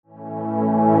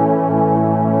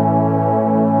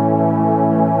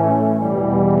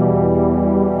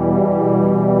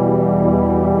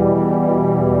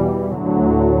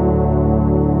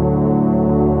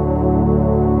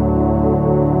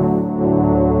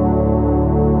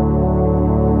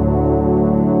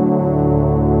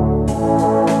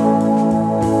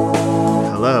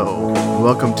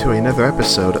to another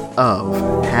episode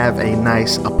of Have a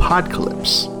Nice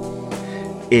Apodcalypse.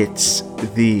 It's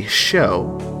the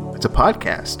show, it's a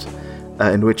podcast,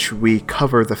 in which we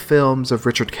cover the films of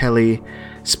Richard Kelly,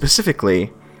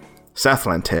 specifically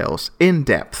Southland Tales, in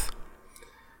depth.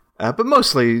 But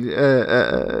mostly,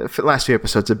 the last few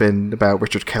episodes have been about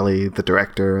Richard Kelly, the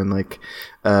director, and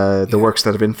the works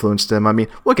that have influenced him. I mean,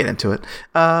 we'll get into it.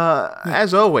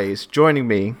 As always, joining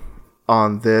me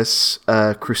on this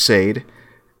crusade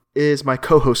is my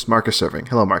co-host Marcus Irving.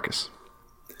 Hello, Marcus.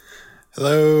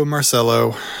 Hello,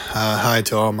 Marcelo. Hi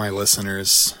to all my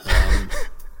listeners.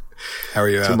 How are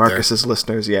you out there? To Marcus's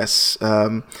listeners, yes.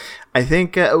 I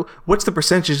think, what's the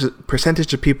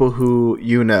percentage of people who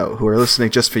you know who are listening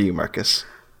just for you, Marcus?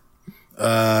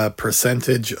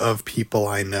 Percentage of people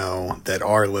I know that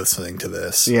are listening to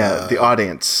this. Yeah, the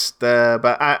audience.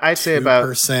 But I'd say 2%. About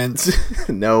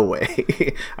 2%. No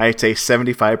way. I'd say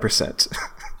 75%.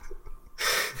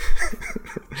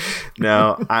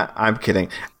 No, I'm kidding.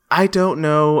 I don't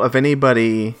know of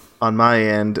anybody on my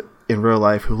end in real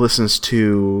life who listens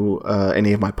to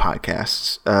any of my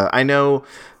podcasts. I know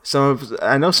some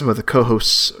of the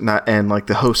co-hosts, and like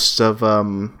the hosts of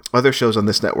other shows on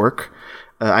this network.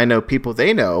 I know people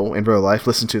they know in real life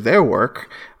listen to their work,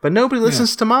 but nobody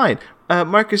listens to mine.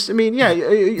 Marcus, I mean,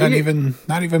 not even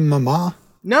Mama.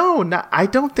 No, I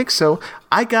don't think so.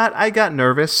 I got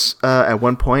nervous at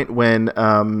one point when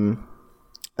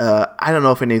I don't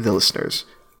know if any of the listeners,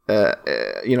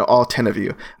 all 10 of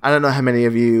you. I don't know how many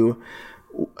of you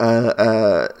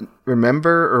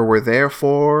remember or were there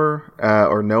for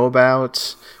or know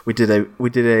about. We did a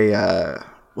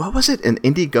what was it? An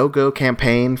Indiegogo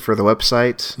campaign for the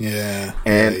website. Yeah.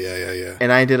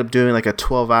 And I ended up doing like a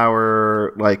 12-hour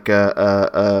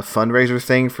a fundraiser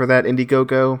thing for that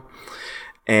Indiegogo,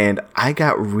 and I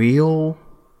got real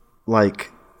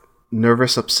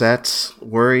nervous, upset,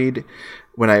 worried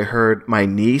when I heard my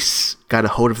niece got a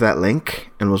hold of that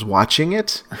link and was watching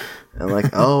it. And I'm like,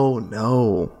 oh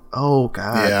no, oh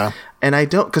god. Yeah. And I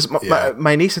don't, because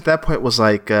my niece at that point was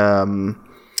like, is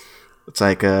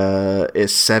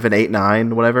 7, 8,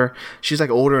 9, whatever. She's like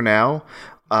older now.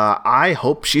 I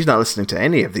hope she's not listening to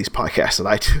any of these podcasts that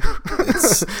I do.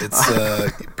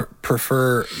 You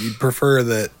prefer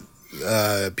that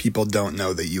people don't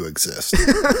know that you exist.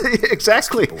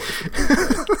 Exactly.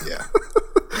 Yeah.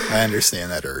 I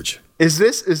understand that urge. Is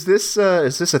this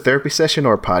a therapy session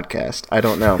or a podcast? I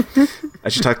don't know. I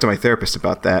should talk to my therapist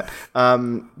about that.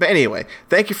 But anyway,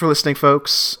 thank you for listening,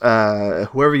 folks.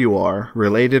 Whoever you are,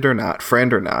 related or not,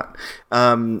 friend or not.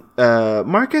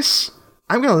 Marcus,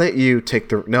 I'm going to let you take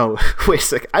the... No, wait a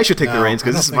second. I should take the reins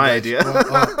because this is my idea.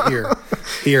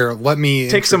 Here, let me...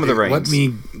 Take some of the reins.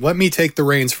 Let me take the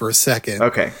reins for a second.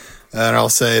 Okay. And I'll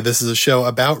say this is a show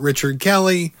about Richard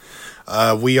Kelly.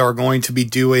 We are going to be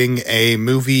doing a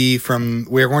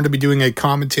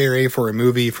commentary for a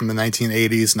movie from the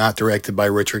 1980s, not directed by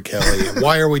Richard Kelly.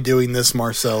 Why are we doing this,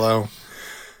 Marcelo?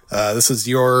 This is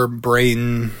your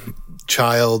brain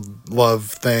child love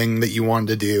thing that you wanted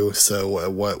to do. So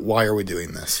why are we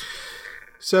doing this?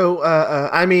 So,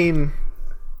 I mean,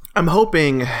 I'm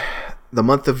hoping the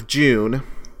month of June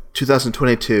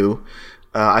 2022,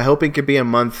 I hope it could be a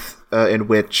month in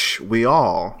which we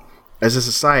all, as a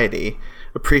society,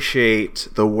 appreciate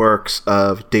the works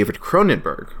of David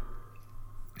Cronenberg.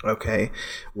 Okay.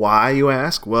 Why, you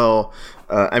ask? Well,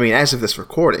 I mean, as of this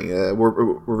recording,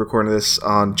 we're recording this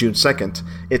on June 2nd.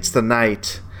 It's the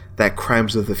night that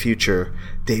Crimes of the Future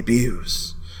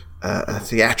debuts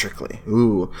theatrically.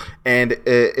 Ooh. And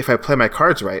if I play my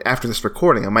cards right, after this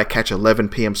recording, I might catch 11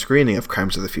 p.m. screening of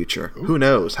Crimes of the Future. Ooh. Who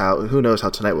knows how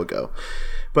tonight will go.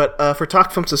 But for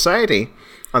Talk Film Society,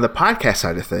 on the podcast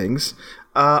side of things,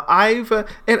 I've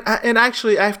and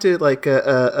actually I have to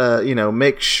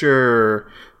make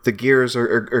sure the gears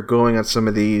are going on some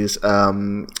of these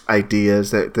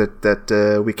ideas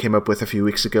that we came up with a few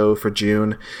weeks ago for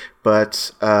June.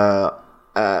 But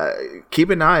keep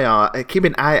an eye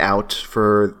out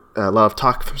for a lot of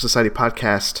Talk Film Society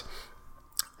podcast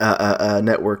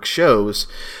network shows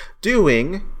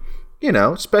doing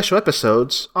special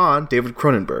episodes on David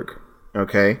Cronenberg.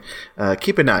 Okay,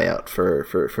 keep an eye out for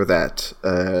that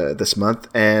this month,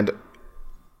 and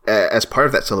as part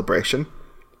of that celebration,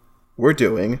 we're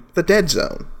doing The Dead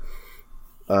Zone,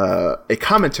 a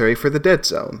commentary for The Dead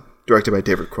Zone, directed by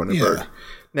David Cronenberg. Yeah.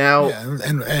 Now,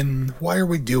 and why are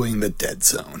we doing The Dead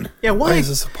Zone? Yeah, why is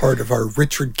this a part of our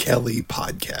Richard Kelly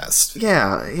podcast?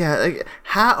 Yeah.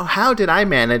 How did I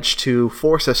manage to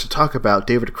force us to talk about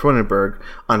David Cronenberg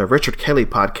on a Richard Kelly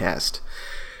podcast?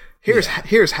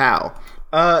 Here's how.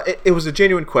 It was a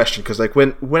genuine question because, like,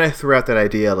 when I threw out that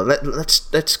idea,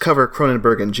 let's cover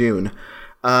Cronenberg in June.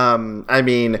 I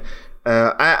mean,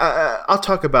 I'll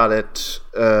talk about it,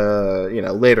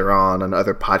 later on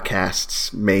other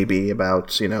podcasts, maybe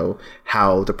about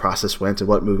how the process went and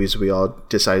what movies we all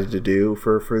decided to do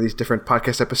for these different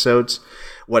podcast episodes,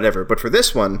 whatever. But for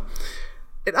this one,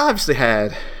 it obviously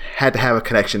had to have a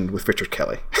connection with Richard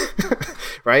Kelly,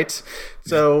 right?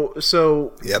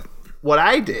 So yep. What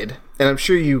I did, and I'm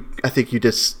sure I think you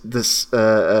did this.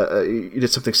 You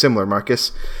did something similar,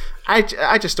 Marcus.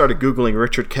 I just started Googling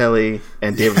Richard Kelly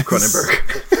and David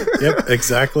Cronenberg. Yep,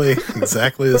 exactly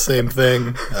the same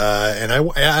thing. And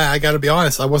I got to be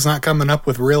honest, I was not coming up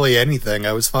with really anything.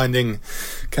 I was finding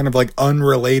kind of like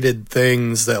unrelated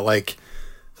things that like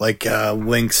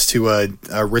links to a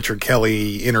Richard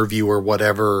Kelly interview or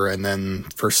whatever, and then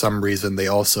for some reason they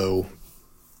also,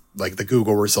 like, the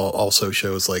Google result also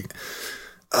shows like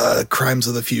crimes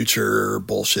of the future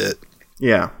bullshit.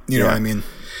 Yeah, you know what I mean.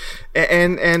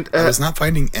 And I was not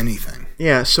finding anything.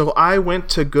 Yeah, so I went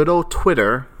to good old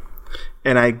Twitter,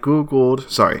 and I Googled.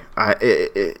 Sorry,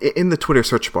 in the Twitter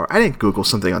search bar, I didn't Google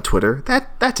something on Twitter.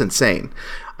 That's insane.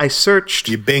 I searched.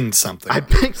 You binged something. I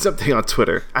binged something on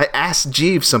Twitter. I asked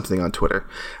Jeeves something on Twitter.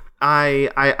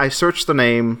 I searched the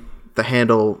name, the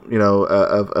handle,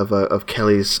 of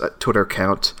Kelly's Twitter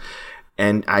account,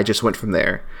 and I just went from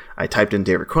there. I typed in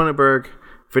David Cronenberg,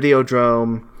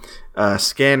 Videodrome,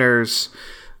 scanners.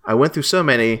 I went through so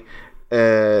many,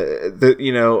 and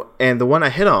the one I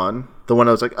hit on, the one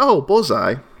I was like, oh,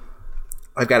 bullseye.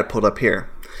 I've got it pulled up here.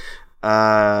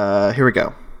 Here we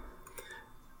go.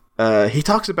 He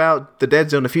talks about the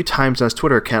Dead Zone a few times on his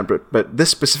Twitter account, but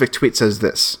this specific tweet says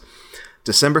this: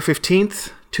 December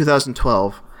 15th,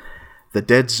 2012. The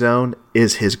Dead Zone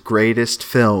is his greatest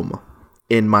film,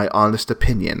 in my honest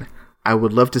opinion. I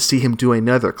would love to see him do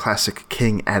another classic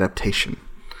King adaptation.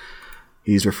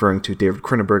 He's referring to David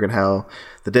Cronenberg and how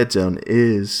The Dead Zone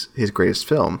is his greatest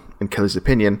film, in Kelly's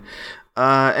opinion.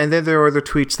 And then there are other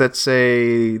tweets that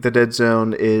say The Dead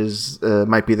Zone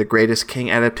might be the greatest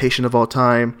King adaptation of all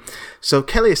time. So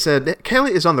Kelly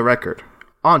is on the record,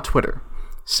 on Twitter,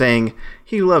 saying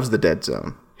he loves The Dead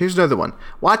Zone. Here's another one.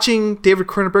 Watching David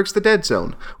Cronenberg's The Dead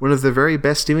Zone, one of the very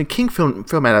best Stephen King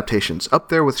film adaptations, up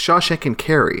there with Shawshank and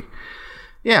Carrie.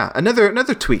 Yeah,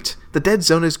 another tweet. The Dead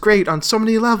Zone is great on so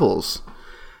many levels.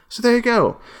 So there you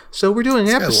go. So we're doing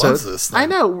an episode. Loves this thing. I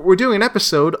know, we're doing an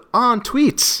episode on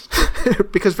tweets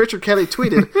because Richard Kelly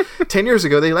tweeted 10 years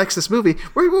ago that he likes this movie.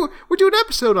 We're doing an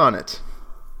episode on it.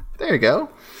 There you go.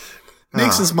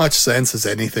 Makes as much sense as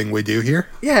anything we do here.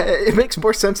 Yeah, it makes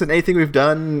more sense than anything we've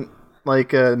done.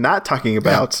 Like not talking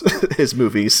about his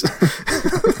movies, his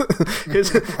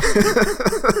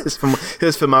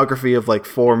filmography of like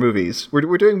 4 movies.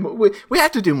 We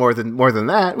have to do more than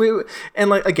that. And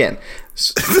like again,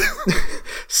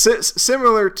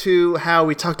 similar to how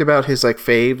we talked about his like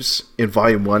faves in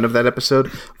Volume 1 of that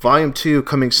episode. Volume 2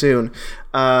 coming soon.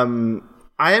 I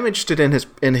am interested in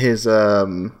his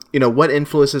what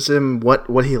influences him,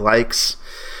 what he likes,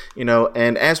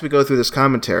 and as we go through this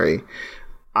commentary.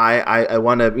 I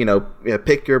want to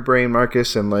pick your brain,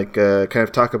 Marcus, and like kind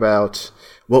of talk about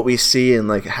what we see and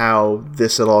like how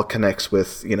this at all connects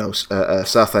with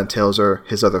Southland Tales or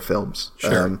his other films.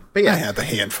 Sure, but yeah, I have a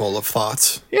handful of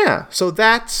thoughts. Yeah, so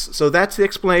that's the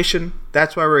explanation.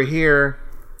 That's why we're here.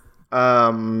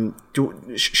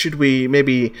 Should we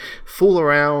maybe fool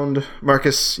around,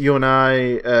 Marcus, you and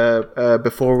I,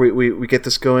 before we get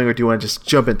this going, or do you want to just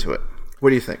jump into it? What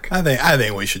do you think? I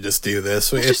think we should just do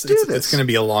this. It's going to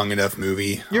be a long enough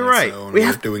movie. You're right.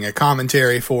 We're doing a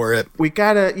commentary for it. We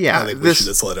gotta. Yeah. I think we should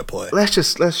just let it play. Let's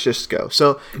just go.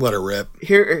 So let it rip.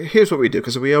 Here's what we do,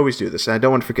 because we always do this, and I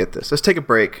don't want to forget this. Let's take a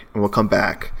break, and we'll come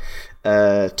back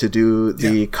to do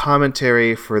the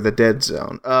commentary for The Dead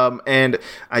Zone. And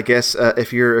I guess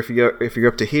if you're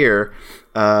up to here,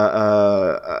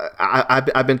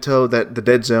 I've been told that The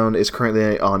Dead Zone is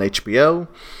currently on HBO.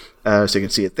 So you can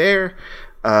see it there.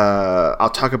 I'll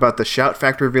talk about the Shout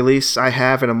Factory release I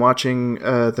have and I'm watching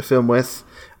the film with.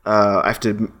 I have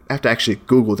to actually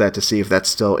Google that to see if that's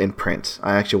still in print.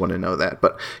 I actually want to know that.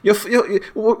 But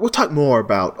we'll talk more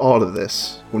about all of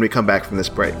this when we come back from this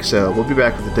break. So we'll be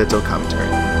back with the Dead Zone commentary.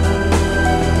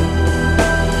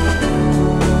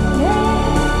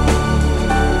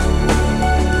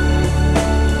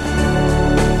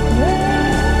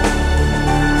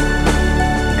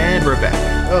 And we're back.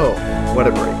 Oh, what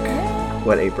a break.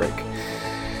 What a break.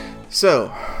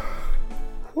 So,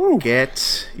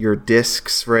 get your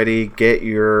discs ready. Get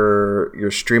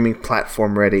your streaming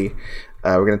platform ready.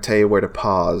 We're going to tell you where to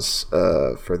pause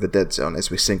for the Dead Zone as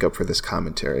we sync up for this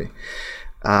commentary.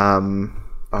 All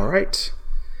right.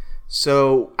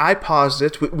 So I paused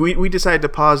it. We decided to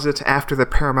pause it after the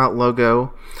Paramount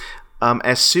logo.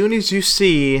 As soon as you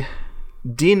see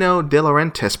Dino De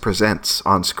Laurentiis presents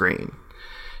on screen,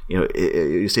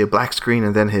 you see a black screen,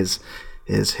 and then his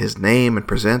name and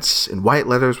presents in white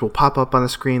letters will pop up on the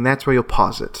screen. That's where you'll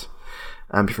pause it.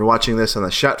 If you're watching this on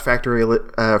the Shot Factory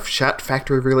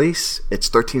release, it's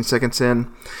 13 seconds in.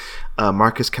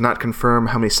 Marcus cannot confirm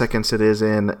how many seconds it is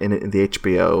in the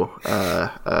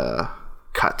HBO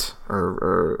cut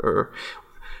or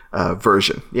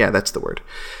version. Yeah, that's the word.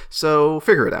 So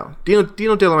figure it out. Dino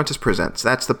De Laurentiis presents.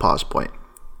 That's the pause point.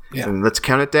 Yeah. And let's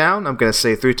count it down. I'm going to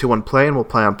say 3, 2, 1, play, and we'll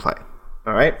play on play.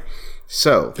 All right?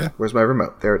 So, Where's my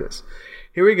remote? There it is.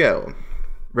 Here we go.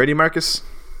 Ready, Marcus?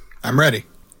 I'm ready.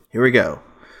 Here we go.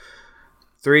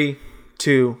 3,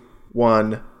 2,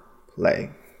 1,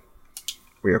 play.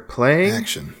 We are playing.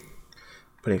 Action.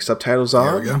 Putting subtitles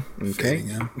on. There we go. Okay.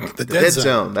 The Dead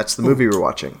Zone. That's the movie we're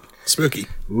watching. Spooky.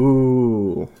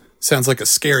 Ooh. Sounds like a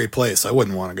scary place. I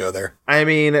wouldn't want to go there. I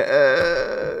mean,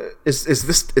 is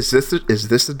this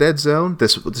the Dead Zone?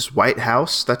 This White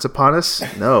House that's upon us?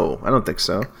 No, I don't think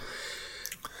so.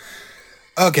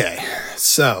 Okay,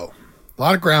 so a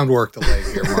lot of groundwork to lay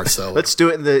here, Marcelo. Let's do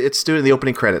it in the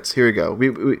opening credits. Here we go.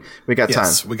 We got time.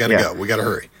 Yes, we got to go. We got to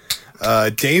hurry.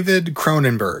 David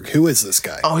Cronenberg. Who is this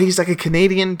guy? Oh, he's like a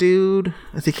Canadian dude.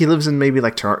 I think he lives in maybe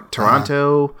like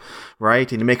Toronto,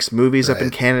 right? And he makes movies up in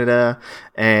Canada,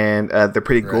 and they're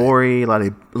pretty gory. A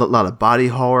lot of body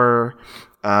horror.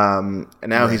 And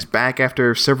now he's back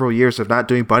after several years of not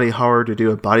doing body horror to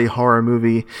do a body horror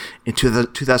movie in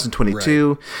 2022.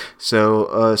 Right.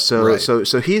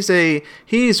 So he's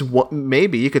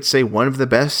maybe you could say one of the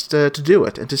best to do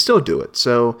it and to still do it.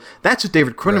 So that's what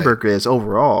David Cronenberg is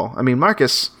overall. I mean,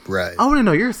 Marcus, I want to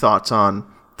know your thoughts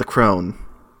on the Crone.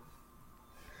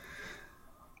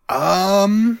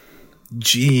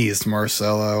 Geez,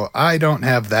 Marcelo, I don't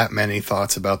have that many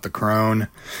thoughts about the Crone.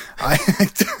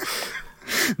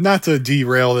 Not to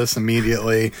derail this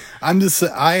immediately,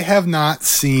 I have not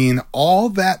seen all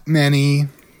that many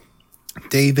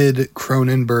David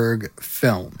Cronenberg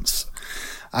films.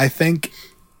 I think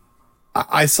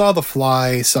I saw The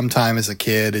Fly sometime as a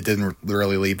kid. It didn't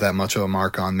really leave that much of a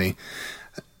mark on me.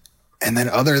 And then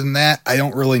other than that, I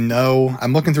don't really know.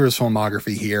 I'm looking through his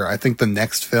filmography here. I think the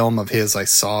next film of his I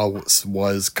saw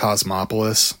was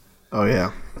Cosmopolis. Oh,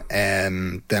 yeah.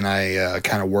 And then I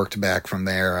kind of worked back from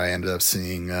there. I ended up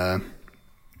seeing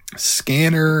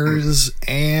Scanners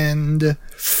and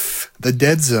The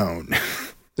Dead Zone.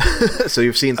 So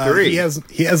you've seen 3.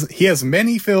 He has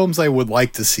many films I would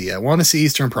like to see. I want to see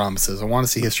Eastern Promises. I want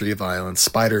to see History of Violence.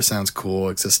 Spider sounds cool.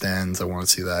 Existenz. I want to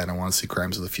see that. I want to see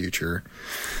Crimes of the Future.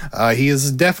 He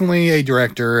is definitely a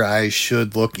director I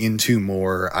should look into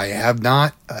more. I have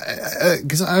not,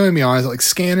 because I'm gonna be honest. Like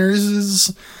Scanners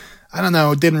is, I don't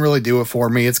know, it didn't really do it for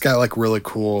me. It's got like really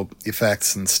cool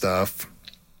effects and stuff.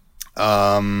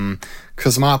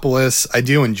 Cosmopolis, I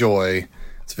do enjoy.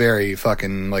 It's a very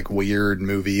fucking like weird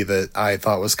movie that I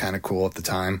thought was kind of cool at the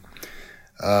time.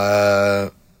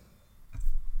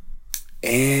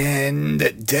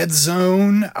 And Dead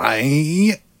Zone,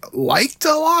 I liked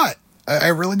a lot. I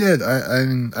really did.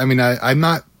 I mean, I'm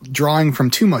not drawing from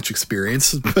too much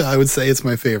experience, but I would say it's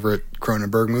my favorite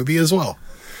Cronenberg movie as well.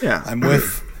 Yeah, I'm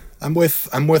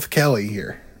with Kelly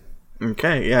here.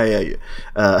 Okay, yeah.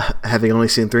 Having only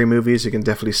seen 3 movies, you can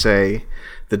definitely say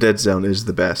The Dead Zone is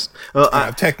the best. Well,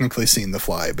 I've technically seen The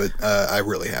Fly, but I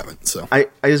really haven't. So I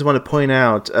just want to point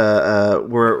out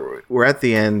we're at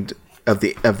the end of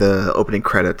the opening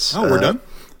credits. Oh, we're done.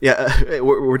 Yeah,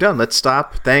 we're done. Let's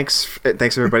stop. Thanks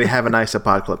everybody. Have a nice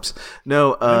Apodcalypse.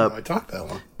 No, I talked that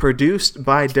long. Produced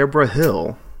by Deborah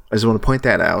Hill. I just want to point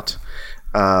that out.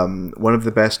 One of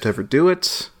the best to ever do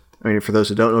it. I mean, for those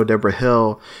who don't know Deborah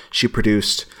Hill, she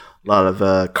produced a lot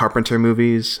of Carpenter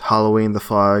movies, Halloween, The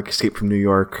Fog, Escape from New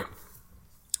York.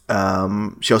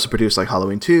 She also produced like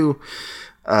Halloween 2.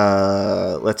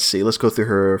 Let's see. Let's go through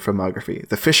her filmography.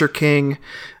 The Fisher King,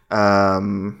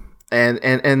 and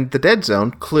The Dead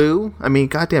Zone, Clue. I mean,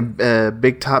 goddamn,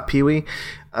 Big Top Pee-wee.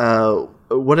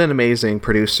 What an amazing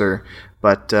producer.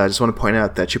 But I just want to point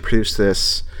out that she produced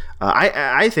this.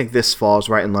 I think this falls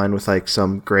right in line with like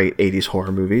some great 80s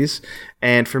horror movies.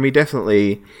 And for me,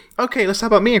 definitely, okay, let's talk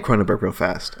about me and Cronenberg real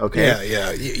fast. Okay.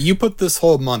 Yeah. You put this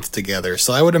whole month together,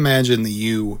 so I would imagine that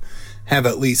you have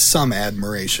at least some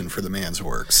admiration for the man's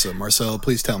works. So, Marcelo,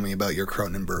 please tell me about your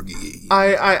Cronenberg.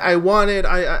 I wanted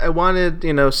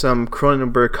some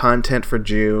Cronenberg content for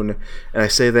June, and I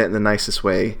say that in the nicest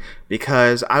way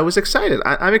because I was excited.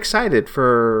 I'm excited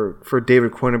for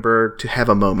David Cronenberg to have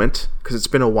a moment because it's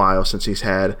been a while since he's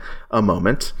had a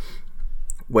moment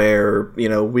where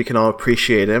we can all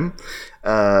appreciate him,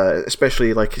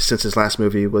 especially like since his last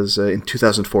movie was in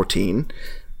 2014.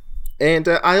 And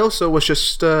I also was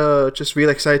just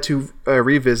really excited to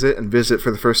revisit and visit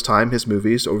for the first time his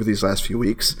movies over these last few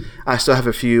weeks. I still have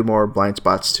a few more blind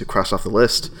spots to cross off the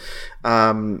list, but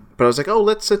I was like, oh,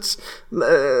 let's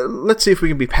see if we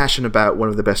can be passionate about one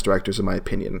of the best directors in my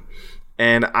opinion.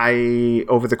 And I,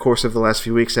 over the course of the last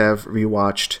few weeks, have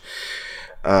rewatched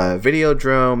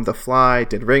Videodrome, The Fly,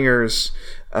 Dead Ringers,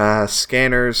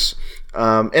 Scanners.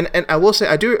 And I will say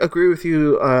I do agree with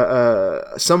you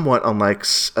somewhat on like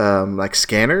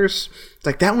Scanners.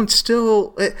 Like that one's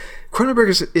still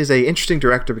Cronenberg is a interesting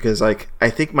director because like I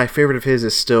think my favorite of his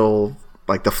is still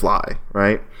like The Fly,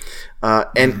 right?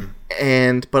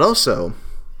 And but also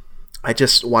I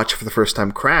just watched for the first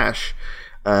time Crash.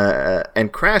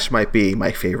 And Crash might be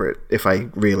my favorite if I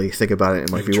really think about it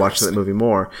and like rewatch that movie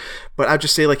more. But I'd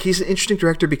just say like he's an interesting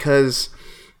director because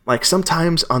like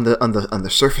sometimes on the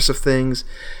surface of things,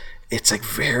 it's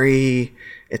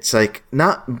like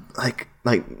not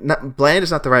bland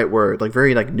is not the right word. Like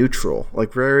very like neutral,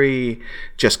 like very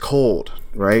just cold,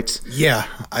 right? Yeah,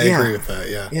 I agree with that.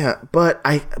 Yeah, yeah. But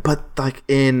like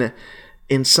in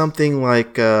something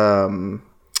like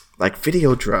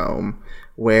Videodrome,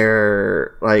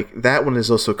 where like that one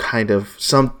is also kind of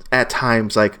at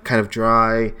times like kind of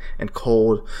dry and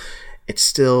cold. It's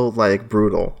still like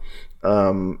brutal.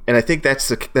 And I think that's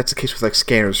the case with like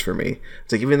Scanners for me.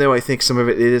 It's like even though I think some of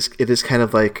it is kind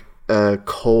of like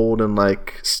cold and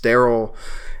like sterile,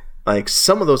 like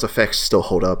some of those effects still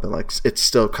hold up and like it's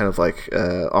still kind of like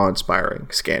awe-inspiring.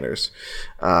 Scanners,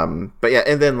 but yeah,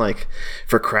 and then like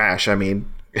for Crash, I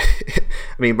mean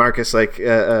Marcus, like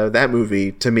that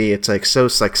movie to me, it's like so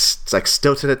it's like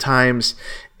stilted at times.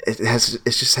 It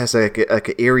just has like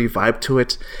an eerie vibe to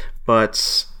it,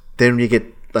 but then when you get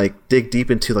like dig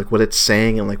deep into like what it's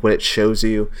saying and like what it shows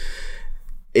you,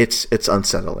 it's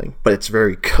unsettling, but it's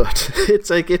very good. It's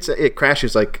like it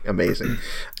crashes like amazing.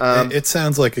 It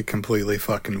sounds like a completely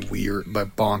fucking weird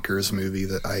but bonkers movie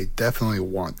that I definitely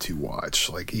want to watch.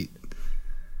 Like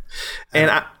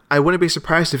I wouldn't be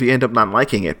surprised if you end up not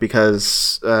liking it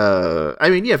because I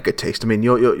mean you have good taste. I mean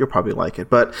you'll probably like it,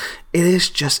 but it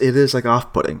is like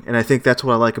off-putting, and I think that's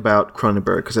what I like about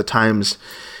Cronenberg because at times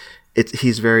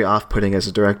he's very off-putting as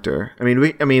a director. I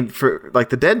mean, for like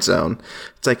The Dead Zone,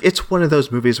 it's like it's one of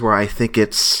those movies where I think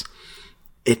it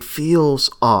feels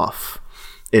off.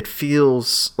 It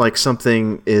feels like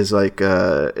something is like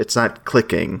it's not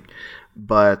clicking,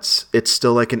 but it's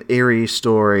still like an eerie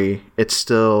story. It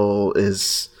still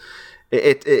is.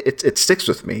 It sticks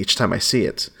with me each time I see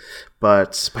it.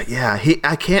 But yeah,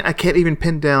 I can't even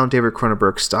pin down David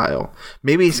Cronenberg's style.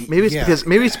 Maybe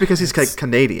it's because he's like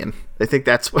Canadian. I think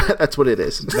that's what it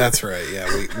is. That's right. Yeah,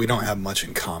 we don't have much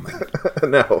in common.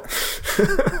 No.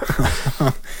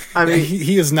 I mean,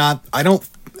 he is not. I don't.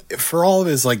 For all of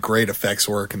his like great effects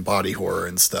work and body horror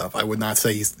and stuff, I would not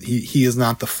say he is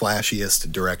not the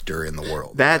flashiest director in the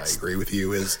world. I agree with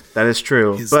you. That is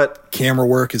true. But camera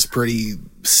work is pretty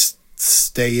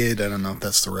staid. I don't know if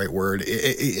that's the right word.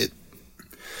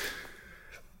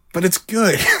 But it's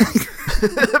good.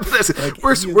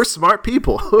 We're smart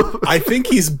people. I think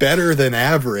he's better than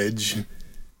average,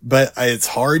 but it's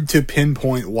hard to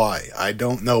pinpoint why. I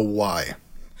don't know why.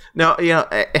 No,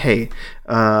 hey,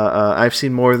 I've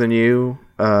seen more than you,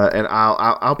 and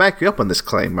I'll back you up on this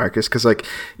claim, Marcus, because like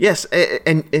yes,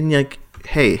 and like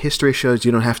hey, history shows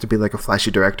you don't have to be like a flashy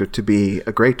director to be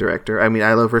a great director. I mean,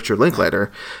 I love Richard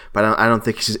Linklater, but I don't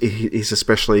think he's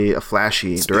especially a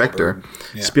flashy director.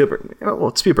 Yeah.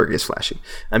 Spielberg is flashy.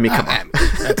 I mean, come on.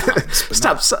 At times,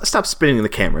 stop spinning the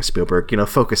camera, Spielberg.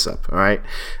 Focus up, all right?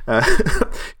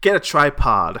 Get a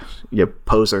tripod, you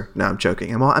poser. No, I'm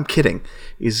joking. I'm kidding.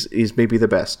 He's maybe the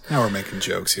best. Now we're making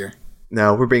jokes here.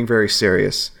 No, we're being very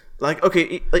serious. Like,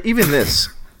 okay, even this...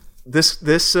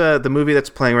 the movie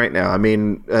that's playing right now. I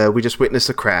mean, we just witnessed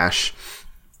a crash.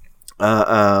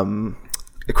 Christopher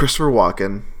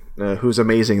Walken, who's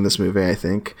amazing in this movie, I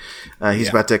think. He's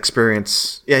about to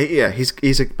experience.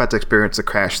 He's about to experience a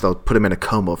crash. They'll put him in a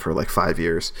coma for like 5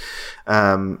 years.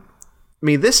 I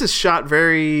mean, this is shot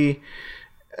very.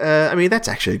 I mean, that's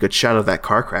actually a good shot of that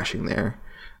car crashing there.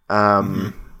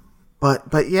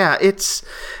 But yeah, it's.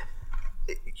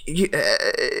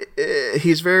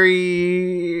 He's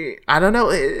very. I don't know.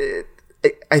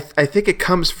 I think it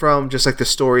comes from just like the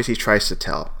stories he tries to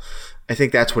tell. I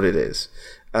think that's what it is.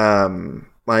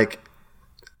 Like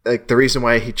the reason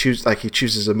why he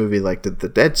chooses a movie like the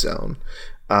Dead Zone.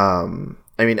 I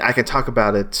mean, I can talk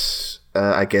about it,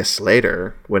 I guess,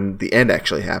 later when the end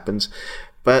actually happens.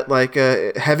 But like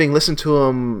having listened to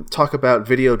him talk about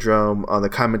Videodrome on the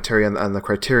commentary on the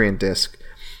Criterion disc,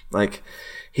 like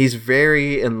he's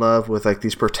very in love with like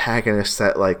these protagonists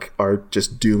that like are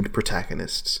just doomed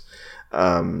protagonists.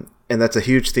 And that's a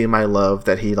huge theme I love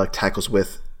that he like tackles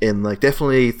with in like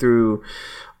definitely through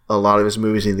a lot of his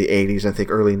movies in the 80s, I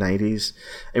think early 90s.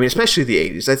 I mean, especially the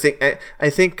 80s. I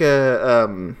think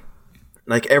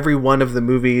like every one of the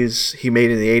movies he made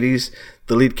in the 80s,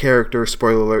 the lead character,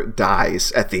 spoiler alert,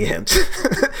 dies at the end.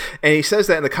 And he says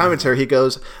that in the commentary. He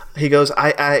goes,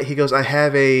 I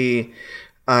have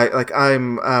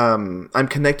I'm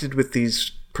connected with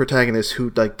these protagonists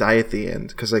who like die at the end,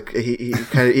 because like he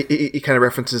kind of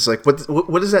references like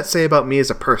what does that say about me as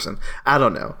a person? I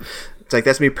don't know. It's like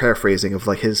that's me paraphrasing of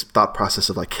like his thought process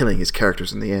of like killing his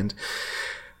characters in the end.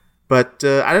 But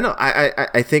I don't know.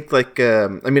 I think like I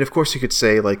mean, of course you could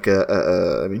say like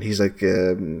I mean, he's like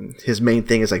his main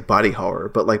thing is like body horror,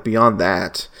 but like beyond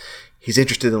that, he's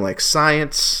interested in like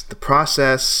science, the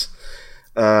process,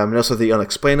 and also the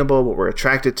unexplainable, what we're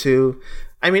attracted to.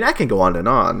 I mean, I can go on,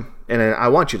 and I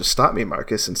want you to stop me,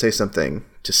 Marcus, and say something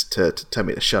just to tell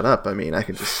me to shut up. I mean, I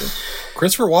can just.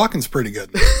 Christopher Walken's pretty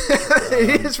good.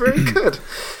 He is very good.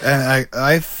 And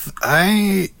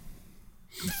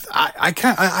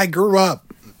I grew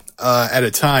up at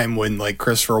a time when like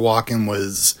Christopher Walken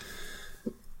was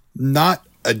not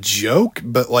a joke,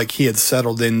 but like he had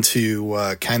settled into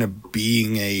kind of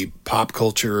being a pop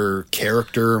culture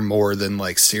character more than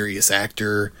like serious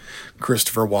actor.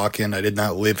 Christopher Walken, I did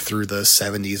not live through the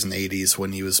 70s and 80s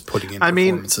when he was putting in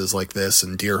performances like this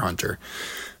and Deer Hunter.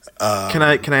 Can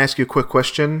I ask you a quick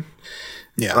question?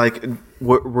 Yeah. Like,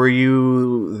 were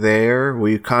you there? Were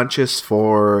you conscious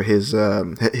for his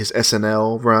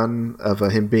SNL run of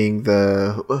him being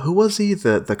who was he?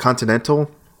 The Continental?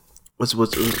 Was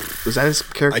that his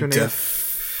character name?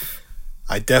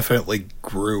 I definitely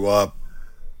grew up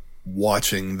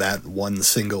watching that one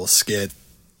single skit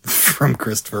from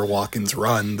Christopher Walken's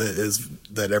run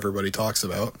that everybody talks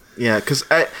about. Yeah, because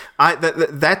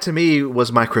that to me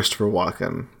was my Christopher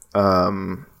Walken.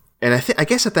 And I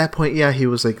guess at that point, yeah, he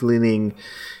was like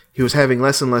he was having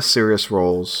less and less serious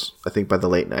roles, I think, by the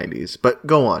late 90s. But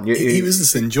go on. He was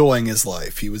just enjoying his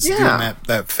life. He was doing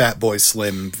that Fat Boy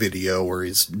Slim video where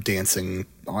he's dancing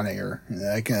on air,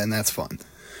 and that's fun.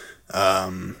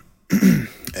 And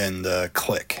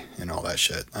Click and all that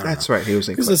shit. That's right. He was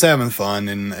just having fun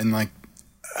and like,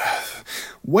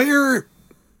 where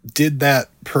did that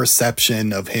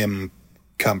perception of him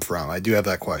come from? I do have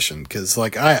that question, because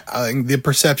like I the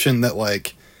perception that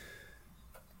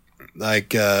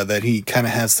that he kind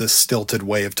of has this stilted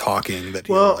way of talking, that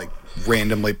he'll like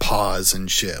randomly pause and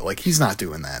shit. Like he's not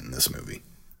doing that in this movie.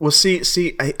 Well, see,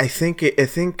 I think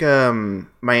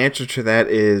my answer to that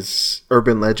is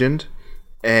urban legend,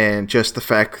 and just the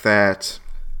fact that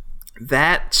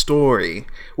story,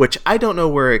 which I don't know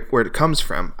where it comes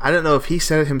from. I don't know if he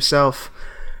said it himself,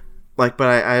 like, but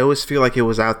I always feel like it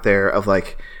was out there of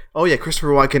like, oh yeah, Christopher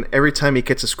Walken, every time he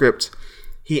gets a script,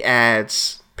 he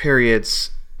adds periods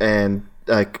and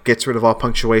gets rid of all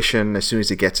punctuation as soon as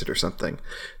he gets it or something.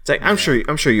 It's like, I'm sure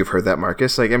you've heard that,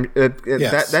 Marcus. Like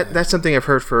that's something I've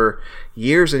heard for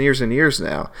years and years and years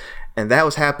now, and that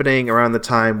was happening around the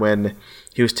time when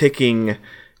he was taking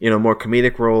more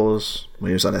comedic roles when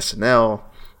he was on SNL,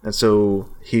 and so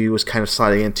he was kind of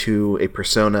sliding into a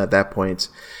persona at that point.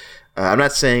 I'm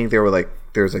not saying there was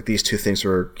like these two things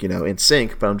were in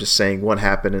sync, but I'm just saying one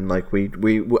happened, and like we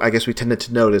I guess we tended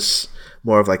to notice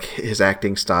more of like his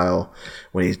acting style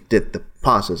when he did the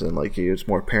pauses, and like it was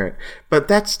more apparent. But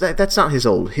that's not his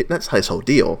whole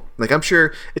deal. Like, I'm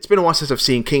sure it's been a while since I've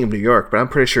seen King of New York, but I'm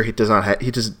pretty sure he doesn't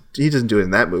do it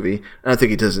in that movie. I don't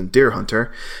think he does in Deer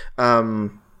Hunter.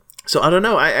 So I don't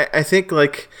know. I think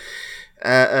like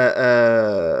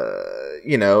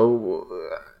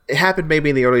it happened maybe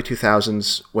in the early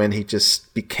 2000s when he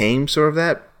just became sort of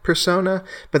that persona,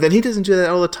 but then he doesn't do that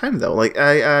all the time though. Like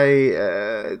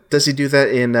does he do that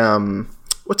in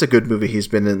what's a good movie he's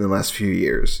been in the last few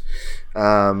years? He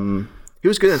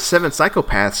was good in Seven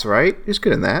Psychopaths, right? He was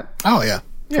good in that. Oh yeah,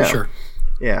 for sure.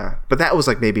 Yeah, but that was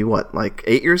like maybe what, like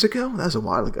 8 years ago? That was a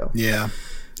while ago. Yeah.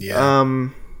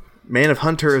 Man of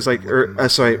Hunter is like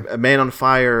Man on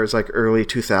Fire is like early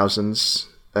 2000s.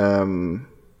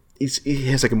 He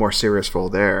has like a more serious role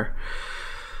there.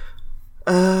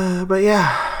 But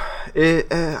yeah,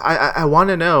 I want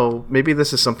to know. Maybe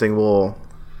this is something we'll.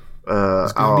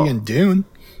 He's going to be in Dune.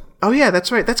 Oh yeah,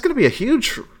 that's right. That's going to be a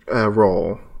huge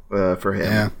role for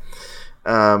him.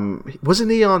 Yeah.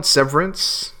 Wasn't he on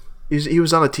Severance? He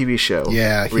was on a TV show.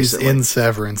 Yeah, he's recently. in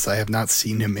Severance. I have not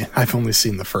seen him. I've only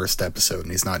seen the first episode,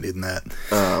 and he's not in that.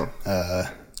 Oh.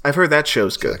 I've heard that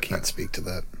show's good. I can't speak to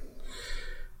that.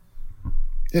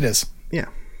 It is. Yeah.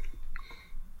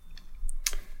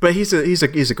 But he's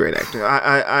a great actor.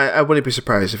 I wouldn't be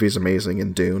surprised if he's amazing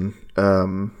in Dune.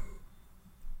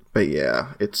 But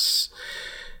yeah, it's.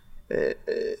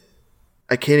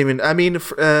 I can't even. I mean,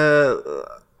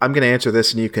 I'm going to answer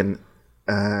this, and you can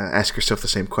ask yourself the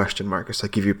same question, Marcus. I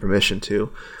give you permission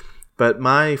to. But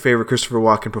my favorite Christopher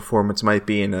Walken performance might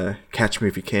be in Catch Me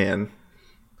If You Can.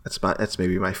 That's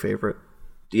maybe my favorite.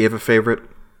 Do you have a favorite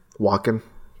Walken?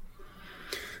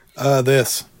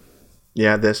 This.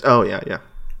 Yeah, this. Oh yeah.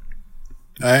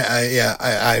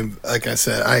 I like I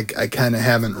said, I kind of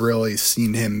haven't really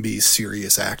seen him be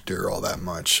serious actor all that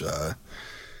much,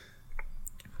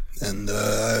 and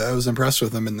I was impressed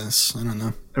with him in this. I don't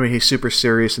know. I mean, he's super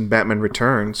serious in Batman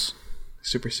Returns.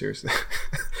 Super serious.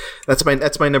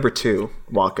 That's my number 2.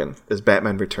 Walken is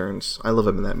Batman Returns. I love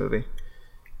him in that movie.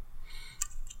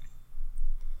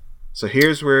 So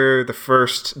here's where the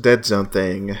first Dead Zone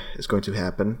thing is going to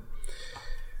happen.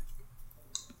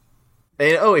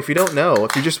 And, if you don't know,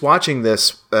 if you're just watching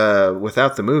this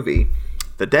without the movie,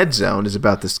 the Dead Zone is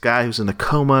about this guy who's in a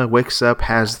coma, wakes up,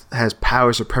 has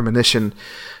powers of premonition.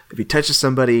 If he touches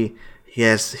somebody,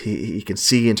 he can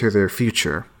see into their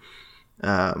future,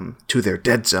 to their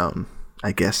dead zone,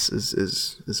 I guess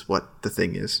is what the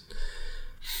thing is.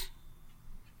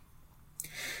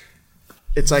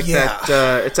 It's like that.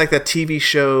 It's like that TV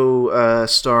show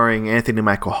starring Anthony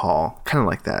Michael Hall, kind of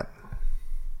like that.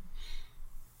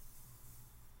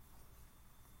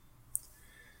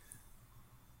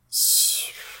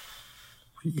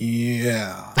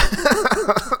 Yeah.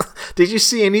 Did you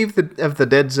see any of the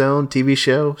Dead Zone TV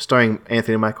show starring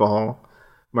Anthony Michael Hall,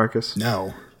 Marcus?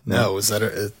 No. Is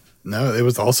that no? It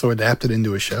was also adapted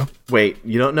into a show. Wait,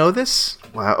 you don't know this?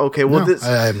 Wow. Okay. Well, no,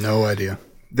 I have no idea.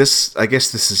 I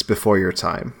guess this is before your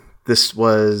time. This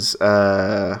was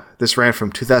this ran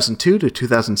from 2002 to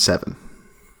 2007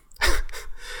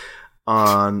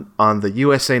 on the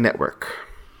USA Network.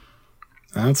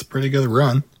 That's a pretty good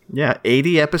run. Yeah,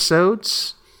 80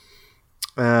 episodes.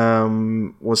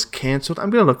 Was canceled. I'm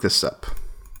gonna look this up.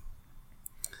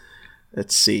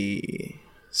 Let's see.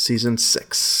 Season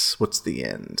 6. What's the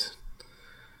end?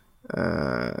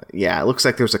 Yeah, it looks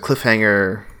like there was a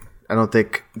cliffhanger. I don't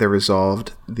think they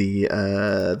resolved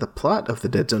the plot of the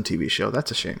Dead Zone TV show.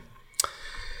 That's a shame.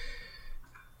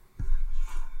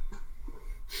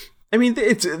 I mean,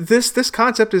 it's this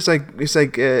concept is like just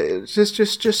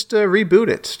reboot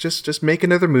it. Just make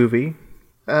another movie.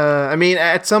 I mean,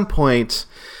 at some point,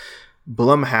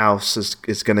 Blumhouse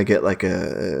is gonna get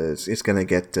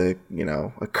a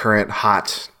current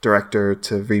hot director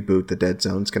to reboot the Dead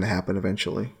Zone. It's gonna happen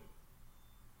eventually.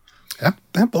 Have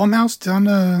Blumhouse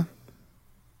done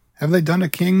have they done a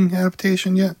King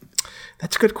adaptation yet?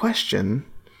 That's a good question.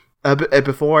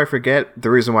 Before I forget,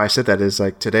 the reason why I said that is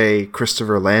like today,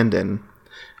 Christopher Landon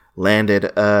landed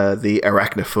the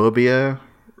Arachnophobia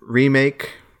remake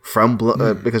from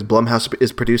because Blumhouse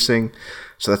is producing,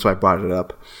 so that's why I brought it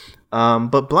up.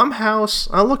 But Blumhouse,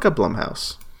 I'll look up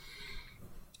Blumhouse.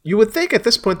 You would think at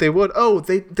this point they would. Oh,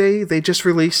 they just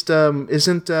released.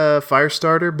 Isn't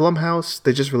Firestarter Blumhouse?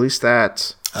 They just released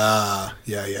that. Yeah.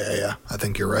 I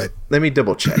think you're right. Let me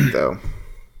double check though,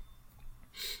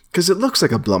 because it looks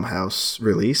like a Blumhouse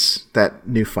release, that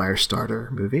new Firestarter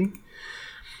movie.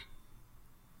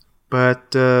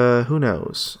 But who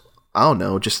knows? I'll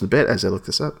know just in a bit as I look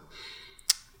this up.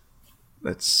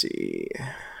 Let's see.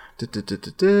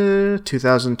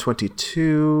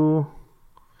 2022.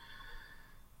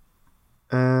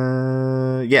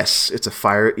 Yes, it's a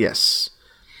fire. Yes.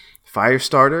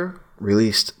 Firestarter,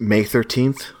 released May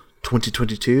 13th,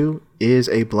 2022, is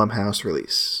a Blumhouse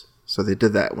release. So they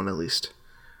did that one at least.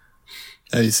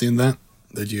 Have you seen that?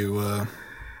 Did you?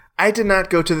 I did not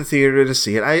go to the theater to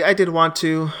see it. I did want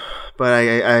to, but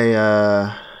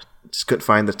I just couldn't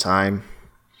find the time.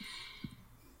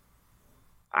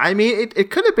 I mean,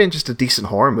 it could have been just a decent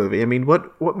horror movie. I mean,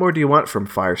 what more do you want from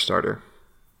Firestarter?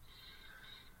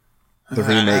 The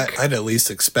remake. I'd at least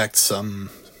expect some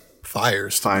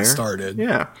fires to be started.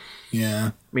 Yeah.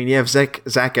 I mean, you have Zac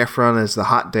Efron as the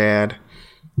hot dad.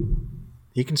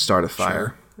 He can start a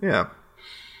fire. Sure. Yeah.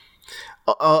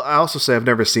 I also say I've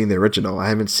never seen the original. I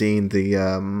haven't seen the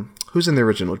who's in the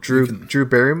original? Drew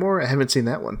Barrymore. I haven't seen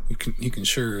that one. You can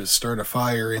sure start a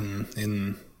fire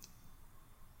in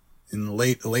in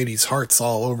ladies' hearts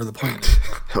all over the planet.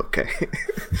 Okay.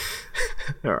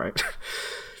 All right.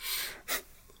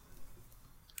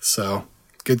 So,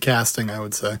 good casting, I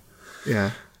would say.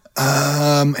 Yeah.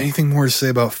 Anything more to say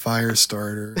about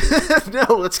Firestarter?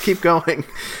 No, let's keep going.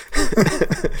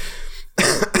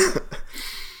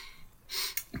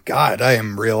 God, I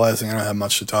am realizing I don't have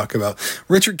much to talk about.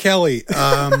 Richard Kelly.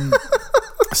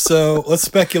 So let's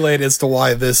speculate as to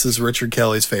why this is Richard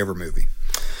Kelly's favorite movie.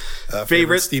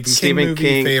 Favorite Stephen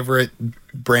King. Favorite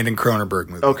Brandon Cronenberg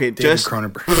movie. Okay,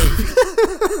 Cronenberg.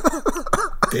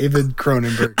 David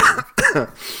Cronenberg.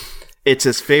 It's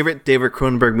his favorite David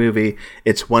Cronenberg movie.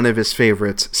 It's one of his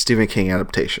favorites Stephen King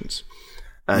adaptations.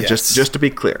 Yes. Just to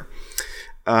be clear.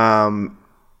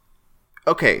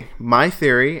 Okay, my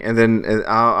theory, and then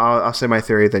I'll say my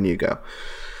theory, then you go.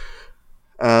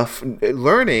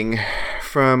 Learning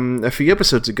from a few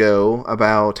episodes ago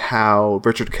about how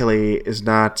Richard Kelly is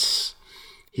not...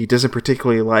 He doesn't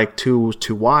particularly like to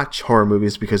watch horror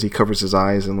movies because he covers his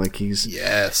eyes and like he's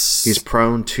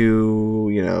prone to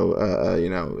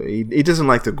he doesn't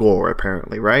like the gore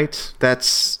apparently, right?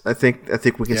 That's I think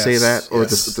we can say that, or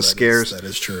the scares. That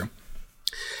is true.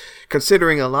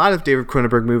 Considering a lot of David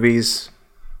Cronenberg movies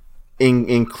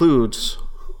includes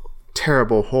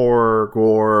terrible horror,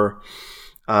 gore,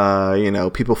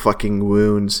 people fucking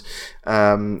wounds.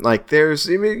 Like there's,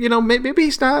 maybe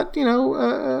he's not, he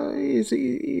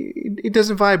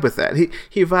doesn't vibe with that.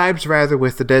 He vibes rather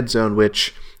with The Dead Zone,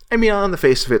 which, on the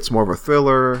face of it, it's more of a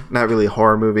thriller, not really a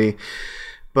horror movie.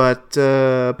 But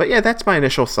yeah, that's my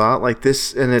initial thought. Like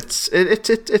this, and it's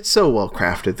so well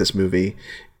crafted, this movie.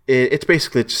 It's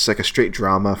basically just like a straight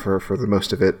drama for the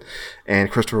most of it,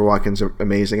 and Christopher Walken's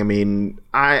amazing.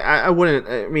 I wouldn't.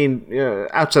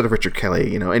 Outside of Richard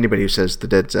Kelly, anybody who says The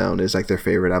Dead Zone is like their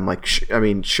favorite, I'm like,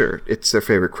 sure, it's their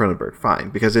favorite Cronenberg, fine,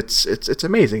 because it's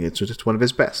amazing. It's just one of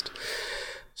his best.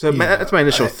 So that's my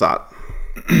initial thought.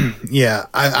 Yeah,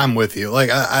 I'm with you.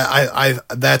 Like I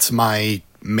that's my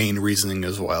main reasoning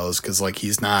as well, is because like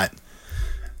he's not.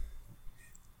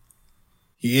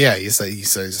 Yeah, he's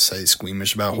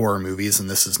squeamish about horror movies, and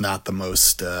this is not the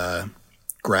most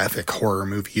graphic horror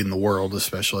movie in the world,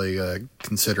 especially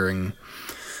considering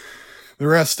the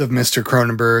rest of Mr.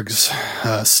 Cronenberg's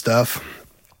stuff.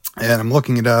 And I'm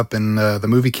looking it up, and the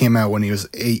movie came out when he was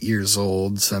 8 years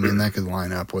old, so that could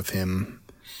line up with him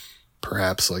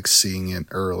perhaps like seeing it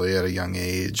early at a young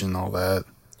age and all that.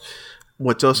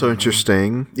 What's also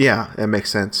interesting, yeah, it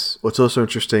makes sense. What's also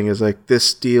interesting is like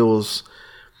this deals...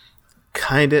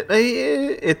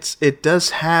 it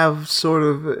does have sort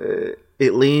of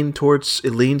it leans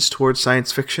towards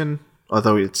science fiction,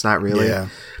 although it's not really. Yeah.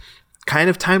 Kind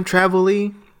of time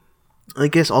travel-y, I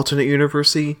guess, alternate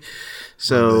universe-y.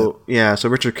 So so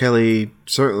Richard Kelly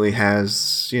certainly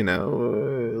has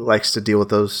likes to deal with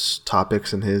those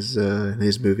topics in his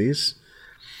movies.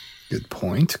 Good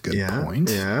point. Good point.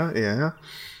 Yeah.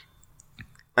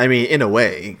 In a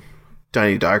way,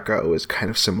 Donnie Darko is kind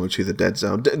of similar to The Dead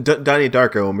Zone. Donnie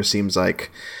Darko almost seems like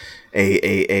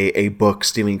a book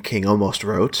Stephen King almost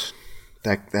wrote.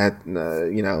 And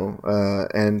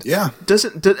yeah,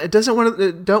 don't one of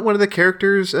the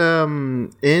characters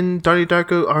in Donnie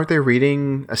Darko, aren't they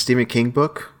reading a Stephen King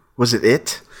book? Was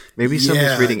it? Maybe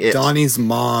someone's reading it. Donnie's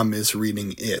mom is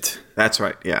reading it. That's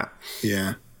right. Yeah.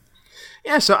 Yeah.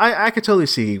 Yeah. So I could totally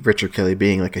see Richard Kelly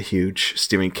being like a huge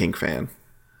Stephen King fan.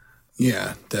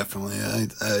 Yeah, definitely.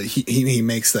 He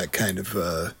makes that kind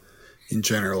of, in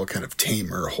general, kind of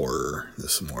tamer horror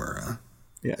this more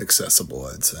accessible,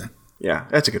 I'd say. Yeah,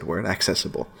 that's a good word,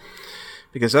 accessible.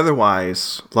 Because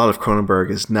otherwise, a lot of Cronenberg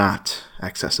is not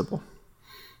accessible.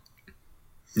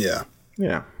 Yeah.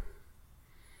 Yeah.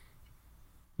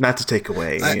 Not to take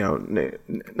away, not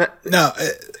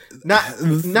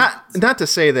to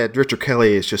say that Richard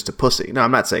Kelly is just a pussy. No,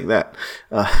 I'm not saying that.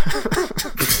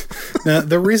 Now,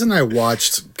 the reason I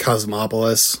watched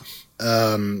Cosmopolis,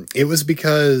 it was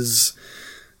because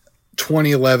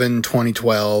 2011,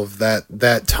 2012,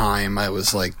 that time I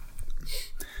was like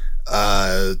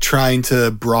trying to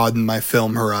broaden my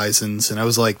film horizons, and I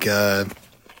was like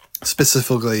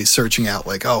specifically searching out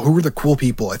like, who are the cool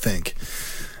people I think,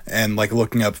 and like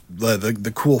looking up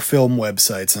the cool film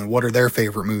websites and what are their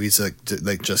favorite movies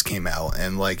that just came out,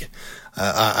 and like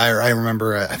I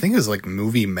remember I think it was like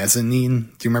Movie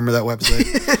Mezzanine. Do you remember that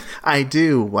website? I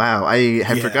do. Wow, I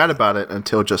had forgot about it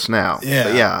until just now. Yeah,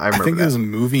 but yeah, I remember. I think that. It was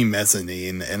Movie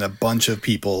Mezzanine, and a bunch of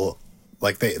people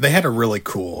like they had a really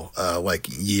cool like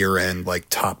year end like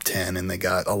top 10, and they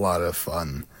got a lot of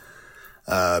fun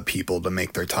people to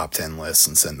make their top 10 lists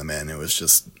and send them in. It was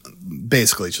just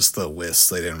basically just the lists.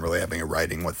 They didn't really have any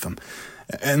writing with them.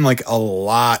 And like a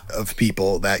lot of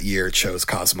people that year chose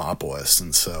Cosmopolis,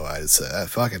 and so I said,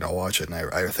 "Fuck it, I'll watch it." And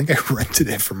I think I rented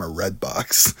it from a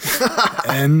Redbox,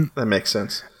 and that makes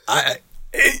sense.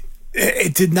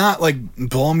 It did not like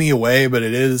blow me away, but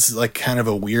it is like kind of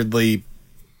a weirdly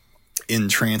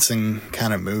entrancing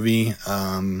kind of movie.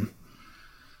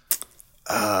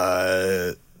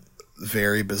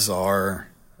 Very bizarre.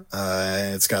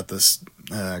 It's got this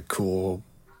cool,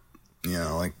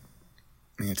 like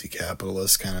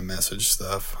anti-capitalist kind of message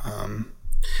stuff.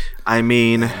 I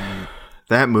mean,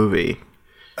 that movie,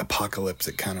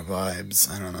 apocalyptic kind of vibes.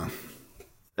 I don't know.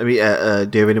 I mean,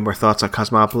 do you have any more thoughts on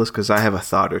Cosmopolis? Because I have a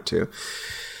thought or two.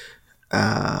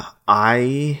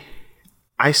 I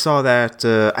saw that.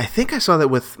 I think I saw that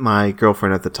with my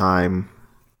girlfriend at the time,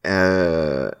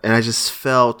 and I just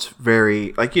felt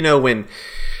very like when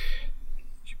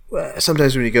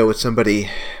sometimes when you go with somebody,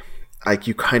 like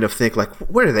you kind of think like,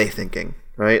 what are they thinking,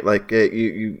 right? Like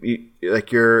you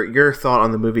like your thought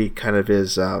on the movie kind of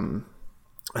is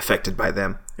affected by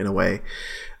them in a way.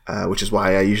 Which is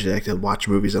why I usually like to watch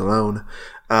movies alone.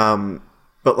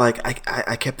 But like I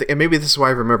kept thinking, and maybe this is why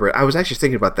I remember it. I was actually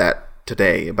thinking about that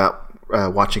today, about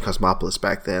watching Cosmopolis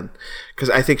back then, because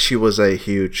I think she was a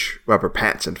huge Robert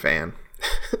Pattinson fan.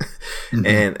 Mm-hmm.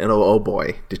 and oh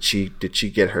boy, did she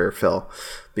get her fill,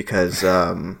 because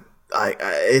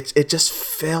it just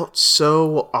felt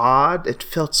so odd. It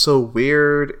felt so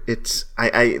weird. It's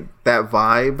that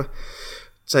vibe.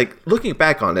 It's like, looking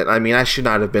back on it, I mean, I should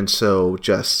not have been so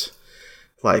just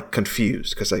like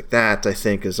confused, because like that I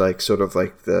think is like sort of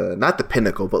like not the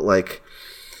pinnacle, but like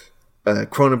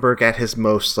Cronenberg at his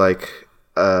most like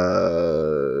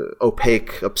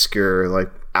opaque, obscure,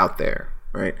 like out there,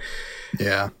 right?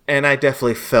 Yeah. And I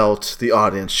definitely felt the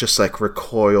audience just like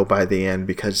recoil by the end,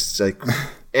 because it's like,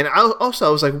 and I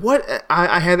was like, what?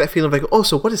 I had that feeling of like, oh,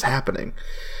 so what is happening?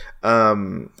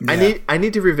 Yeah. I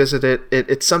need to revisit it.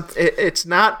 It's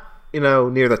not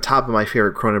near the top of my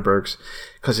favorite Cronenbergs,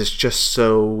 because it's just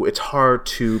it's hard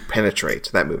to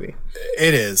penetrate that movie.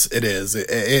 It is,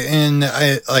 and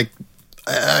I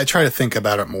try to think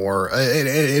about it more.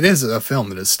 It is a film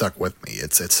that has stuck with me.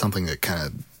 It's something that kind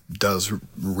of does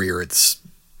rear its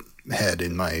head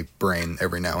in my brain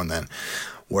every now and then,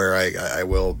 where I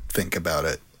will think about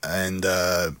it. And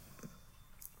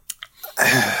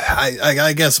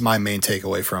I guess my main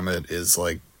takeaway from it is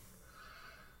like,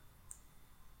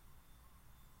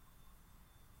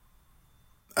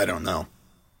 I don't know.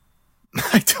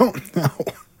 I don't know.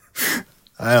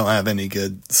 I don't have any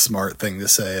good smart thing to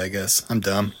say, I guess. I'm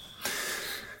dumb.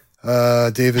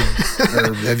 David,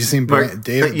 or have you seen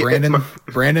Brandon?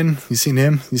 Brandon, you seen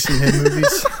him? You seen him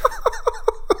movies?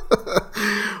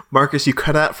 Marcus, you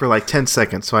cut out for like 10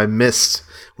 seconds, so I missed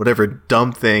whatever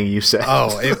dumb thing you said.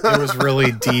 Oh, it was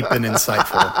really deep and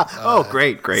insightful.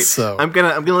 Great. So I'm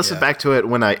gonna listen back to it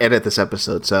when I edit this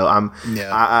episode. So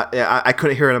I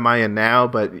couldn't hear it on my end now,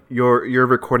 but you're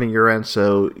recording your end,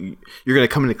 so you're gonna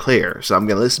come in clear. So I'm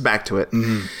gonna listen back to it.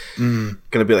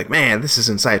 Gonna be like, man, this is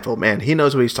insightful. Man, he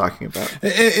knows what he's talking about.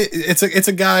 It's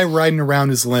a guy riding around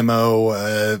his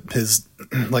limo, his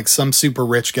like some super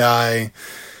rich guy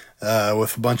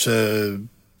with a bunch of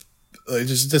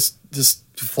just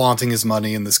flaunting his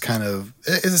money in this kind of,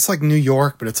 it's like New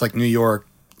York, but it's like New York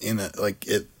in a, like,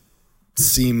 it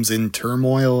seems in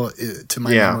turmoil to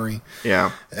my memory.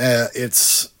 Yeah.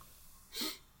 It's,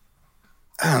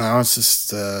 I don't know, it's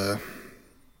just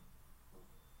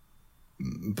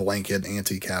blanket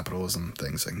anti-capitalism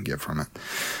things I can get from it.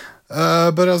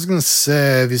 But I was going to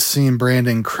say, have you seen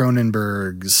Brandon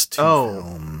Cronenberg's two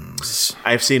films?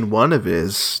 I've seen one of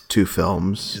his two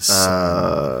films.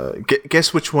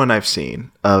 Guess which one I've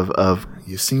seen of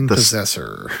You've seen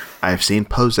Possessor. I've seen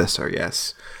Possessor,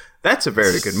 yes. That's a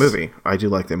very good movie. I do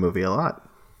like that movie a lot.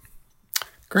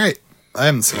 Great. I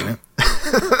haven't seen it.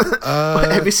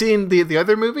 Have you seen the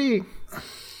other movie?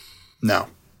 No.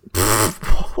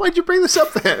 Why'd you bring this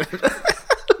up then?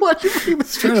 Why'd you bring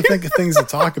this? Trying to think of things to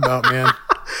talk about, man.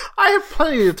 I have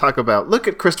plenty to talk about. Look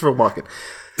at Christopher Walken.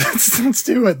 Let's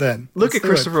do it then. Look at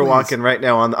Christopher Walken right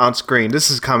now on screen. This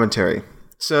is commentary.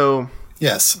 So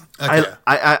yes, okay.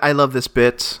 I love this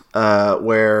bit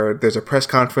where there's a press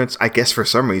conference. I guess for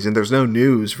some reason there's no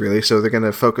news really, so they're going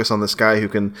to focus on this guy who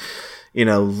can,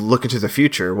 look into the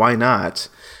future. Why not?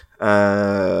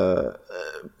 But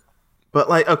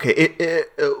like, okay,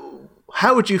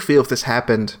 how would you feel if this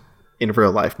happened in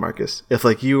real life, Marcus? If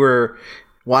like you were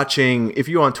watching, if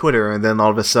you're on Twitter and then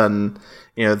all of a sudden,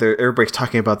 everybody's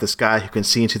talking about this guy who can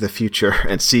see into the future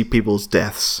and see people's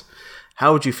deaths.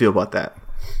 How would you feel about that?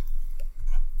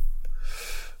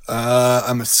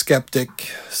 I'm a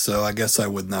skeptic, so I guess I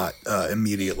would not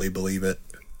immediately believe it.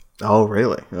 Oh,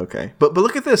 really? Okay. But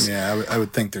look at this. Yeah, I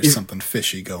would think there's something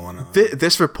fishy going on.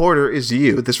 This reporter is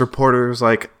you. This reporter is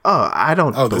like, oh, I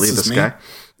don't believe this guy.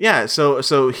 Yeah,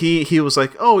 so he was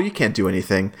like, oh, you can't do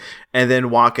anything. And then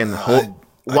I'd call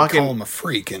him a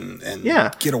freak and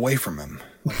get away from him.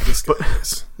 Like this guy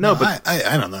is.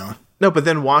 I don't know. No, but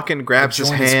then Walken grabs his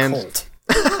hand. Cult.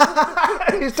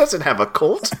 He doesn't have a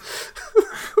cult.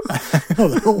 I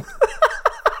don't know.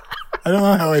 I don't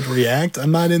know how I'd react.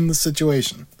 I'm not in the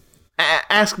situation.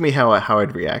 Ask me how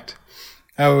I'd react.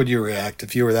 How would you react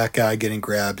if you were that guy getting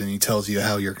grabbed and he tells you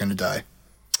how you're going to die?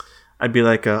 I'd be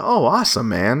like, "Oh, awesome,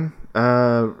 man!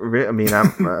 I'm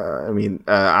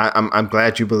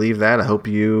glad you believe that. I hope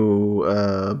you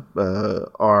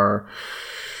are.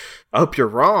 I hope you're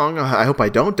wrong. I hope I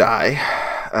don't die.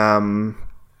 I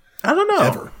don't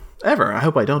know ever. I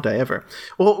hope I don't die ever.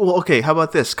 Well, okay. How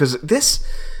about this? Because this,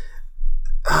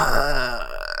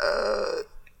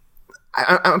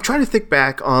 I'm trying to think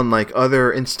back on like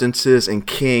other instances in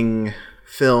King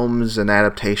films and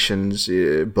adaptations,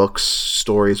 books,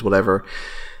 stories, whatever.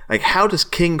 Like, how does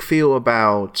King feel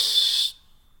about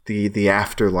the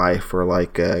afterlife, or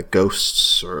like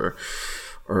ghosts, or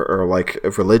like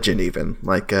religion, even?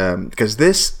 Like, because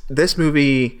this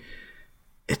movie,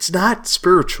 it's not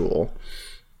spiritual,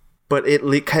 but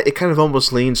it kind of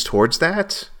almost leans towards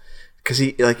that, because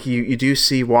you do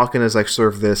see Walken as like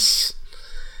sort of this.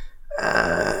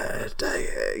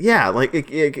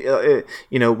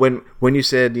 When you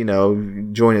said,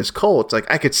 join his cult,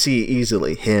 like I could see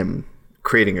easily him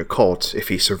creating a cult if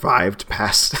he survived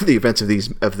past the events of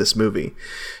this movie,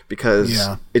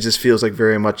 because it just feels like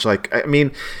very much like, I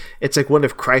mean, it's like one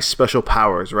of Christ's special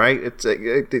powers, right? It's like,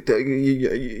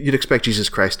 you'd expect Jesus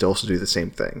Christ to also do the same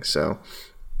thing. So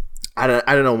I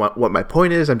don't know what my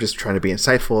point is. I'm just trying to be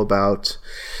insightful about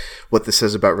what this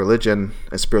says about religion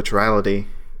and spirituality.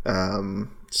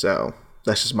 So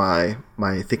that's just my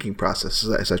thinking process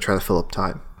as I try to fill up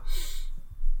time.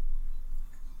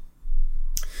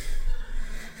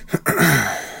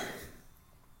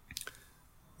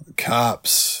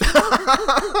 Cops.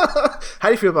 How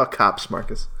do you feel about cops,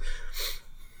 Marcus?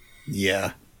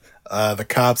 Yeah. The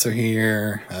cops are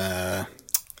here.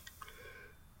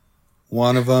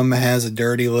 One of them has a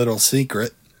dirty little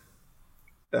secret.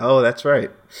 Oh, that's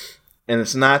right. And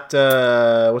it's not,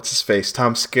 what's his face?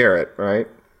 Tom Skerritt, right?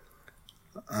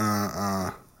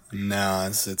 No,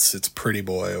 it's Pretty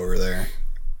Boy over there.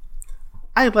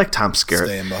 I like Tom Skerritt.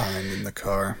 Staying behind in the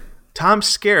car. Tom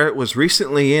Skerritt was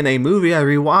recently in a movie I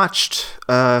rewatched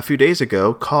a few days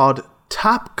ago called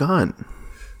Top Gun.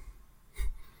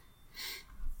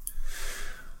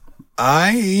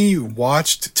 I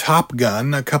watched Top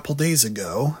Gun a couple days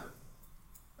ago.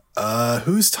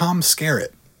 Who's Tom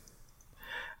Skerritt?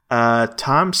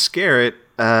 Tom Skerritt,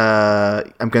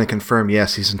 I'm going to confirm,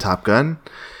 yes, he's in Top Gun.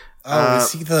 Oh,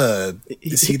 is he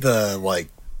the like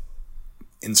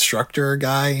instructor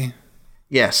guy?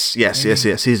 Yes. He's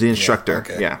the instructor.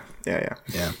 Yeah. Okay.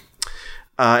 Yeah.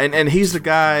 And he's the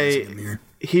guy.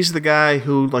 He's the guy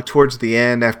who, like, towards the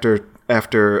end, after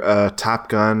Top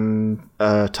Gun,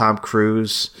 Tom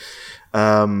Cruise,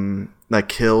 like,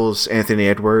 kills Anthony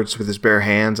Edwards with his bare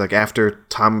hands. Like, after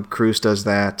Tom Cruise does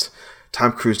that,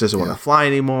 Tom Cruise doesn't want to fly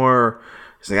anymore.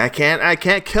 He's like, I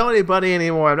can't kill anybody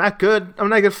anymore. I'm not good. I'm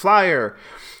not a good flyer.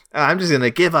 I'm just gonna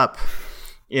give up.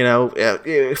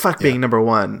 Fuck being number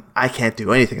one. I can't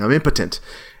do anything. I'm impotent.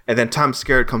 And then Tom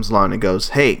Skerritt comes along and goes,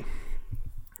 "Hey,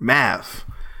 Mav,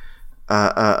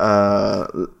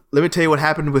 let me tell you what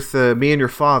happened with me and your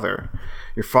father.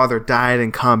 Your father died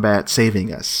in combat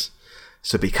saving us.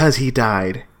 So because he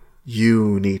died,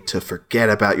 you need to forget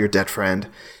about your dead friend.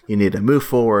 You need to move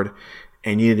forward,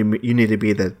 and you need to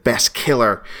be the best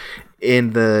killer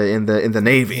in the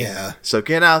Navy. Yeah. So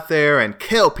get out there and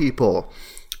kill people."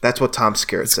 That's what Tom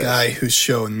Skerritt says. This guy who's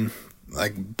shown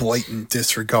like blatant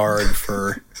disregard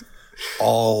for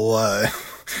all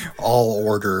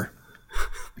order.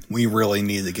 We really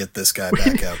need to get this guy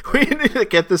back out there. We need to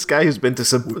get this guy who's been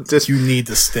to You need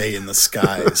to stay in the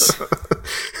skies.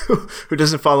 Who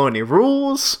doesn't follow any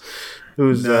rules.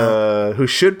 Who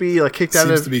should be like kicked out of.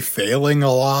 Seems to be failing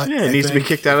a lot. Yeah, needs to be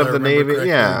kicked out of the Navy. Correctly.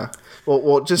 Yeah.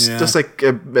 Well, just like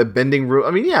a bending rule.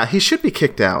 I mean, yeah, he should be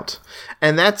kicked out.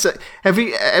 And that's I'm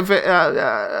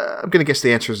gonna guess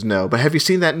the answer is no. But have you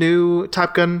seen that new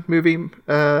Top Gun movie,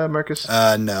 Marcus?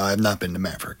 No, I've not been to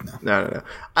Maverick. No.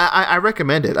 I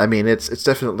recommend it. I mean, it's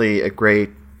definitely a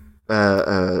great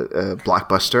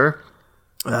blockbuster.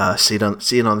 See it on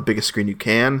the biggest screen you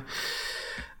can.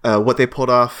 What they pulled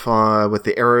off with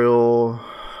the aerial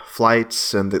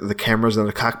flights and the cameras in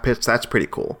the cockpits. That's pretty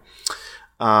cool.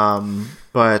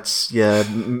 But yeah,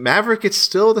 Maverick, it's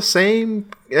still the same.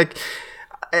 Like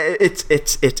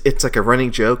it's like a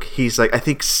running joke. He's like, I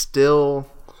think still,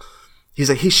 he's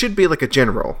like, he should be like a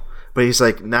general, but he's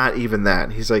like not even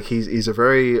that. He's like, he's a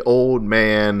very old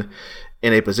man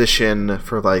in a position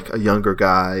for like a younger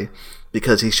guy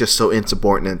because he's just so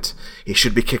insubordinate. He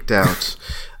should be kicked out.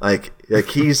 like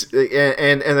he's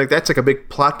and like that's like a big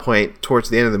plot point towards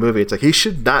the end of the movie. It's like he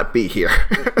should not be here.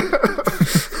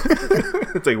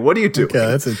 It's like, what are you doing? Okay,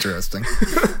 that's interesting.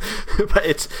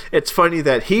 But it's funny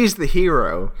that he's the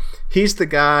hero. He's the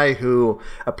guy who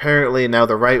apparently now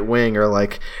the right wing are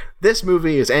like, this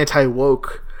movie is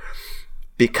anti-woke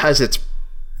because it's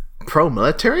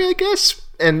pro-military, I guess.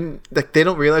 And like they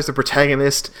don't realize the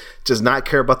protagonist does not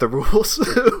care about the rules.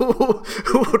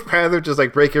 Who would rather just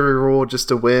like break every rule just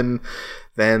to win?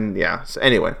 Then yeah. So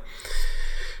anyway,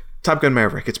 Top Gun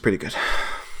Maverick. It's pretty good.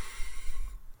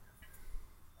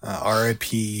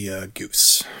 R.I.P.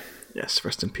 Goose. Yes,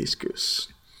 rest in peace, Goose.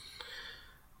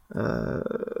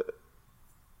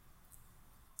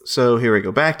 So here we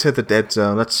go. Back to the dead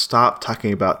zone. Let's stop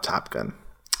talking about Top Gun.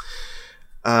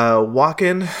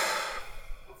 Walking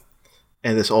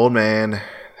and this old man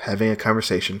having a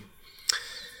conversation.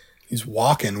 He's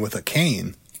walking with a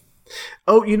cane.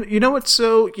 Oh, you know what?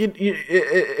 So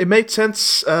it made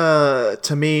sense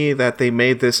to me that they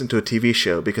made this into a TV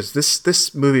show because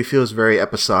this movie feels very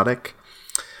episodic.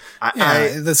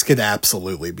 This could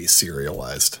absolutely be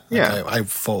serialized. Yeah, I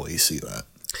fully see that.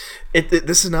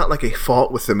 This is not like a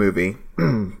fault with the movie,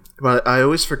 but I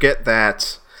always forget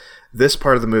that this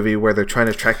part of the movie where they're trying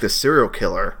to track this serial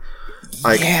killer.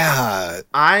 Like, yeah,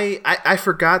 I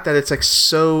forgot that it's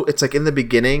like in the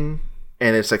beginning.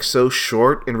 And it's like so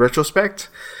short in retrospect.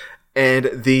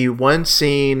 And the one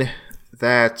scene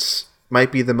that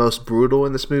might be the most brutal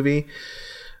in this movie,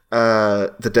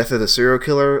 the death of the serial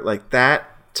killer, like that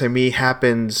to me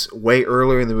happens way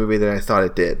earlier in the movie than I thought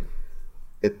it did.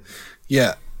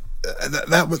 Yeah,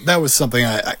 that was something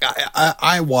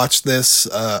I watched this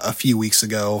a few weeks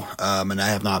ago, and I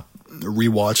have not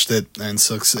rewatched it, and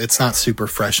so it's not super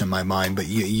fresh in my mind, but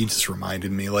you just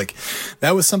reminded me. Like,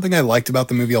 that was something I liked about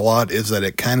the movie a lot, is that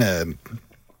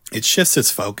it shifts its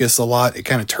focus a lot. It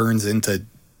kind of turns into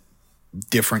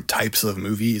different types of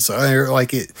movies.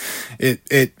 Like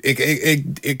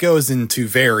it goes into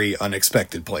very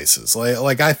unexpected places.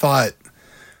 Like I thought,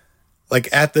 like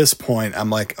at this point I'm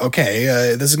like,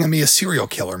 okay, this is gonna be a serial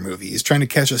killer movie. He's trying to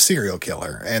catch a serial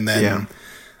killer, and then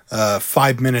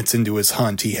 5 minutes into his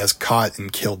hunt, he has caught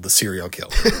and killed the serial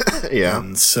killer. Yeah.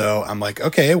 And so I'm like,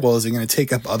 okay, well, is he going to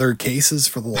take up other cases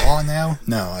for the law now?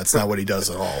 No, that's not what he does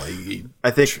at all.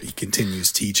 I think he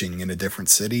continues teaching in a different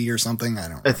city or something. I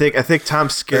don't know. I think Tom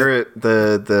Skerritt,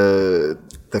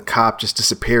 the cop, just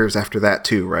disappears after that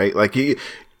too, right? Like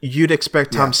you'd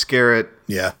expect Tom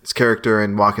Skerritt's character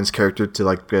and Walken's character to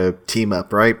like team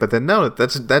up, right? But then no,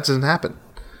 that doesn't happen.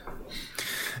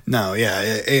 No, yeah,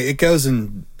 it goes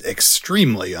in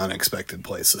extremely unexpected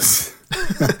places,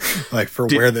 like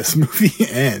where this movie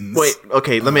ends. Wait,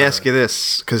 okay, let me ask you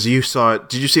this, because you saw it.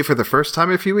 Did you see it for the first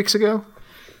time a few weeks ago?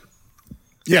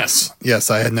 Yes,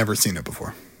 I had never seen it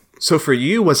before. So for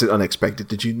you, was it unexpected?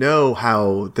 Did you know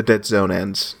how the Dead Zone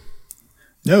ends?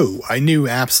 No, I knew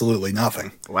absolutely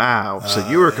nothing. Wow. So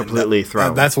you were completely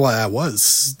thrown. That's why I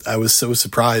was so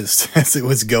surprised as it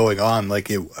was going on.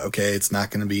 Like, it's not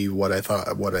going to be what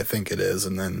I think it is.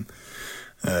 And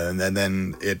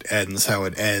then it ends how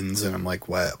it ends. And I'm like,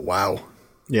 wow.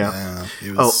 Yeah.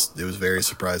 It was very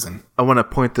surprising. I want to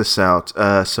point this out.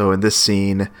 So in this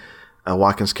scene,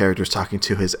 Walken's character is talking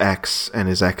to his ex, and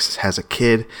his ex has a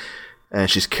kid,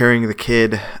 and she's carrying the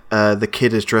kid. The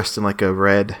kid is dressed in like a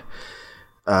red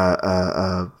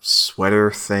sweater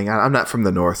thing. I'm not from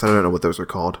the north. I don't know what those are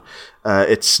called.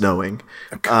 It's snowing.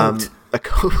 A coat. A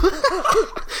coat.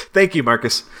 Thank you,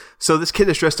 Marcus. So this kid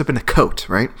is dressed up in a coat,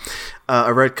 right?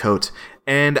 A red coat.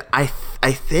 And I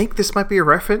think this might be a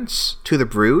reference to The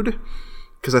Brood,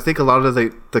 because I think a lot of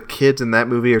the kids in that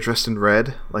movie are dressed in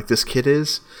red, like this kid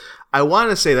is. I want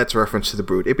to say that's a reference to The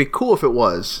Brood. It'd be cool if it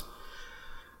was.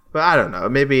 But I don't know.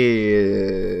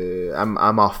 Maybe I'm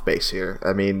off base here.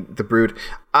 I mean, The Brood.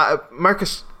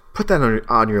 Marcus, put that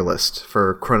on your list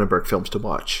for Cronenberg films to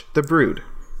watch. The Brood.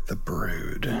 The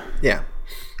Brood. Yeah.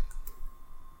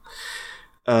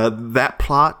 That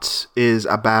plot is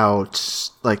about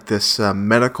like this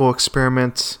medical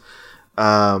experiment.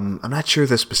 I'm not sure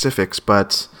the specifics,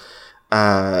 but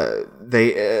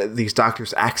these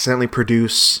doctors accidentally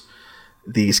produce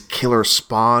these killer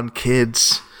spawn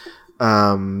kids.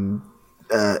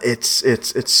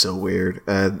 It's so weird.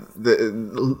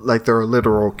 Like there are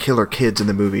literal killer kids in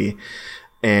the movie,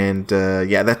 and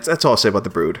that's all I'll say about The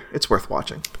Brood. It's worth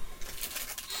watching.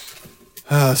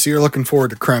 So you're looking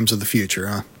forward to Crimes of the Future,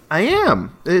 huh? I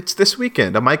am. It's this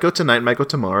weekend. I might go tonight, might go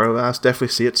tomorrow. I'll definitely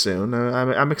see it soon.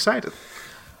 I'm excited.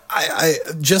 I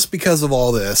just because of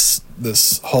all this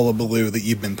hullabaloo that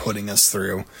you've been putting us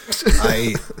through,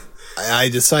 I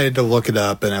decided to look it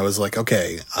up, and I was like,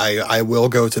 okay, I will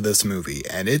go to this movie,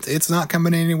 and it's not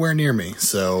coming anywhere near me.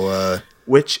 So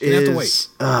which is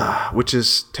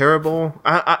terrible.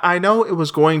 I know it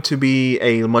was going to be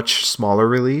a much smaller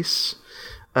release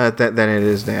than it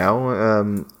is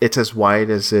now. It's as wide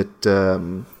as it,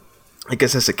 I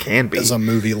guess, as it can be. As a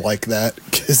movie like that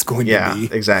is going to be. Yeah,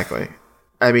 exactly.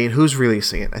 I mean, who's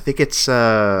releasing it? I think it's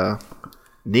Neon,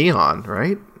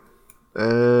 right?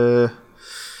 Let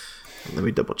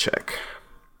me double check.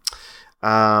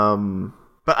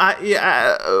 But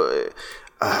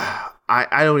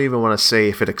I don't even want to say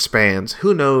if it expands.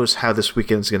 Who knows how this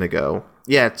weekend's going to go?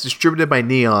 Yeah, it's distributed by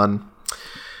Neon,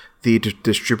 the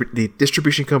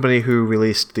distribution company who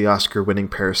released the Oscar-winning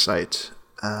Parasite.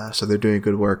 So they're doing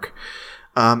good work.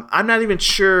 I'm not even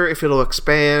sure if it'll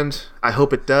expand. I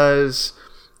hope it does.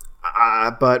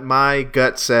 But my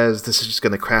gut says this is just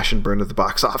going to crash and burn at the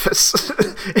box office.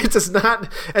 It does not.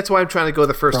 That's why I'm trying to go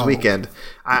the first weekend.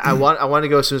 I want to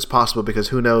go as soon as possible because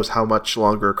who knows how much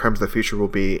longer Crimes of the Future will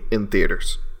be in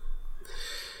theaters.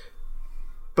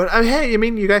 But hey, I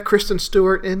mean, you got Kristen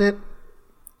Stewart in it.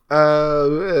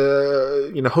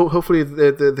 Hopefully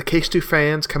the Case 2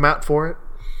 fans come out for it.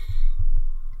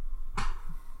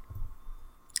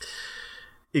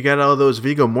 You got all those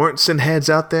Viggo Mortensen heads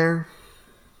out there.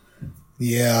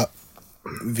 Yeah,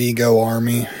 Vigo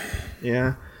Army.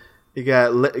 Yeah, you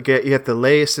got the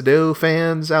Léa Seydoux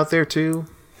fans out there too.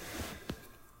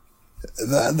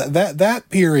 That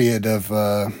period of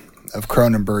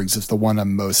Cronenberg's is the one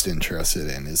I'm most interested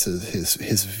in. Is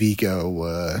his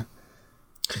Vigo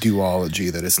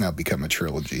duology that has now become a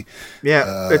trilogy.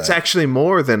 Yeah, it's actually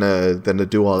more than a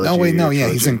duology. No, wait, no,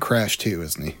 yeah, he's in Crash too,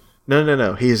 isn't he?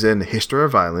 No. He's in History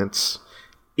of Violence,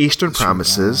 Eastern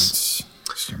Promises.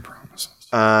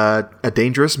 A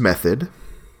Dangerous Method.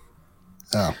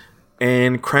 Oh.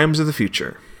 And Crimes of the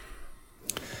Future.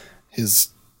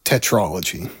 His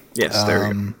tetralogy. Yes, there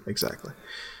you go. Exactly.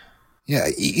 Yeah,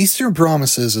 Eastern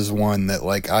Promises is one that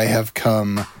I have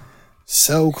come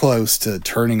so close to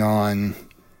turning on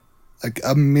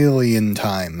a million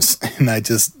times, and I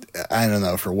don't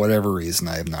know, for whatever reason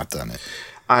I have not done it.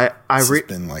 It's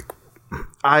been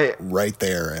right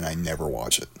there, and I never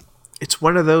watch it. It's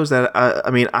one of those that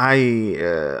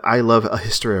I love A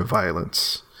History of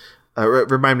Violence.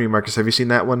 Remind me, Marcus, have you seen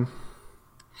that one?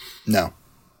 No.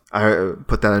 I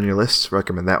put that on your list.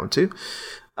 Recommend that one too.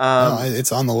 No,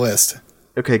 it's on the list.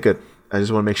 Okay, good. I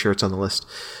just want to make sure it's on the list.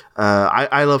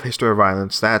 I love History of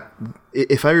Violence. That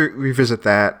if I revisit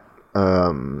that,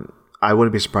 I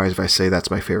wouldn't be surprised if I say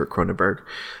that's my favorite Cronenberg.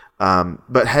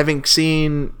 But having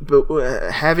fallen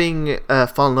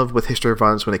in love with History of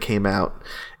Violence when it came out,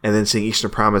 and then seeing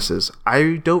Eastern Promises,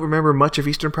 I don't remember much of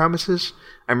Eastern Promises.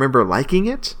 I remember liking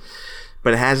it,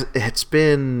 but it's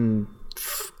been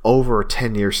over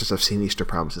 10 years since I've seen Eastern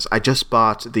Promises. I just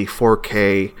bought the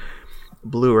 4K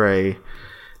Blu-ray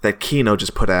that Kino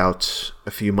just put out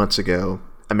a few months ago.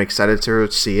 I'm excited to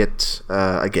see it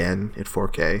again in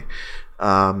 4K.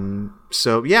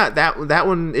 So yeah, that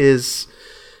one is.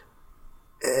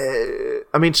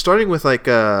 Starting with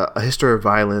a History of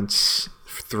Violence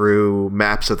through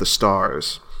Maps of the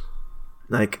Stars,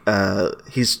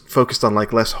 he's focused on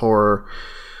less horror.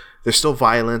 There's still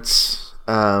violence,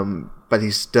 but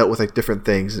he's dealt with different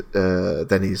things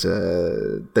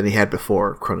than he had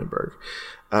before Cronenberg.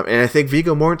 And I think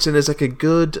Viggo Mortensen is a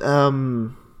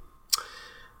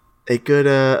good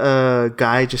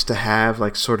guy just to have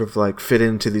fit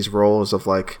into these roles of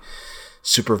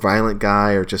super violent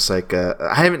guy, or just I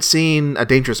haven't seen A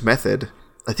Dangerous Method.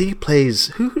 I think he plays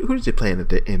who does he play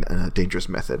in a Dangerous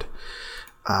Method?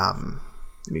 Let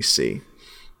me see.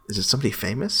 Is it somebody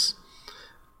famous?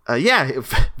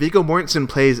 Viggo Mortensen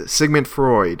plays Sigmund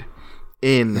Freud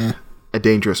in A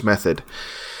Dangerous Method.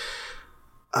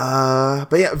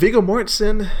 But yeah, Viggo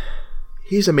Mortensen,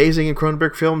 he's amazing in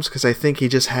Cronenberg films because I think he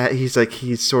can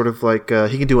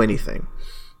do anything,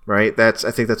 right? I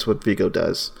think that's what Viggo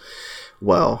does.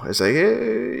 Well, it's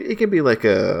he can be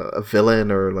a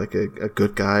villain or a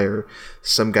good guy or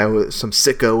some guy with some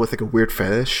sicko with a weird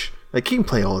fetish. He can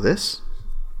play all this.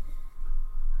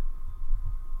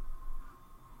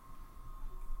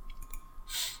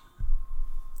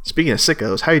 Speaking of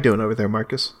sickos, how you doing over there,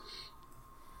 Marcus?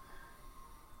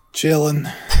 Chilling.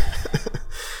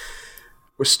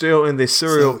 We're still in the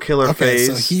serial killer phase.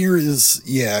 So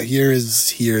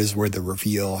here's where the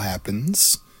reveal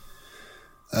happens.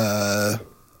 Or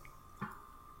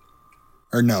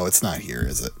no, it's not here,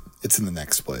 is it? It's in the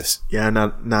next place. Yeah,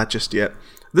 not just yet.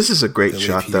 This is a great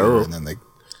shot, though. And then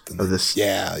of this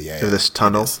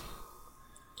tunnel.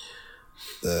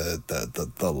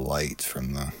 The light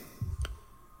from the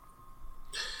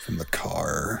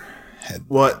car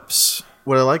headlamps.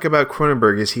 What I like about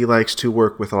Cronenberg is he likes to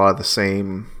work with a lot of the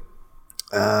same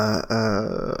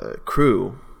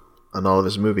crew on all of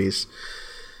his movies.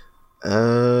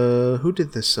 Who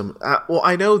did this? Well,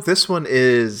 I know this one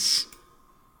is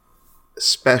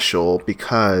special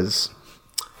because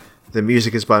the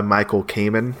music is by Michael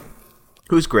Kamen,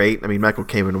 who's great. I mean, Michael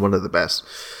Kamen, one of the best.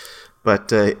 But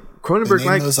Cronenberg they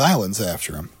named those islands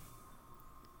after him.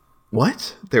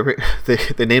 What? They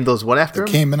named those what after him?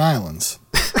 The Cayman Islands.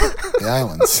 The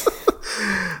islands.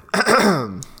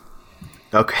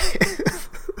 Okay.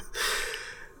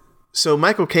 So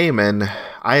Michael Kamen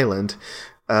Island,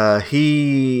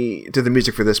 he did the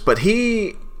music for this, but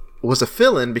he was a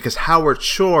fill-in because Howard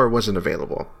Shore wasn't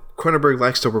available. Cronenberg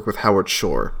likes to work with Howard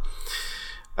Shore.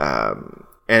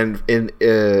 And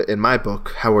in my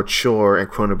book, Howard Shore and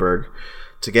Cronenberg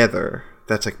together,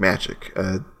 that's like magic.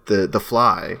 The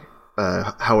Fly,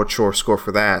 Howard Shore score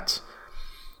for that,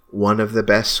 one of the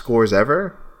best scores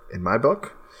ever in my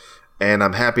book. And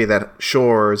I'm happy that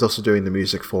Shore is also doing the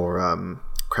music for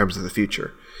Crimes of the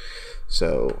Future.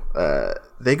 So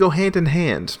they go hand in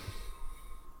hand.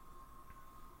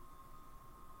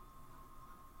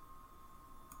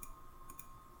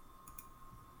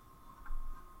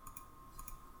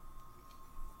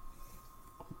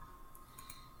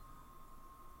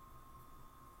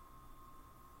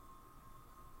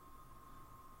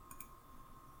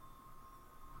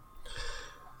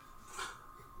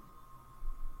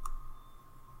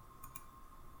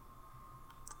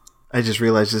 I just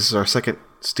realized this is our second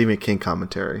Stephen King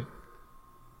commentary.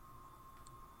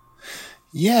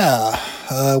 Yeah,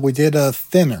 we did a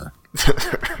Thinner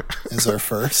as our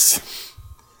first.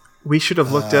 We should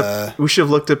have looked up. We should have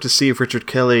looked up to see if Richard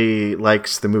Kelly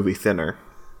likes the movie Thinner.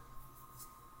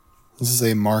 This is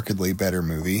a markedly better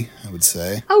movie, I would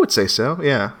say. I would say so.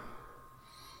 Yeah.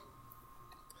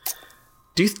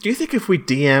 Do you think if we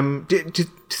DM, do you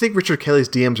think Richard Kelly's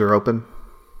DMs are open?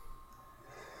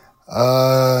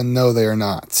 No, they are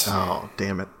not. Oh,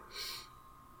 damn it.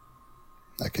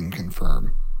 I can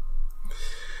confirm.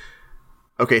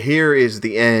 Okay, here is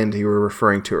the end you were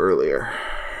referring to earlier.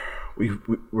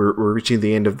 We're reaching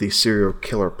the end of the serial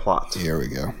killer plot. Here we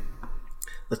go.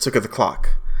 Let's look at the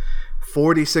clock.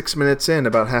 46 minutes in,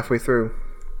 about halfway through.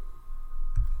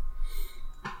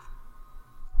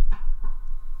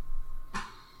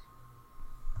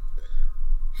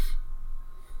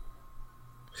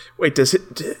 Wait, does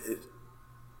it...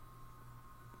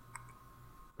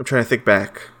 I'm trying to think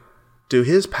back. Do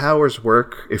his powers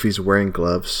work if he's wearing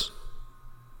gloves?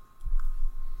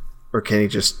 Or can he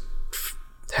just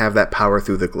have that power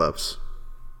through the gloves?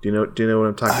 Do you know what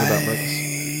I'm talking about,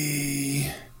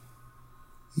 Marcus?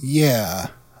 Yeah.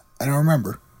 I don't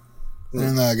remember. I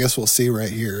don't know. I guess we'll see right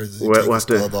here. Does he take his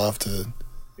glove off to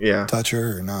touch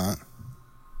her or not?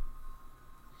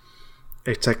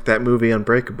 It's like that movie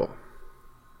Unbreakable.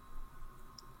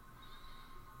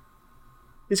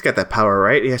 He's got that power,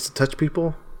 right? He has to touch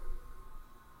people?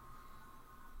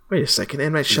 Wait a second.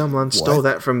 M. Night Shyamalan stole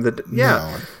that from the...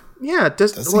 Yeah. No. Yeah.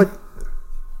 Does what?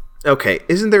 Okay.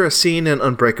 Isn't there a scene in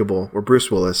Unbreakable where Bruce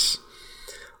Willis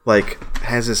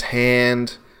has his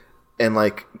hand and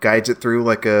guides it through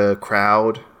a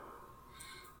crowd?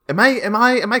 Am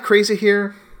I crazy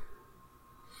here?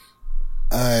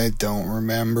 I don't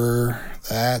remember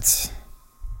that.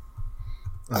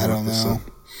 I don't know.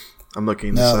 I'm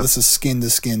looking this up. No, this is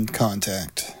skin-to-skin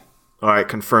contact. All right,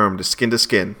 confirmed.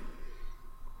 Skin-to-skin.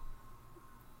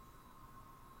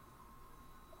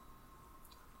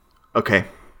 Okay.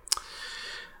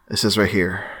 It says right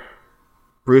here.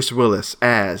 Bruce Willis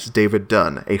as David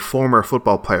Dunn, a former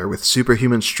football player with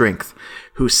superhuman strength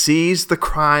who sees the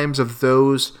crimes of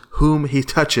those whom he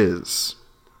touches.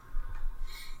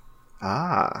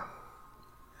 Ah.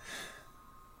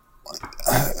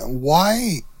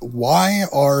 Why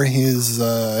are his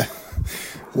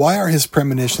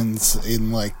premonitions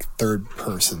in third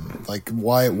person?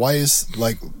 Why is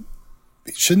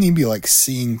shouldn't he be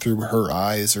seeing through her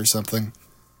eyes or something?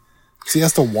 So he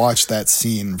has to watch that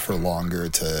scene for longer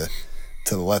to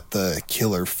let the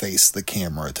killer face the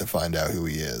camera to find out who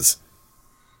he is.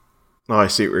 Oh, I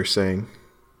see what you're saying.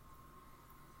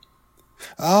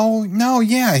 Oh, no,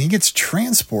 yeah, he gets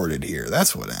transported here.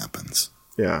 That's what happens.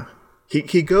 Yeah.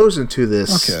 He goes into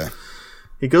this. Okay.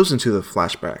 He goes into the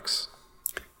flashbacks.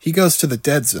 He goes to the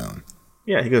dead zone.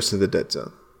 Yeah, he goes to the dead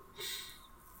zone.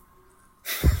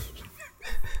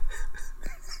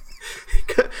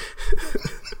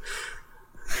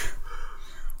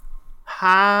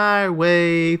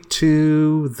 Highway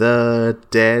to the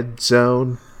dead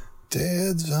zone.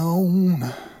 Dead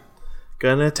zone.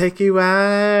 Gonna take you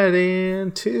right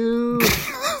into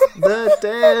the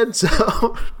dead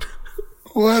zone.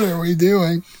 What are we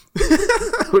doing?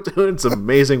 We're doing some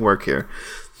amazing work here.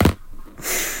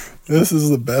 This is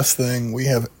the best thing we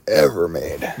have ever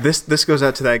made. This goes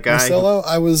out to that guy. Marcelo,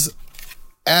 I was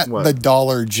at the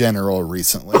Dollar General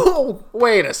recently. Oh,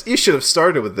 wait! You should have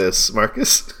started with this,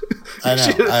 Marcus. I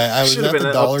know. I was at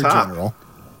the Dollar General.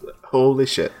 Holy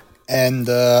shit! And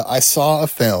I saw a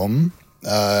film.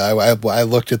 I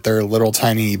looked at their little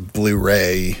tiny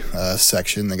Blu-ray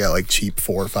section. They got like cheap $4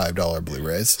 or $5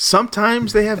 Blu-rays.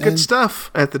 Sometimes they have good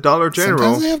stuff at the Dollar General.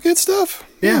 Sometimes they have good stuff.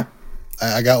 Yeah.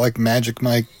 I got like Magic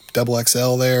Mike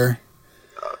XXL there.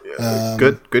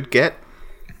 Good get.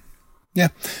 Yeah.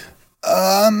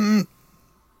 Oh, and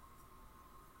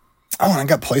I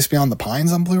got Place Beyond the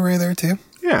Pines on Blu-ray there too.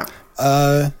 Yeah.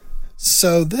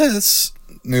 So this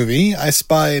movie, I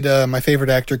spied my favorite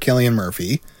actor, Cillian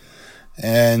Murphy,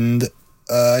 and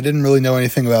I didn't really know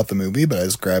anything about the movie, but I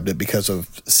just grabbed it because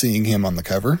of seeing him on the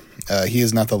cover. He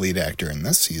is not the lead actor in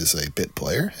this. He is a bit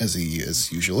player, as he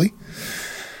is usually.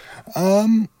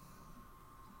 I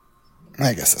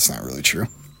guess that's not really true.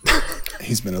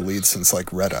 He's been a lead since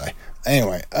like Red Eye.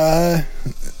 Anyway,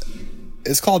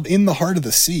 it's called In the Heart of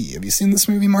the Sea. Have you seen this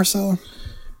movie, Marcelo?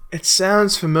 It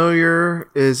sounds familiar.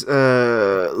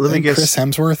 Let me guess. Chris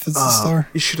Hemsworth is the star.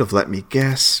 You should have let me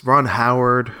guess. Ron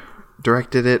Howard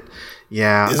directed it.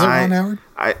 Yeah. Is it Ron Howard?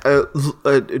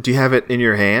 Do you have it in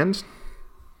your hand?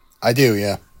 I do,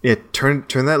 yeah. Yeah, turn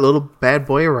that little bad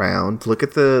boy around. Flip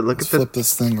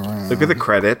this thing around. Look at the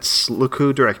credits. Look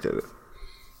who directed it.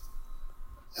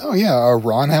 Oh yeah, a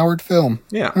Ron Howard film.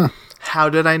 Yeah. Huh. How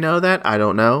did I know that? I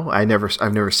don't know. I've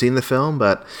never seen the film,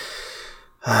 but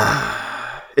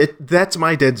that's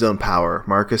my dead zone power.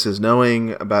 Marcus is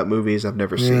knowing about movies I've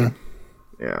never seen.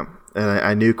 Yeah, and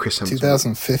I knew Chris Hemsworth.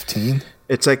 2015.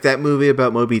 It's like that movie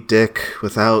about Moby Dick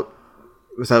without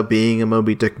being a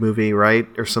Moby Dick movie, right?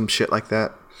 Or some shit like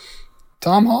that.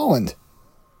 Tom Holland.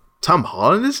 Tom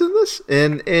Holland is in this?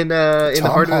 In the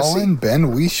Heart of the Sea? Holland,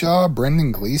 Ben Whishaw,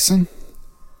 Brendan Gleeson.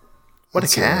 What a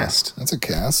cast. That's a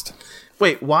cast.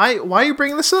 Wait, why are you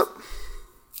bringing this up?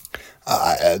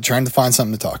 Trying to find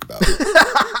something to talk about.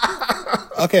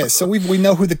 Okay, so we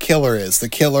know who the killer is. The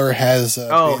killer has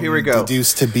been here we go.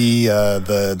 deduced to be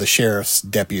the sheriff's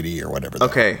deputy or whatever.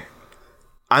 Okay.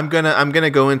 I'm gonna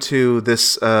go into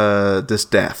this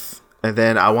death. And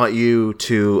then I want you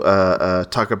to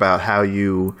talk about how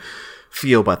you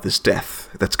feel about this death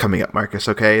that's coming up, Marcus.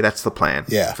 Okay, that's the plan.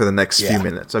 Yeah. For the next few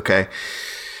minutes. Okay.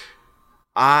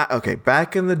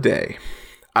 Back in the day,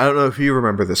 I don't know if you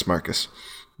remember this, Marcus,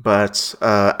 but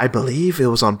I believe it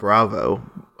was on Bravo,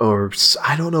 or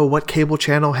I don't know what cable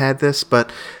channel had this,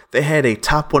 but they had a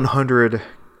top 100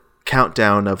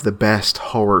 countdown of the best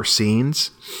horror scenes.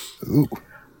 Ooh.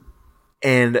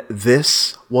 And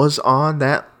this was on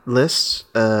that list,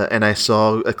 and I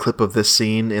saw a clip of this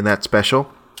scene in that special.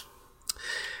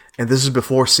 And this is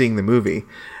before seeing the movie.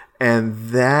 And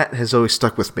that has always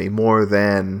stuck with me more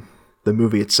than the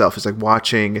movie itself. It's like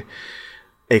watching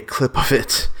a clip of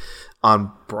it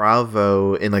on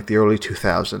Bravo in like the early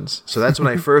 2000s. So that's when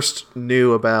I first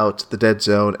knew about the Dead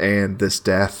Zone and this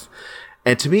death.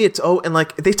 And to me, and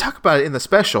like they talk about it in the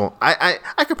special. I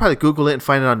could probably Google it and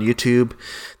find it on YouTube,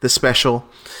 the special.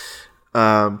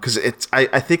 Because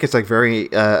I think it's like very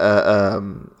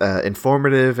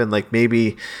informative and like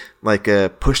maybe like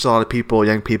pushed a lot of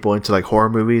young people into like horror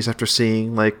movies after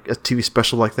seeing like a TV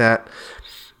special like that.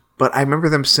 But I remember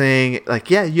them saying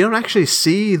like, yeah, you don't actually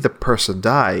see the person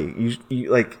die. You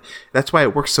like that's why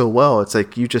it works so well. It's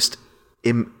like you just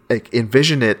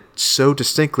envision it so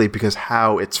distinctly because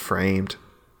how it's framed,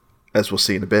 as we'll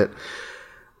see in a bit.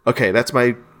 Okay, that's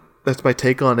my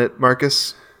take on it,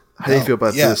 Marcus. How do you feel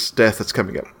about this death that's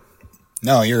coming up?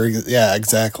 No,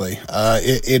 exactly.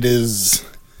 It is.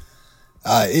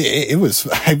 It was.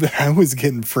 I was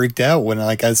getting freaked out when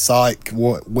I saw it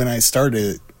when I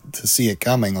started to see it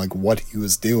coming. Like what he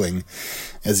was doing,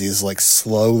 as he's like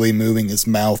slowly moving his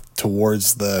mouth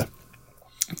towards the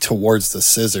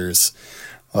scissors.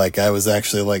 Like I was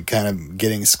actually like kind of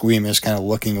getting squeamish, kind of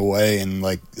looking away, and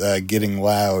like getting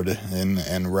loud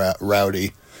and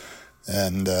rowdy.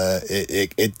 And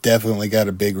it definitely got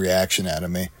a big reaction out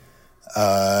of me.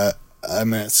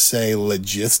 I'm going to say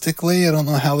logistically, I don't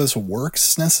know how this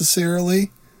works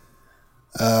necessarily.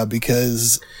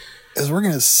 Because as we're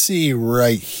going to see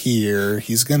right here,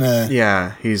 he's going to...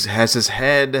 Yeah, has his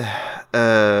head,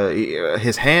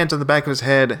 his hands on the back of his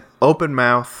head, open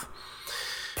mouth.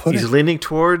 He's leaning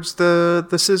towards the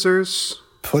scissors.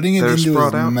 Putting it into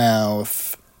his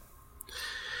mouth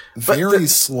very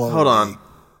slowly. Hold on.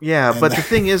 Yeah, but the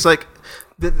thing is, like,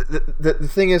 the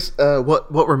thing is,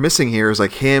 what we're missing here is,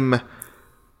 like, him...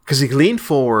 Because he leaned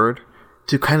forward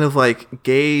to kind of like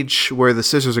gauge where the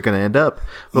scissors are going to end up,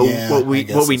 but what we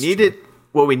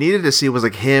needed to see was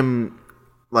like him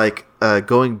like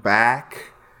going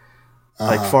back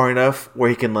like far enough where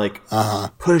he can like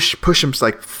push him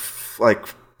like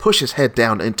push his head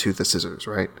down into the scissors,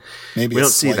 right? Maybe we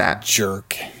don't see that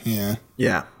jerk. Yeah.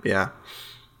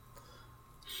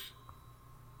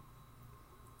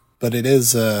 But it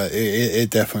is it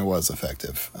definitely was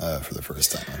effective for the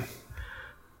first time.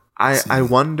 I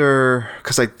wonder,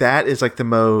 because like that is like the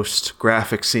most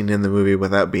graphic scene in the movie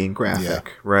without being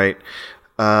graphic, right?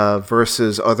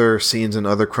 Versus other scenes in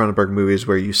other Cronenberg movies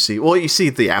where you see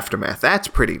the aftermath. That's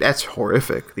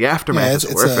horrific. The aftermath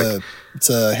is horrific. It's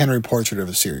a Henry Portrait of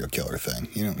a Serial Killer thing.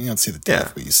 You don't see the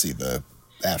death, but you see the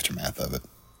aftermath of it.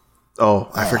 Oh,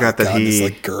 I forgot that he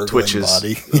like twitches.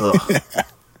 Body.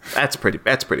 That's pretty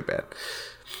bad.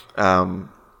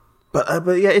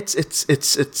 But yeah,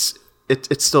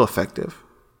 it's still effective,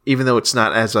 even though it's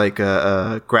not as like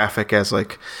graphic as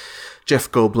like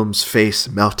Jeff Goldblum's face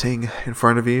melting in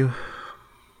front of you.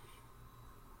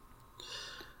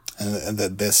 And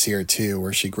this here too,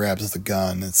 where she grabs the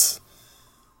gun, it's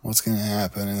what's going to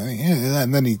happen,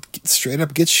 and then he straight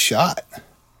up gets shot.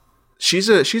 She's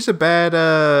bad.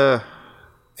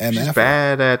 She's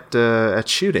bad at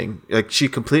shooting. Like she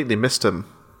completely missed him.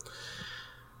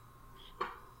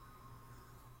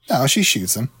 No, she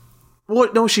shoots him.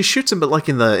 Well, no, she shoots him, but like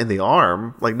in the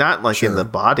arm, like not like in the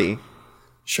body.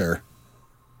 Sure.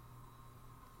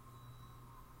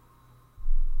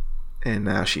 And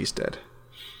now she's dead.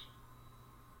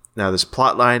 Now this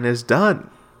plot line is done.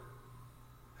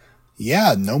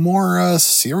 Yeah, no more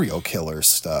serial killer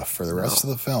stuff for the rest of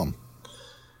the film.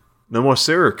 No more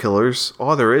serial killers.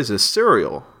 All there is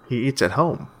cereal. He eats at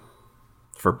home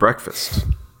for breakfast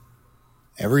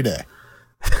every day.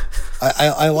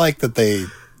 I like that they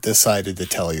decided to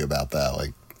tell you about that.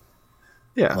 Like,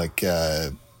 yeah, like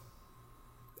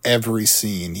every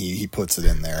scene he puts it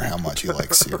in there how much he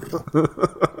likes cereal.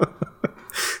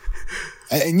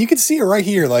 And you can see it right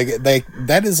here. Like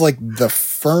that is like a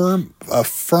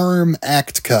firm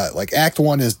act cut. Like Act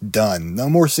 1 is done. No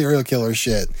more serial killer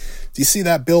shit. Do you see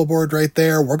that billboard right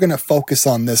there? We're gonna focus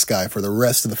on this guy for the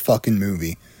rest of the fucking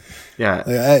movie. Yeah,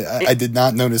 like, I did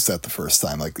not notice that the first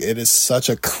time. Like it is such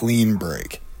a clean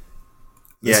break.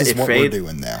 This is what we're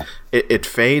doing now. It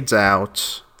fades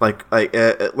out. Like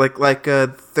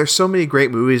there's so many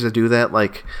great movies that do that.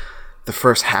 Like the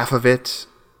first half of it,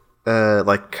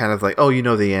 like kind of like, oh, you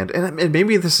know the end, and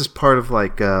maybe this is part of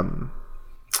like that.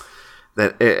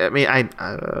 I mean,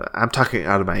 I'm talking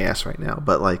out of my ass right now,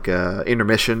 but like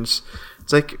intermissions.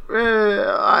 It's like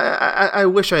I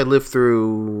wish I lived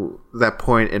through that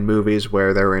point in movies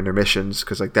where there were intermissions,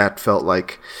 because like that felt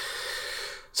like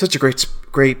such a great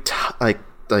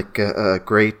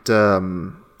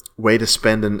way to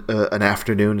spend an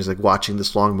afternoon is like watching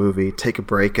this long movie, take a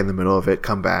break in the middle of it,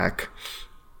 come back.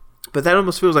 But that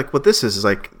almost feels like what this is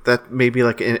like that maybe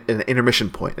like an intermission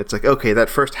point. It's like, okay, that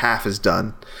first half is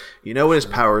done. You know what his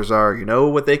powers are. You know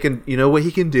what he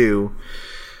can do.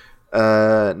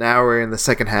 Now we're in the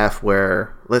second half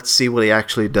where let's see what he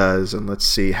actually does, and let's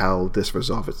see how this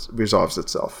resolves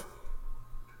itself.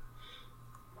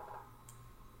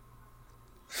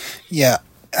 Yeah.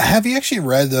 Have you actually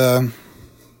read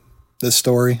this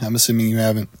story? I'm assuming you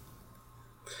haven't.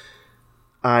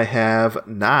 I have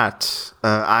not.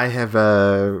 I have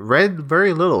read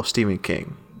very little Stephen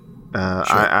King. Sure.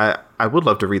 I would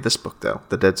love to read this book, though,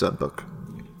 the Dead Zone book.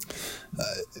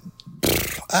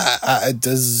 I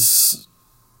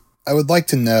would like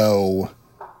to know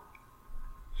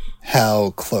how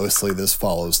closely this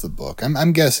follows the book.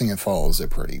 I'm guessing it follows it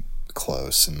pretty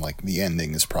close, and like the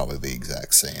ending is probably the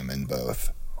exact same in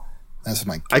both. That's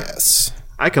my guess.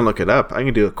 I can look it up. I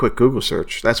can do a quick Google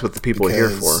search. That's what the people are here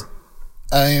for.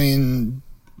 I mean,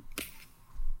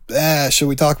 should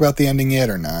we talk about the ending yet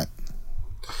or not?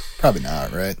 Probably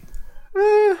not, right?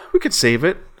 We could save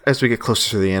it as we get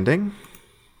closer to the ending.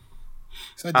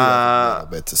 So I do have a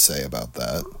little bit to say about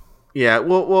that. Yeah,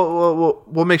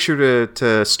 we'll make sure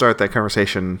to start that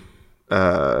conversation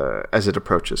as it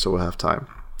approaches, so we'll have time.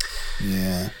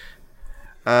 Yeah.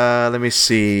 Let me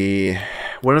see.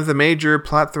 one of the major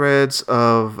plot threads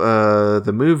of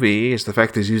the movie is the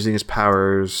fact that he's using his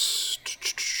powers.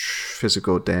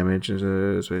 Physical damage.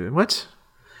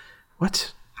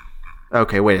 What?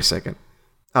 Okay, wait a second.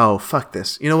 Oh, fuck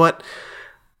this. You know what?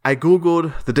 I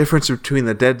googled the difference between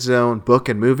the Dead Zone book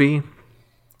and movie,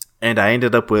 and I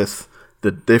ended up with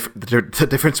the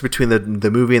difference between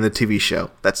the movie and the TV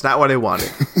show. That's not what I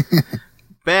wanted.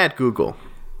 Bad Google.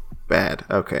 Bad.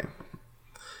 Okay.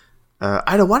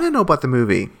 I don't want to know about the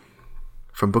movie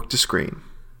from book to screen.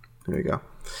 There you go.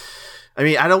 I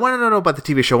mean, I don't want to know about the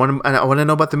TV show. I want to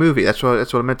know about the movie. That's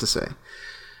what I meant to say.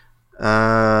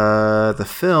 The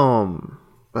film.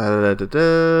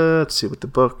 Let's see what the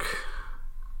book.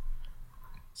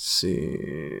 Let's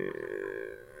see.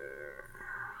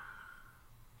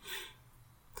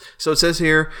 So it says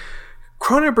here,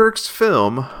 Cronenberg's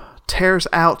film tears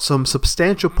out some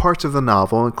substantial parts of the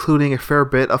novel, including a fair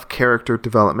bit of character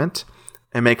development,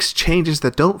 and makes changes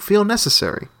that don't feel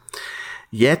necessary.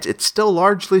 Yet it still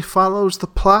largely follows the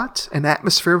plot and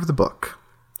atmosphere of the book.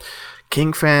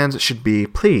 King fans should be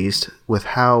pleased with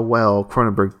how well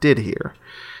Cronenberg did here,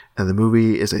 and the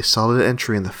movie is a solid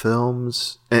entry in the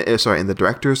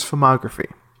director's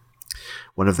filmography.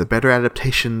 One of the better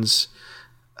adaptations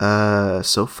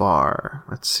so far.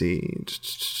 Let's see.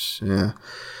 Yeah.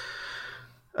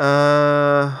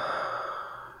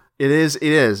 It is.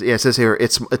 Yeah, it says here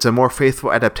it's a more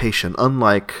faithful adaptation,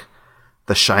 unlike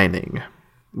The Shining,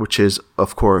 which is,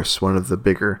 of course, one of the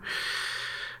bigger.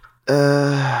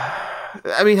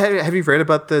 I mean, have you read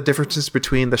about the differences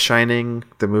between The Shining,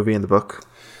 the movie, and the book?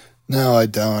 No, I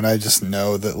don't. I just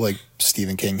know that like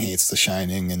Stephen King hates The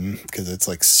Shining, and because it's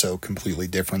like so completely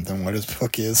different than what his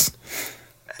book is.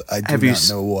 I do not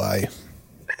know why.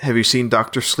 Have you seen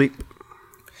Dr. Sleep?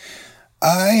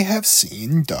 I have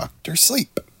seen Dr.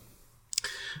 Sleep.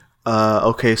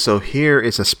 Okay, so here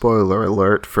is a spoiler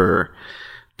alert for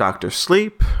Dr.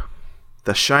 Sleep,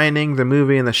 The Shining, the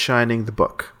movie, and The Shining, the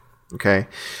book. Okay?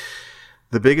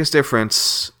 The biggest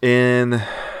difference in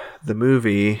the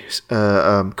movie,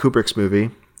 Kubrick's movie,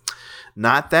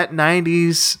 not that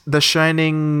 90s The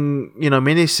Shining,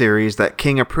 miniseries that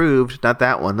King approved, not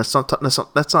that one. Let's not talk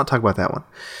about that one.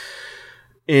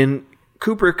 In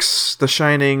Kubrick's The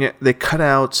Shining, they cut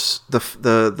out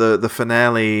the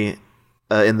finale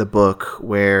in the book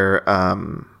where I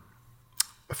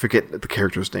forget the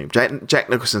character's name. Jack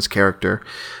Nicholson's character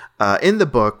in the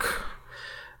book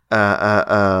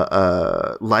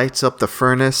lights up the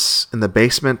furnace in the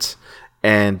basement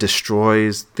and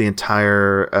destroys the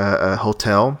entire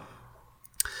hotel.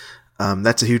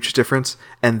 That's a huge difference,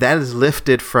 and that is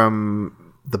lifted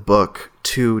from the book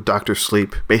to Dr.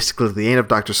 Sleep. Basically, the end of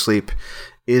Dr. Sleep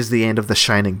is the end of the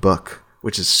Shining book,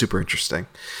 which is super interesting.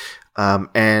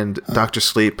 And Dr.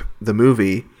 Sleep, the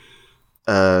movie,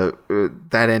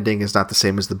 that ending is not the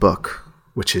same as the book,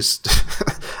 which is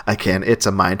it's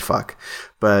a mind fuck.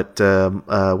 But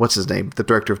what's his name? The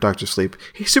director of Dr. Sleep.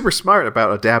 He's super smart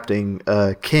about adapting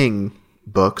King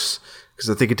books, because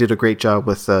I think he did a great job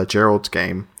with Gerald's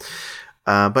Game.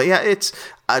 But yeah, it's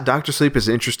Dr. Sleep is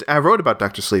interesting. I wrote about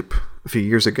Dr. Sleep a few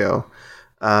years ago.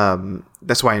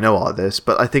 That's why I know all of this.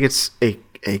 But I think it's a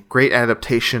great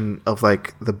adaptation of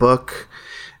like the book,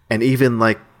 and even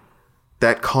like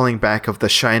that calling back of The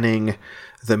Shining,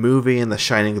 the movie, and The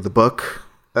Shining, the book,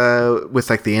 with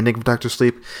like the ending of Dr.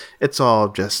 Sleep. It's all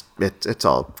just it's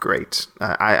all great.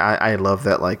 I love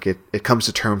that like it comes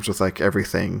to terms with like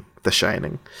everything The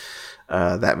Shining,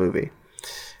 that movie.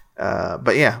 But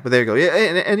there you go.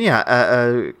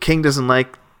 Yeah, King doesn't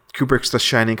like Kubrick's The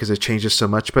Shining because it changes so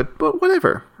much, but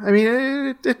whatever. I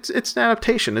mean, it's an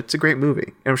adaptation. It's a great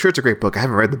movie, and I'm sure it's a great book. I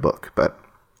haven't read the book, but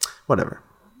whatever.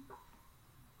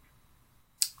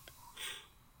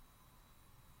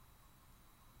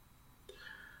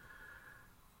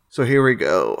 So here we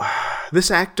go.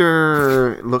 This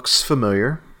actor looks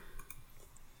familiar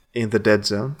in the Dead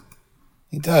Zone.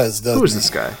 He does, doesn't he? Who is this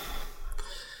guy?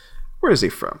 Where is he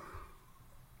from?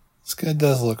 This guy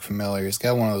does look familiar. He's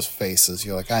got one of those faces.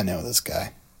 You're like, I know this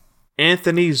guy.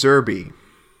 Anthony Zerbe.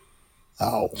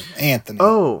 Oh, Anthony.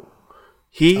 Oh,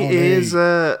 he is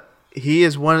a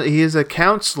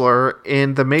counselor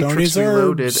in The Matrix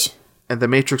Reloaded and The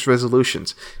Matrix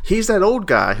Resolutions. He's that old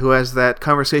guy who has that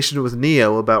conversation with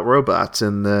Neo about robots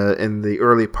in the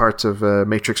early parts of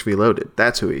Matrix Reloaded.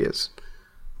 That's who he is.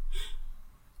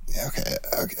 Yeah,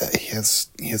 okay. He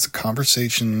has a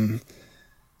conversation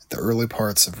at the early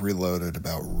parts of Reloaded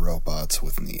about robots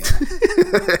with Neo.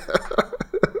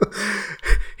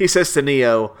 He says to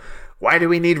Neo, "Why do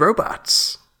we need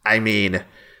robots? I mean,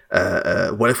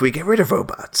 what if we get rid of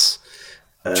robots?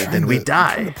 Then we die."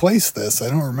 I'm trying to place this. I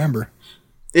don't remember.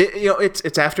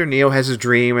 It's after Neo has a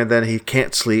dream and then he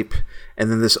can't sleep, and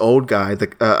then this old guy,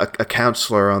 a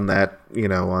counselor on that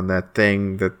on that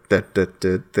thing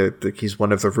that he's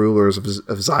one of the rulers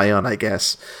of Zion, I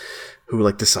guess, who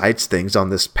like decides things on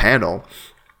this panel.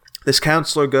 This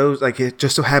counselor goes, like, it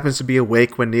just so happens to be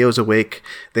awake when Neo's awake.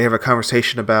 They have a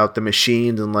conversation about the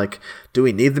machines and, like, do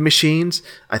we need the machines?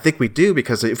 I think we do,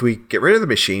 because if we get rid of the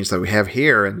machines that we have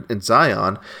here in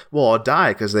Zion, we'll all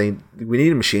die, because we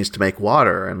need machines to make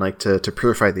water and, like, to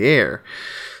purify the air.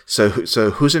 So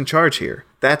who's in charge here?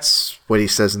 That's what he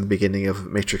says in the beginning of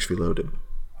Matrix Reloaded.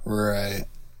 Right.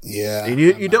 Yeah. And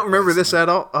you don't remember this at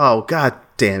all? Oh, god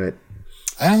damn it.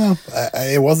 I don't know.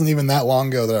 It wasn't even that long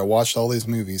ago that I watched all these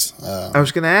movies. I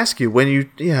was going to ask you when you.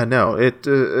 Yeah, no. It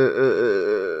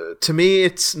to me,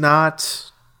 it's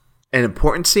not an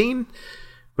important scene,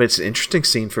 but it's an interesting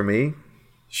scene for me.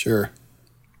 Sure.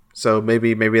 So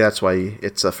maybe that's why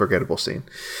it's a forgettable scene.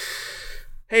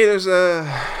 Hey, there's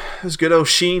good old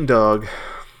Sheen dog.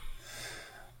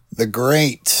 The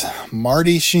great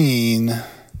Martin Sheen.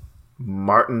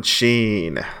 Martin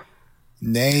Sheen.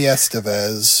 Nay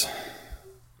Estevez.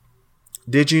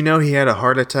 Did you know he had a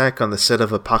heart attack on the set of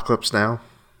Apodcalypse Now?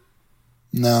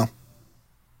 No.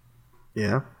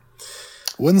 Yeah.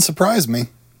 Wouldn't surprise me.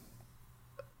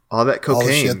 All that cocaine. All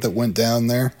the shit that went down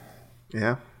there.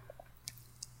 Yeah.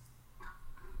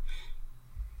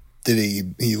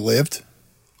 Did he lived?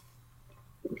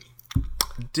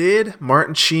 Did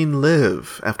Martin Sheen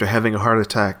live after having a heart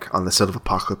attack on the set of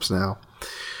Apodcalypse Now?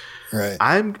 Right.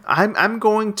 I'm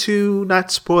going to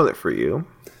not spoil it for you.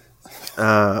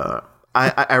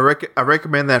 I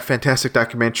recommend that fantastic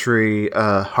documentary,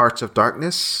 Hearts of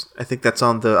Darkness. I think that's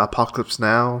on the Apodcalypse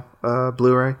Now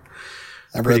Blu-ray.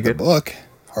 I've read the book,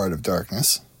 Heart of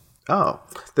Darkness. Oh,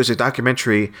 there's a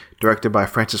documentary directed by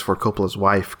Francis Ford Coppola's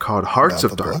wife called Hearts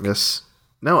of Darkness.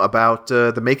 No, about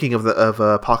the making of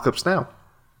Apodcalypse Now.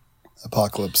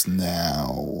 Apodcalypse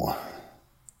Now.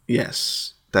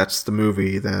 Yes, that's the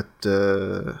movie that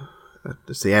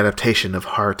is the adaptation of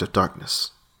Heart of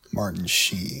Darkness. Martin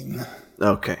Sheen.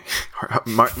 Okay.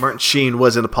 Martin Sheen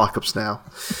was in Apodcalypse Now.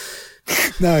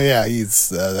 No, yeah, he's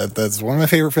that's one of my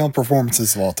favorite film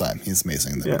performances of all time. He's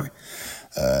amazing in the movie.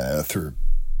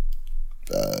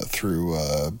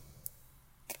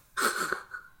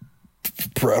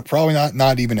 Probably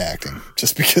not even acting,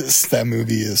 just because that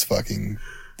movie is fucking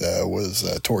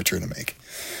was torture to make.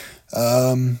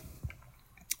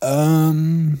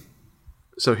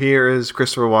 So here is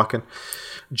Christopher Walken.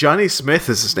 Johnny Smith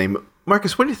is his name.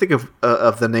 Marcus, what do you think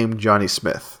of the name Johnny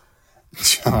Smith?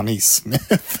 Johnny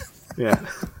Smith. Yeah.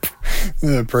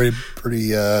 Pretty.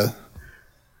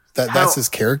 That's his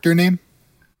character name?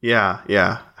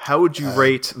 Yeah. How would you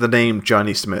rate the name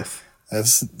Johnny Smith?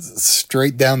 That's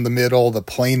straight down the middle, the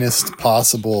plainest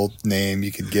possible name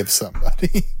you could give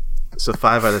somebody. So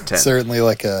 5 out of 10. Certainly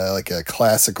like a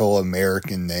classical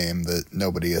American name that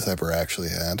nobody has ever actually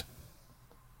had.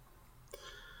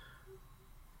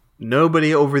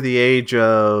 Nobody over the age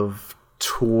of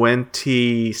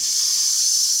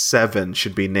 27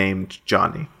 should be named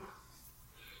Johnny.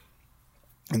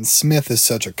 And Smith is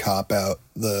such a cop-out,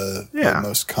 the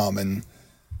most common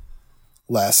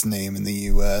last name in the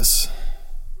U.S.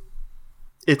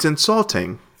 It's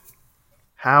insulting.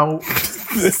 How?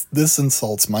 This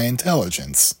insults my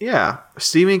intelligence. Yeah.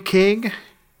 Stephen King?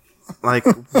 Like,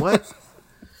 what?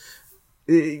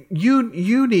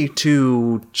 You need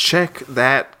to check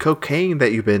that cocaine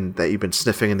that you've been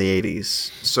sniffing in the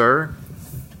 80s, sir.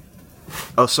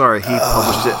 Oh, sorry, he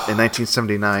published it in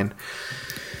 1979.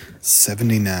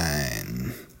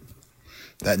 79.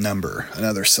 That number,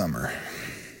 another summer.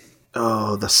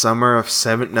 Oh, the summer of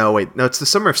it's the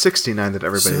summer of 69 that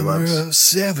everybody loves. Summer of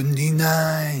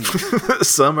 79.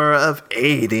 Summer of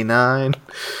 89.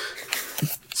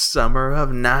 Summer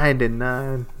of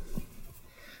 99.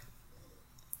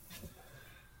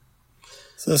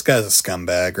 So this guy's a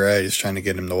scumbag, right? He's trying to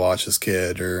get him to watch his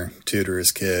kid or tutor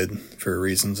his kid for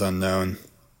reasons unknown.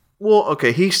 Well,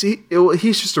 okay, he's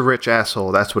just a rich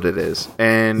asshole. That's what it is,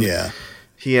 and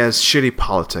he has shitty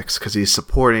politics because he's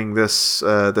supporting this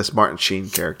Martin Sheen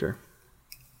character.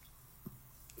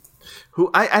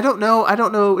 Who I don't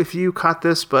know if you caught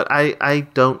this, but I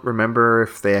don't remember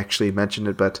if they actually mentioned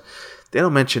it. But they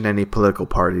don't mention any political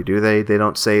party, do they? They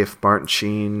don't say if Martin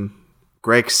Sheen,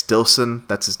 Greg Stilson,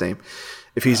 that's his name,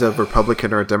 if he's a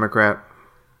Republican or a Democrat.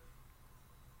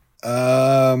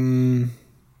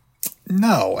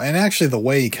 No, and actually the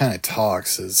way he kind of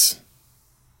talks is,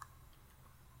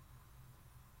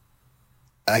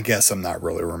 I guess I'm not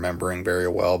really remembering very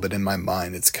well, but in my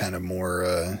mind it's kind of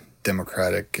more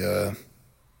Democratic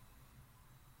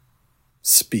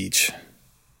speech.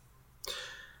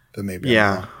 but maybe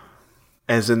yeah,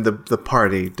 as in the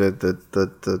party,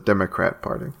 the Democrat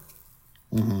Party.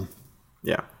 Mm-hmm.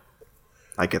 Yeah,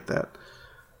 I get that.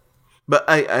 But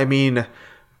I mean,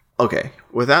 okay,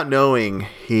 without knowing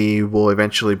he will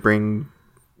eventually bring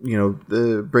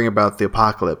about the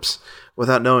apocalypse.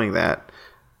 Without knowing that,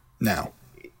 no,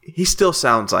 he still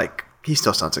sounds like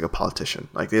a politician.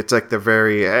 Like it's like the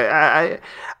very I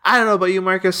don't know about you,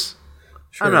 Marcus.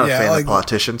 Sure, I'm not a fan of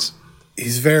politicians.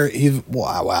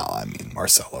 Wow. I mean,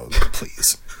 Marcelo,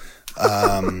 please.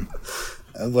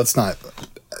 Let's not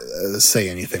say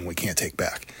anything we can't take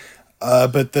back.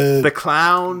 But the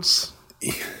clowns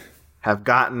have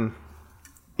gotten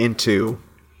into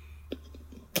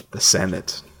the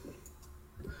Senate.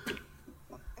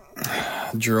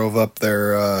 Drove up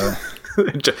their.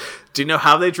 Do you know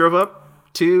how they drove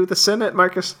up to the Senate,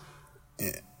 Marcus?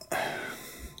 Yeah.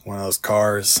 One of those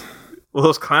cars. Well,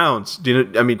 those clowns. Do you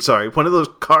know? I mean, sorry, one of those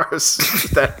cars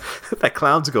that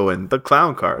clowns go in. The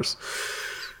clown cars.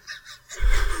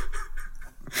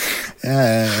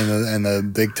 Yeah, and the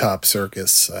Big Top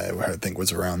Circus, I think,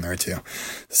 was around there too.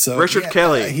 So Richard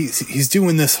Kelly, he's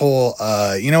doing this whole.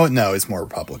 You know what? No, he's more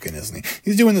Republican, isn't he?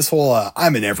 He's doing this whole.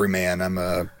 I'm an everyman. I'm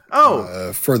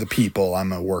for the people.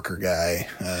 I'm a worker guy.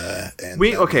 And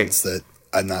means that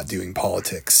I'm not doing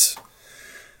politics.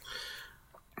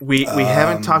 We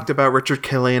haven't talked about Richard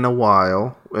Kelly in a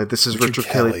while. This is Richard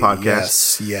Kelly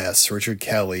podcast. Yes, Richard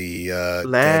Kelly.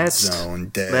 Dead Zone.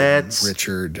 Dead.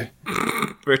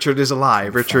 Richard is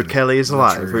alive. Richard Kelly is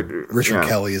alive. Richard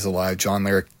Kelly is alive. John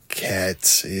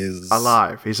Larroquette is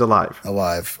alive. He's alive.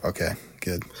 Alive. Okay,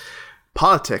 good.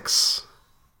 Politics.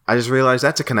 I just realized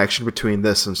that's a connection between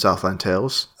this and Southland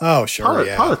Tales. Oh, sure.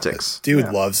 Politics.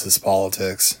 Dude loves his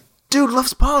politics. Dude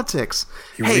loves politics.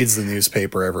 He reads the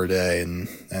newspaper every day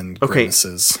and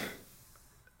grimaces.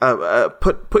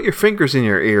 Put your fingers in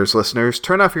your ears, listeners.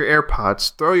 Turn off your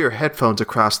AirPods. Throw your headphones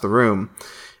across the room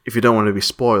if you don't want to be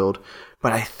spoiled.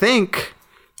 But I think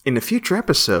in a future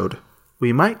episode,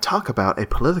 we might talk about a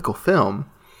political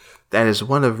film that is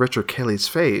one of Richard Kelly's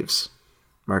faves.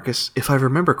 Marcus, if I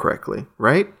remember correctly,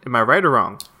 right? Am I right or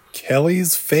wrong?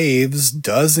 Kelly's faves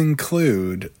does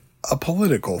include a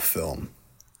political film.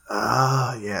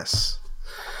 Ah, yes.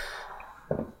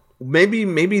 Maybe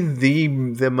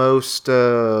the most. What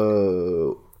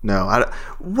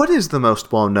is the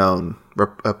most well-known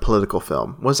political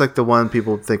film? What's like the one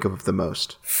people think of the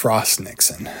most? Frost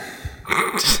Nixon.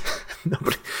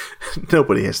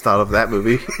 Nobody has thought of that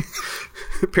movie.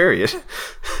 Period.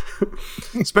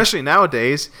 Especially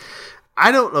nowadays.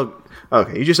 I don't know.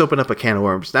 Okay, you just opened up a can of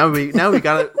worms. Now we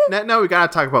gotta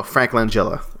talk about Frank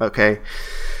Langella. Okay.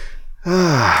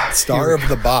 Star of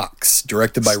the Box,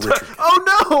 directed by Richard.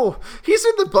 Oh no, he's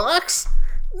in the box.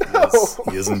 No, yes,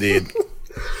 he is indeed.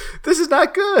 This is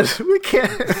not good. We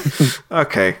can't.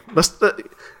 Okay, let's.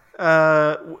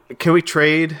 Can we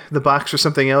trade the box for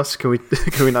something else? Can we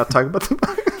not talk about the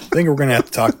box? I think we're gonna have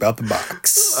to talk about the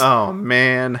box. Oh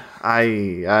man,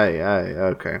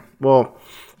 okay. Well,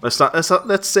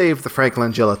 let's save the Frank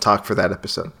Langella talk for that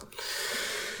episode.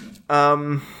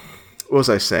 What was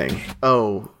I saying?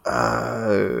 Oh,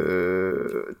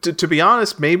 to be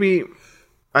honest, maybe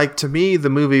to me the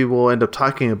movie we'll end up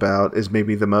talking about is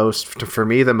maybe the most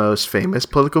famous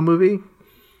political movie,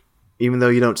 even though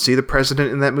you don't see the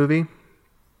president in that movie.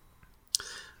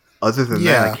 Other than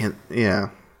that, I can't. Yeah.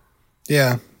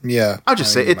 I'll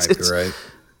just say it's right.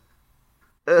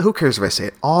 Who cares if I say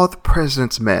it? All the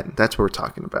President's Men. That's what we're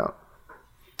talking about.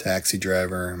 Taxi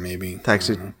Driver, maybe.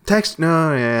 Taxi.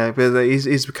 No, yeah, but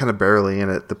he's kind of barely in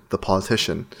it. The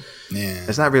politician. Yeah,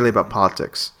 it's not really about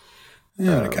politics.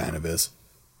 Yeah, it kind of is.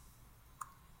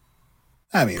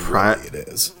 I mean, really it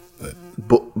is.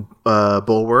 But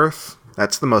Bulworth.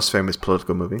 That's the most famous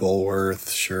political movie.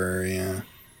 Bulworth, sure, yeah.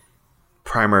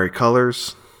 Primary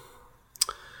Colors.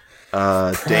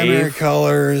 Primary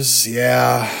Colors,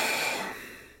 yeah.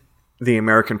 The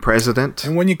American President.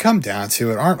 And when you come down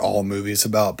to it, aren't all movies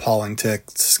about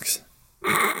politics?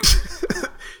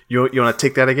 You want to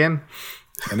take that again?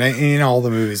 And ain't all the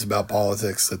movies about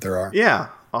politics that there are? Yeah,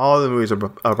 all the movies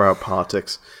are about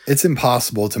politics. It's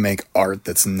impossible to make art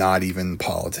that's not even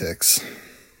politics.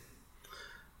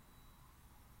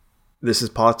 This is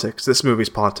politics. This movie's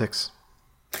politics.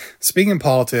 Speaking of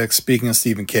politics, speaking of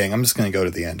Stephen King, I'm just going to go to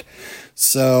the end.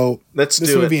 So this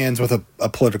movie ends with a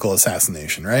political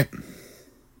assassination, right?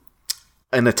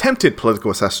 An attempted political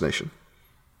assassination.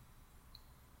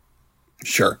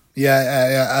 Sure.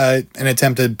 Yeah, an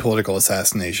attempted political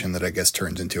assassination that I guess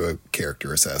turns into a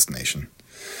character assassination.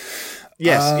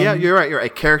 Yes, yeah, you're right. You're a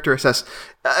character assassination.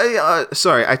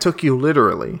 Sorry, I took you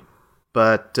literally.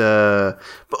 But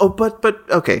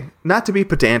okay, not to be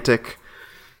pedantic,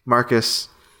 Marcus,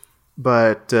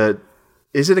 but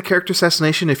is it a character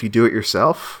assassination if you do it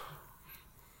yourself?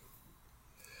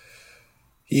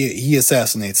 He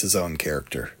assassinates his own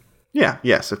character. Yeah.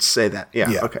 Yes. Let's say that.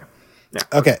 Yeah. Okay. Yeah.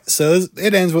 Okay. So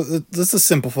it ends with, let's just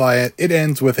simplify it. It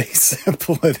ends with a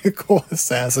political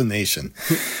assassination.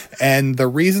 And the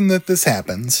reason that this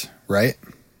happens, right,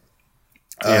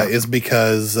 is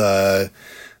because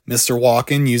Mr.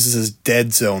 Walken uses his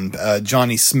dead zone.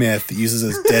 Johnny Smith uses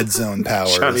his dead zone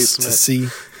powers to see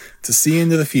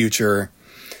into the future,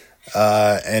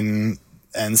 and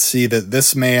see that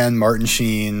this man, Martin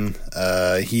Sheen,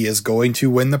 he is going to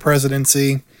win the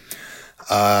presidency.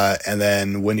 And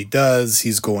then when he does,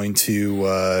 he's going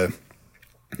to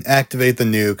activate the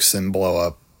nukes and blow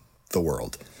up the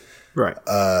world. Right.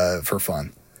 For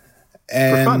fun.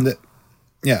 And for fun.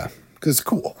 Yeah, because it's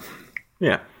cool.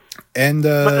 Yeah. And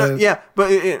all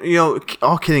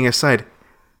kidding aside,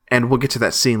 and we'll get to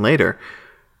that scene later.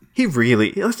 He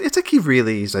really wants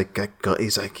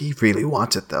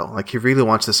it though. Like he really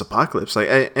wants this apocalypse.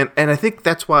 Like, and I think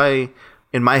that's why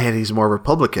in my head he's more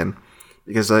Republican,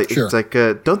 because it's like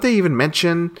don't they even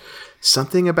mention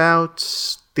something about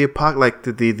the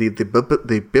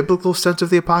the biblical sense of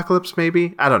the apocalypse?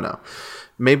 Maybe, I don't know.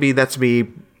 Maybe that's me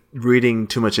reading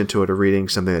too much into it or reading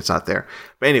something that's not there.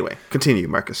 But anyway, continue,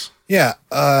 Marcus. Yeah.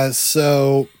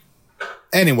 So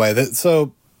anyway,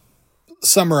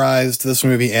 summarized, this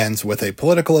movie ends with a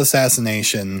political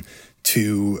assassination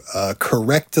to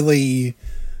correctly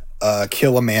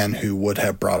kill a man who would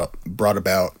have brought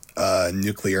about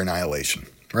nuclear annihilation.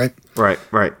 Right.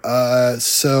 Right.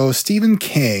 So Stephen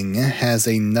King has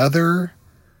another.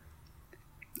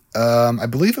 I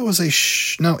believe it was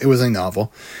it was a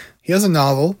novel. He has a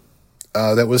novel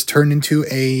that was turned into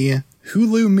a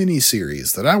Hulu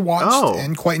miniseries that I watched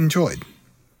and quite enjoyed.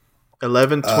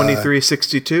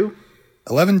 11/23/62.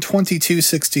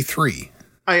 11/22/63.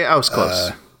 I was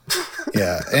close.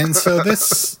 Yeah, and so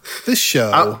this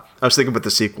show. I was thinking about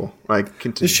the sequel. Like,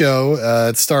 continue. The show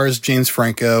it stars James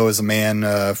Franco as a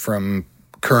man from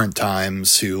current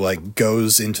times who like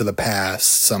goes into the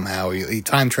past somehow. He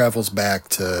time travels back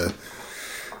to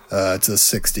the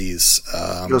 60s.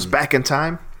 He goes back in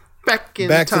time. Back in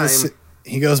time.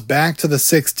 He goes back to the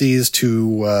 60s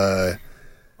to.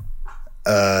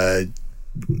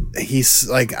 He's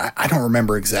like, I don't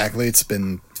remember exactly. It's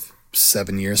been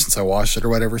 7 years since I watched it or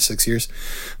whatever, 6 years.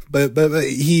 But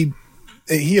he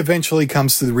eventually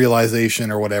comes to the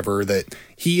realization or whatever that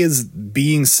he is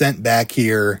being sent back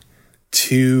here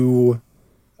to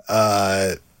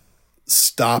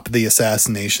stop the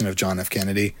assassination of John F.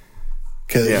 Kennedy.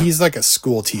 Because he's like a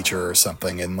school teacher or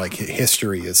something, and like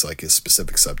history is like his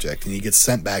specific subject, and he gets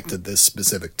sent back to this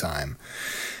specific time.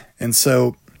 And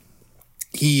so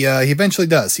he eventually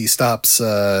does. He stops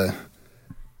God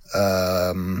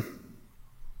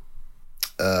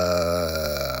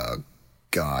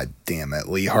damn it,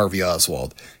 Lee Harvey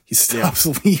Oswald. He stops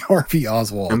Lee Harvey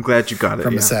Oswald. I'm glad you got it.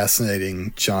 From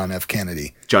assassinating John F.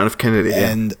 Kennedy.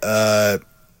 And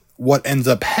what ends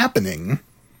up happening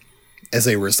as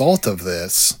a result of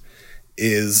this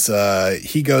is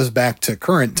he goes back to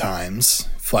current times,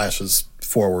 flashes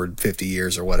forward 50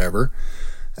 years or whatever,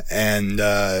 and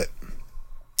the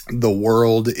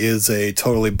world is a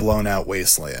totally blown out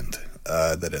wasteland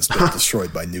that has been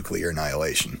destroyed by nuclear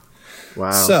annihilation.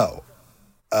 Wow. So,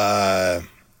 and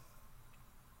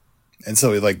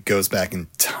so he like goes back in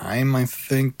time, I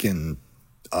think, and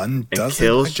undoes and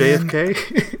kills it again.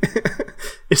 JFK.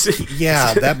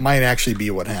 Yeah, that might actually be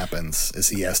what happens. Is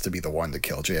he has to be the one to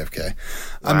kill JFK?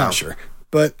 I'm not sure,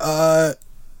 but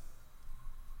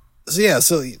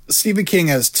so Stephen King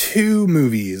has two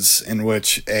movies in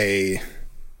which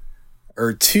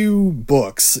two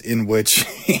books in which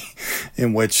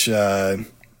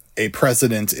a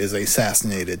president is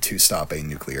assassinated to stop a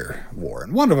nuclear war,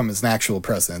 and one of them is an actual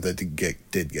president that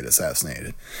did get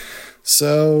assassinated.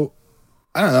 So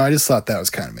I don't know. I just thought that was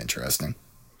kind of interesting.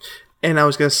 And I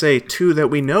was going to say two that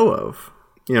we know of.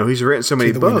 You know, he's written so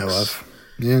many books. We know of.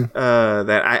 Yeah.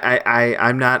 That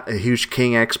I'm not a huge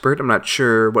King expert. I'm not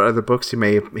sure what other books he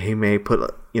may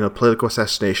put political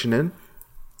assassination in.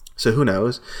 So who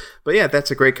knows? But yeah,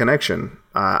 that's a great connection.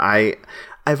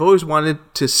 I've always wanted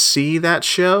to see that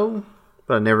show,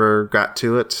 but I never got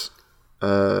to it.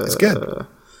 It's good.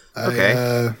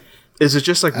 Okay. Is it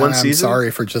just like one season? I'm sorry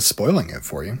for just spoiling it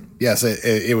for you. Yes,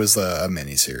 it was a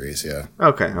miniseries, yeah.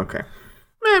 Okay.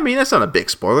 I mean, that's not a big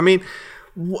spoiler. I mean,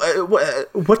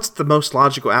 What's the most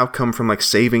logical outcome from like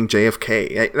saving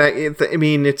JFK? I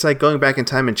mean, it's like going back in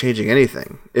time and changing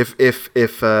anything. If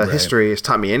history has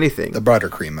taught me anything, the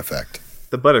buttercream effect.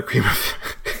 The buttercream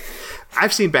effect.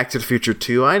 I've seen Back to the Future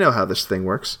too. I know how this thing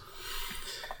works.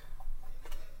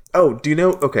 Oh, do you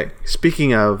know? Okay,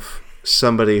 speaking of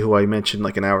somebody who I mentioned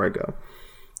like an hour ago,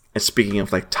 and speaking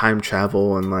of like time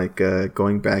travel and like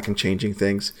going back and changing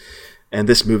things, and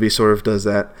this movie sort of does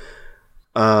that.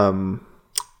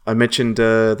 I mentioned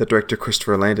the director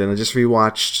Christopher Landon. I just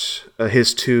rewatched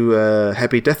his 2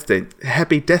 Happy Death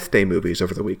Day movies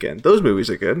over the weekend. Those movies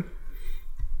are good.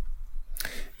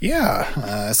 Yeah,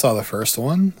 I saw the first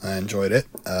one. I enjoyed it.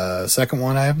 Second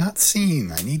one I have not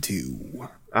seen. I need to.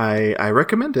 I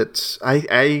recommend it.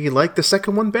 I like the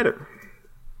second one better.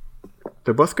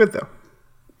 They're both good though.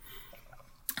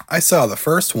 I saw the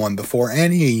first one before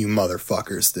any of you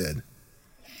motherfuckers did.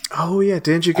 Oh yeah,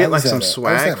 didn't you get like some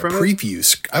swag from it?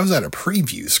 I was at a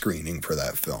preview screening for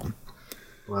that film.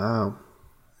 Wow.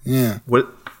 Yeah.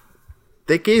 What?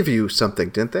 They gave you something,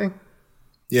 didn't they?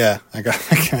 Yeah, I got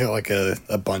like a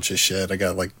bunch of shit. I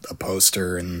got like a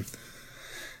poster and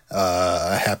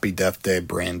a Happy Death Day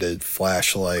branded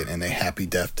flashlight and a Happy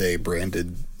Death Day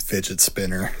branded fidget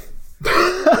spinner.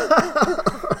 I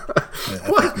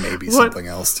think maybe something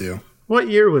else too. What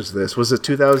year was this? Was it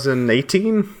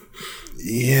 2018?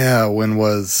 Yeah, it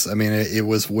was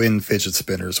when fidget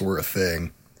spinners were a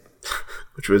thing.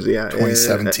 Which was,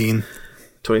 2017.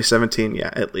 2017, yeah,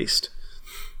 at least.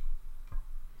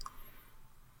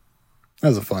 That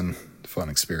was a fun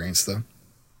experience, though.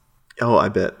 Oh, I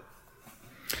bet.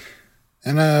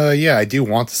 And, I do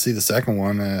want to see the second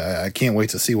one. I can't wait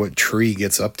to see what Tree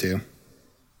gets up to.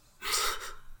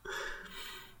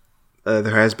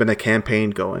 There has been a campaign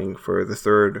going for the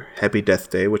 3rd Happy Death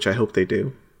Day, which I hope they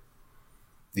do.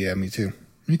 Yeah, me too.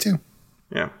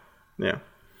 Yeah.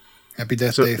 Happy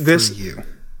Death Day 3U.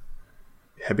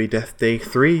 Happy Death Day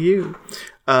 3U.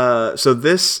 So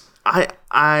this, I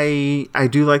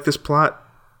do like this plot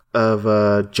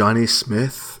of Johnny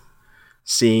Smith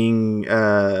seeing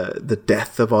the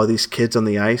death of all these kids on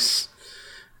the ice,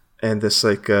 and this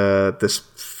like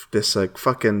this like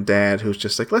fucking dad who's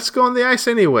just like, let's go on the ice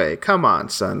anyway. Come on,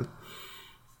 son.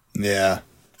 Yeah.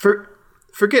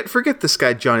 Forget this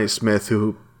guy Johnny Smith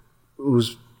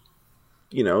who's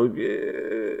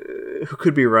who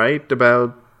could be right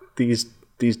about these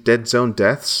dead zone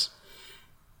deaths.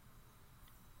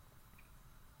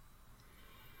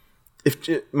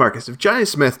 If Johnny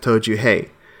Smith told you,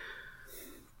 hey,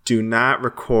 do not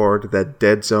record that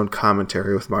dead zone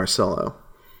commentary with Marcelo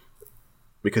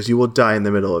because you will die in the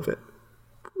middle of it,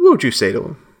 what would you say to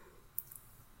him?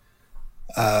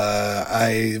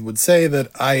 I would say that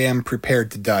I am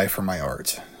prepared to die for my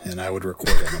art, and I would record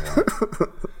anyone.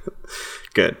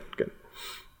 Good.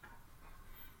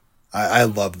 I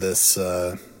love this,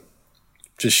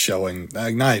 just showing,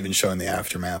 not even showing the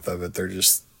aftermath of it. They're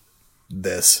just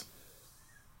this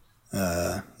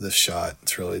shot.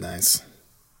 It's really nice.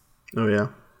 Oh, yeah.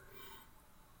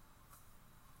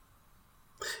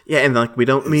 Yeah, and like we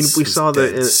saw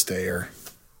the stare.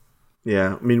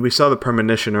 Yeah, I mean, we saw the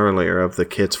premonition earlier of the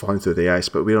kids falling through the ice,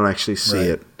 but we don't actually see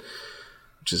it,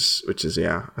 which is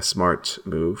a smart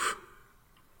move.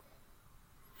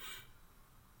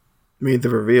 I mean, the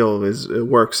reveal it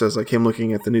works as like him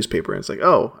looking at the newspaper, and it's like,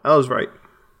 oh, I was right.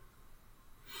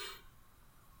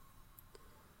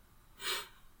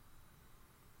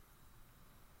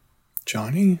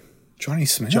 Johnny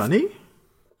Smith. Johnny.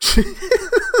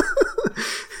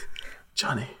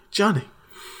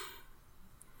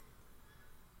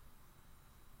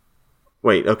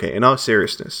 Wait, okay. In all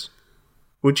seriousness,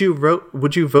 would you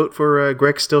vote for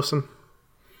Greg Stilson?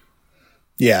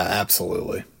 Yeah,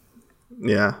 absolutely.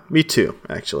 Yeah, me too.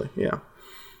 Actually, yeah.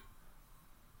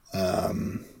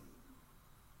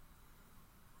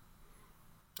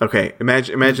 Okay,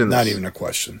 imagine this. Not even a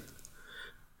question.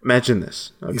 Imagine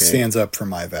this. Okay. He stands up for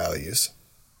my values.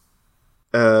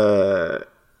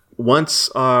 Once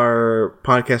our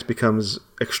podcast becomes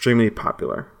extremely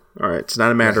popular, all right, it's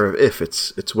not a matter of if,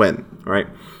 it's when, all right?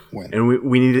 When. And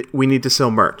we need to sell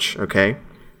merch, okay?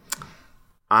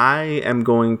 I am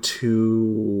going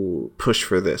to push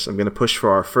for this. I'm going to push for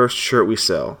our first shirt we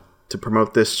sell to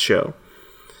promote this show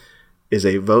is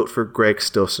a vote for Greg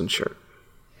Stilson shirt.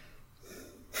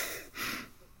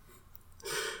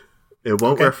 It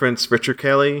won't reference Richard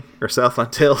Kelly or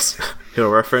Southland Tales. It'll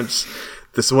reference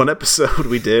this one episode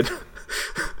we did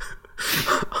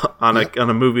on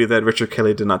a movie that Richard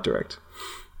Kelly did not direct.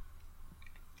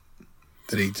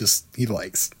 That he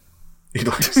likes. He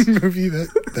likes. Movie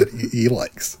that he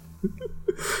likes.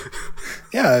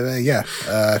 Yeah.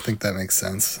 I think that makes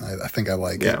sense. I think I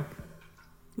like it.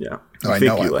 Yeah. I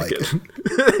know I like it.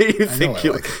 You think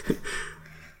you like it.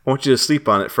 I want you to sleep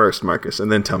on it first, Marcus,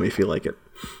 and then tell me if you like it.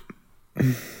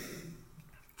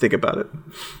 Think about it.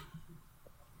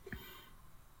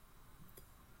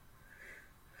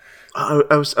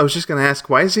 I was just gonna ask,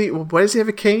 why does he have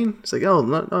a cane? It's like, oh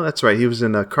no, that's right. He was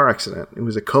in a car accident. He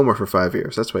was a coma for 5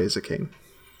 years. That's why he's a cane.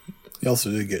 He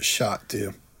also did get shot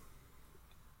too.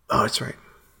 Oh, that's right.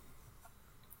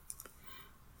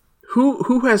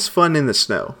 Who has fun in the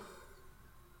snow?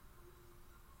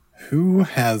 Who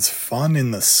has fun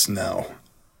in the snow?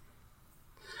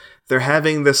 They're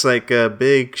having this like a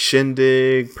big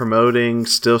shindig promoting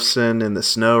Stilson in the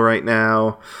snow right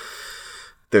now.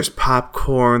 There's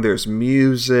popcorn, there's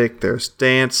music, there's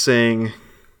dancing.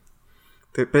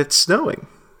 But it's snowing.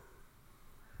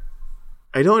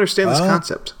 I don't understand this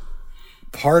concept.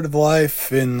 Part of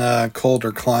life in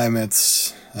colder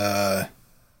climates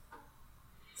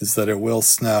is that it will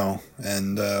snow.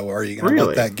 And are you going to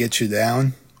let that get you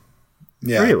down?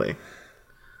 Yeah. Really?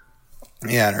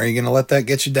 Yeah, and are you going to let that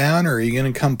get you down, or are you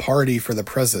going to come party for the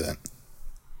president?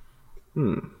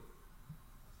 And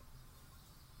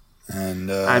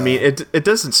I mean, it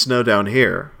doesn't snow down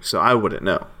here, so I wouldn't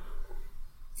know.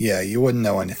 Yeah, you wouldn't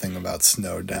know anything about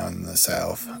snow down in the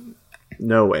South.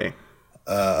 No way.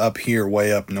 Up here,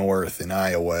 way up north in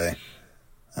Iowa,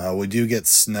 we do get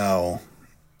snow,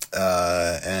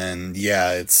 and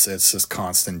yeah, it's just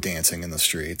constant dancing in the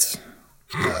streets.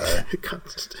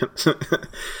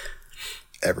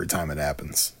 Every time it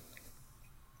happens.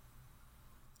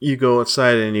 You go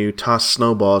outside and you toss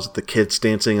snowballs at the kids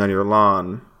dancing on your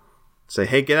lawn. Say,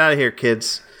 hey, get out of here,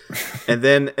 kids. and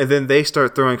then they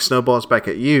start throwing snowballs back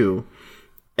at you.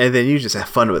 And then you just have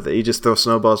fun with it. You just throw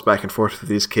snowballs back and forth with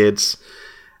these kids.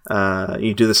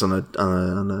 You do this on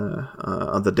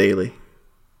the daily.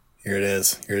 Here it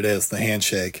is, the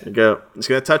handshake. There you go. Just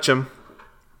gotta touch him.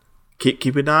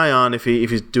 Keep an eye on if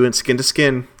he's doing skin to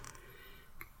skin.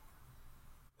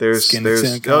 There's skin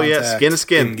to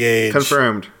skin. Engage.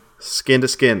 Confirmed. Skin to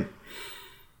skin.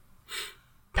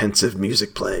 Pensive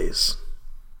music plays.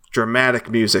 Dramatic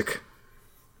music.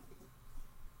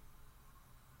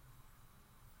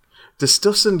 Does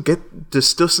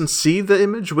Stilson see the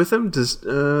image with him?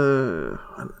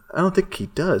 I don't think he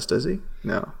does he?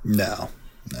 No. No.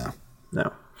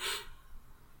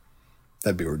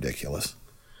 That'd be ridiculous.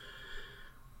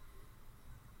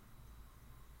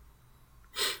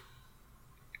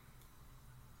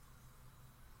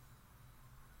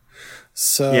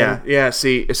 So yeah.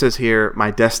 See, it says here,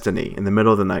 my destiny in the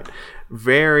middle of the night.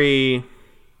 Very,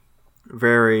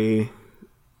 very.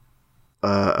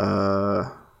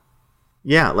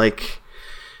 Yeah, like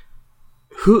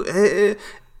who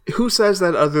says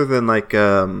that other than like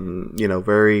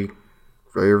very,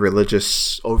 very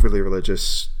religious, overly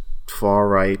religious, far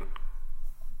right,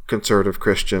 conservative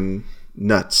Christian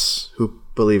nuts who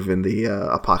believe in the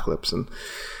apocalypse and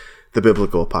the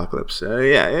biblical apocalypse.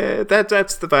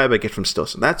 That's the vibe I get from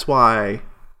Stilson. That's why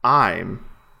I'm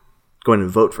going to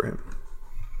vote for him.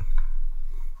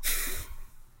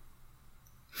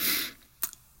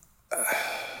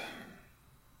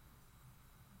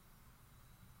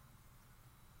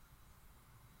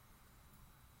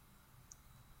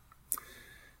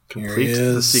 Complete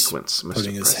the sequence, Mr.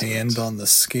 Putting his President. hand on the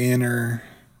scanner.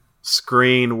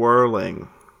 Screen whirling.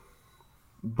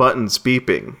 Buttons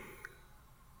beeping.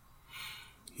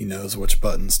 He knows which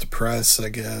buttons to press, I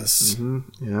guess.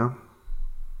 Mm-hmm. Yeah.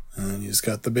 And he's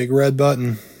got the big red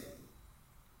button.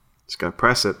 He's got to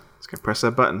press it. He's got to press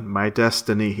that button. My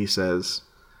destiny, he says.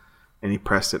 And he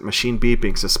pressed it. Machine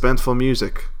beeping. Suspenseful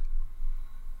music.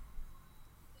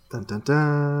 Dun dun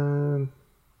dun.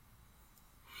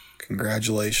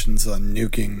 Congratulations on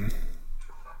nuking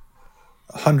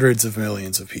hundreds of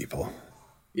millions of people.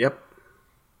 Yep.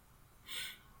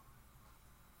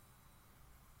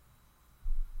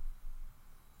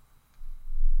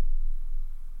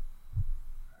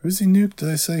 Who's he nuked, did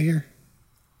I say here?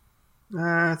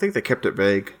 I think they kept it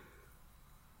vague.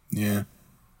 Yeah.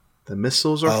 The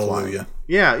missiles are Hallelujah. flying.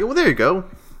 Yeah, well, there you go.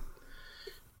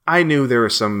 I knew there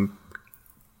was some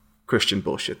Christian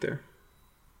bullshit there.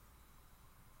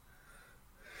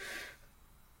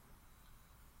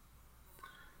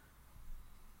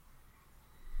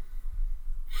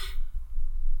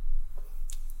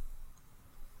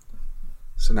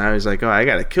 So now he's like, oh, I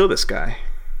gotta kill this guy.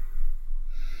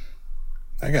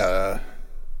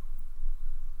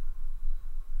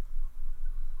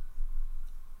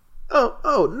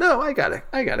 Oh no, I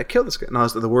gotta kill this guy. No,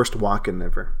 it's the worst walk-in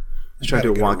ever. He's trying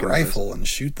to get a rifle and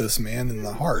shoot this man in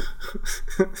the heart.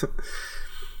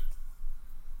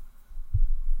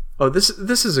 Oh, this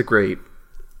is a great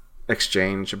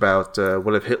exchange about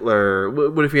what if Hitler...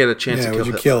 What if he had a chance to kill Hitler?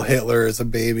 Would you kill Hitler as a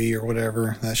baby or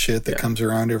whatever? That shit that comes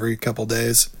around every couple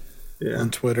days on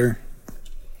Twitter.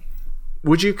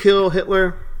 Would you kill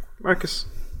Hitler, Marcus?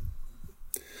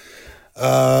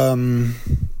 Would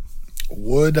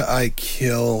I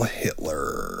kill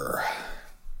Hitler?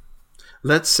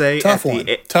 Let's say tough one.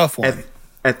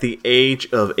 At the age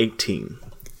of 18.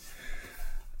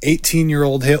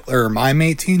 18-year-old Hitler. I'm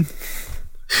 18?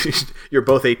 You're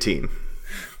both 18.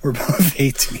 We're both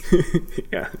 18.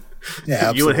 Yeah. Yeah,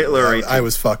 absolutely. You and Hitler are 18. I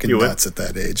was fucking nuts at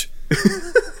that age.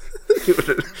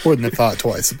 Wouldn't have thought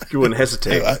twice. You wouldn't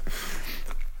hesitate.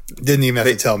 Didn't even have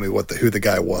to tell me who the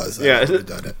guy was. I would have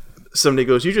done it. Somebody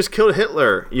goes, "You just killed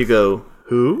Hitler." You go,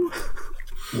 "Who?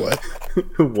 What?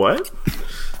 What?"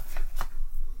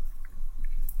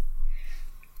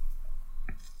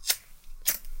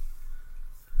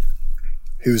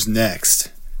 Who's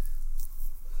next?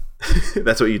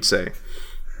 That's what you'd say.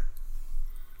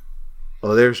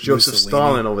 Oh, there's Joseph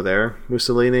Stalin over there.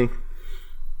 Mussolini.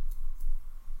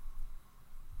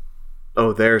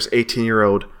 Oh, there's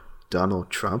 18-year-old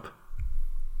Donald Trump.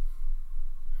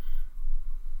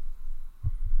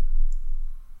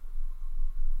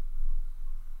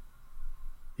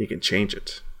 He can change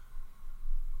it.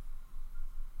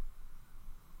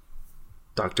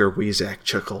 Dr. Weezak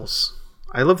chuckles.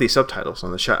 I love these subtitles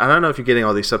on the show. I don't know if you're getting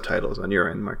all these subtitles on your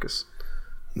end, Marcus.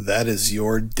 That is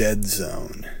your dead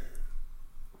zone.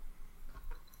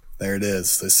 There it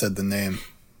is. They said the name.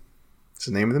 It's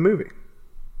the name of the movie.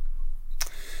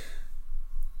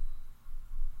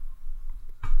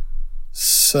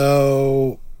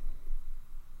 So,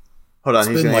 hold on.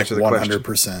 He's going to answer the 100%.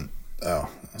 question.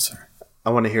 Oh, sorry.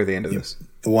 I want to hear the end of this.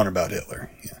 The one about Hitler.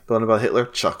 Yeah. The one about Hitler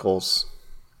chuckles.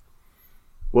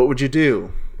 What would you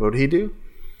do? What would he do?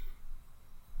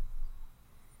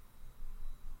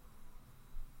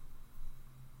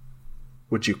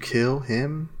 Would you kill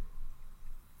him?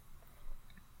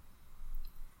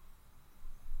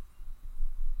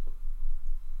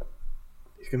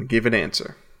 He's going to give an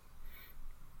answer.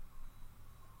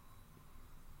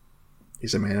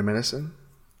 He's a man of medicine.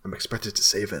 I'm expected to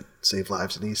save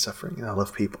lives and ease suffering, and I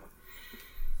love people.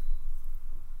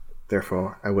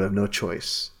 Therefore, I would have no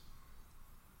choice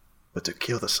but to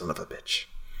kill the son of a bitch.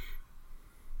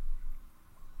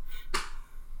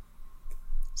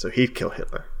 So he'd kill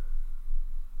Hitler.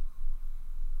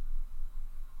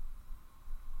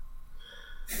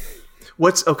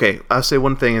 Okay, I'll say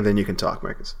one thing and then you can talk,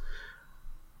 Marcus.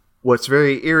 What's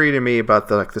very eerie to me about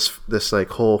this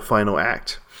whole final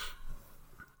act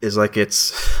is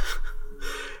it's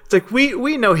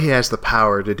we know he has the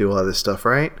power to do all this stuff,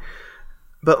 right?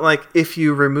 But if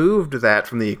you removed that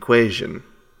from the equation,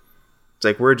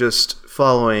 it's we're just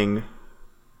following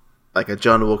a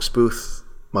John Wilkes Booth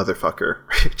motherfucker,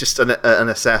 just an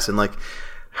assassin.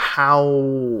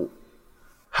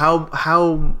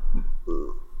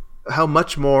 How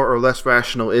much more or less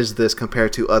rational is this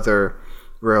compared to other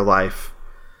real life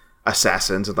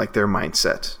assassins and their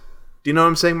mindset? Do you know what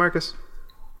I'm saying, Marcus?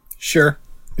 Sure.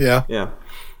 Yeah. Yeah.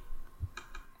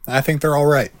 I think they're all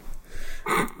right.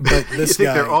 But this you think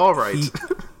guy, they're all right?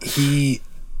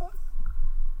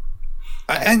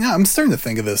 I'm starting to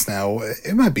think of this now.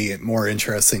 It might be more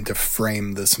interesting to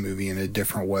frame this movie in a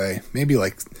different way. Maybe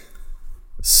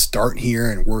start here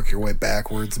and work your way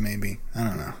backwards. Maybe, I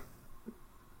don't know.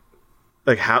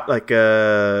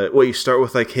 You start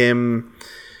with him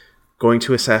going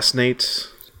to assassinate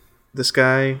this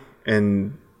guy,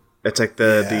 and it's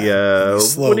the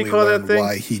what do you call that thing?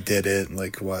 Why he did it?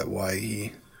 Why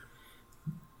he?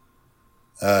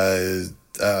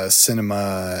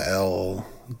 Cinema L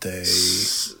Day.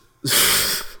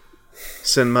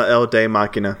 Cinema L Day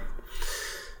Machina.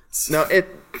 Now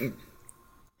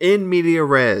in media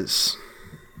res.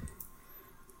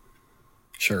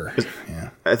 Sure.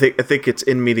 Yeah. I think it's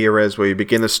in media res where you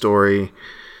begin the story,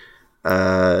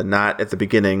 not at the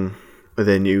beginning, but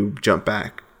then you jump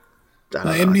back.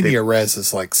 In media res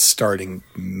is starting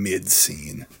mid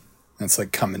scene. It's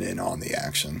coming in on the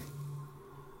action.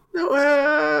 No,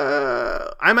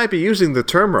 I might be using the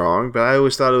term wrong, but I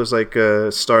always thought it was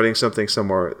starting something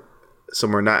somewhere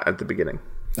not at the beginning.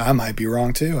 I might be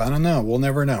wrong too. I don't know. We'll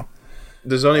never know.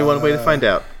 There's only one way to find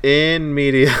out. In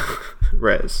media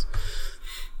res.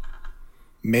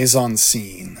 Mise en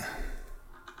scene.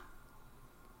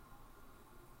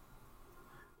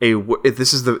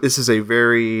 This is a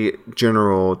very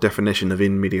general definition of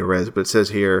in media res, but it says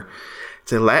here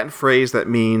it's a Latin phrase that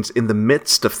means in the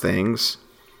midst of things,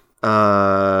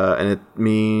 and it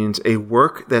means a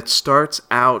work that starts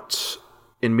out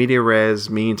in media res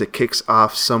means it kicks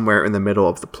off somewhere in the middle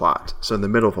of the plot. So in the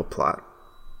middle of a plot.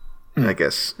 I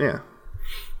guess, yeah.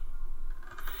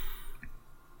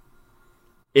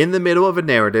 In the middle of a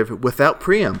narrative without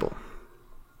preamble.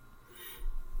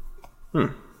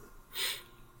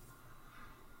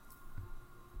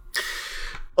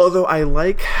 Although I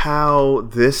like how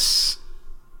this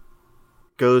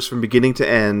goes from beginning to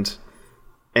end,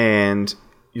 and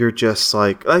you're just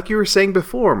like you were saying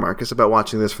before, Marcus, about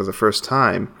watching this for the first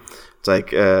time. It's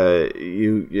like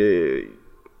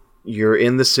you're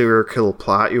in the serial killer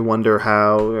plot. You wonder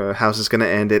how's this going to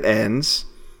end. It ends.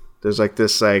 There's like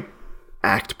this like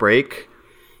act break.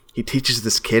 He teaches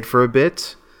this kid for a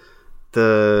bit.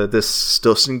 This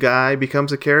Stilson guy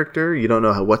becomes a character. You don't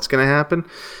know what's going to happen.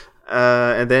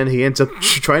 And then he ends up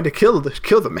trying to kill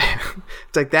the man.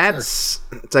 It's like that's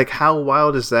it's like how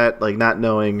wild is that? Like not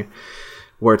knowing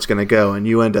where it's going to go, and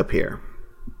you end up here.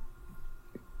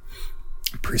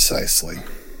 Precisely.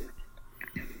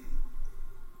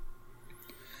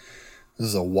 This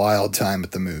is a wild time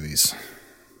at the movies.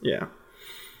 Yeah.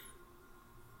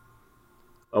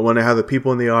 I wonder how the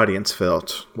people in the audience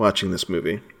felt watching this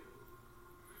movie.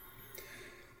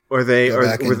 Or they Go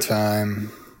back in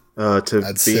time. To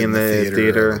I'd be in the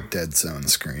theater. Dead Zone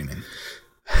screening.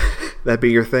 That'd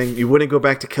be your thing. You wouldn't go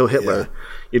back to kill Hitler. Yeah.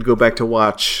 You'd go back to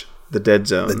watch the Dead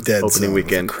Zone. The Dead opening Zone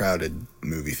weekend. Was a crowded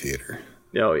movie theater.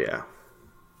 Oh yeah.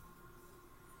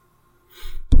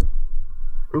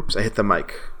 Oops! I hit the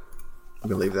mic. I'm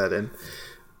gonna leave that in.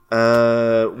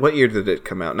 What year did it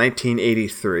come out?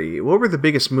 1983. What were the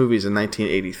biggest movies in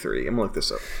 1983? I'm gonna look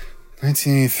this up.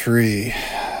 1983.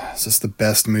 Is this the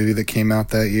best movie that came out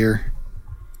that year?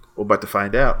 We're about to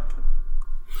find out.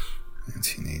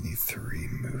 1983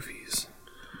 movies.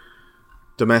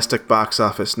 Domestic box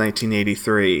office,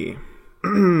 1983.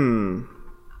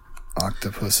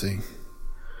 Octopussy.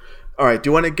 All right. Do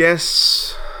you want to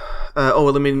guess?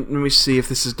 Let me see if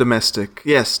this is domestic.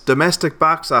 Yes, domestic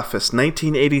box office,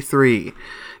 1983.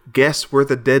 Guess where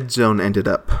the Dead Zone ended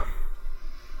up.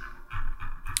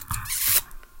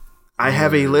 I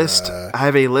have a list. I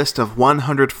have a list of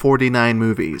 149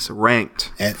 movies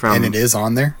ranked and it is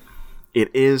on there.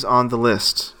 It is on the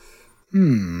list.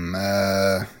 I'm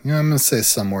gonna say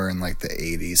somewhere in like the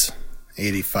 80s,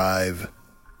 85.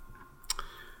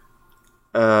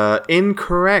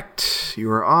 Incorrect. You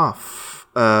are off.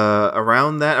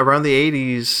 Around the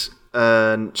 80s.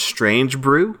 Strange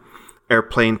Brew,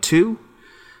 Airplane 2,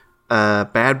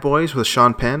 Bad Boys with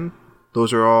Sean Penn.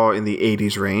 Those are all in the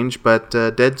 80s range, but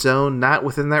Dead Zone not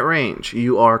within that range.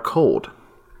 You are cold.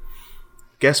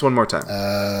 Guess one more time.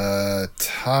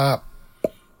 Top.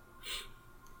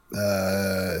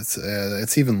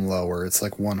 It's even lower. It's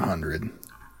like 100.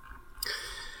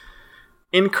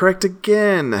 Incorrect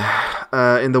again.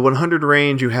 In the 100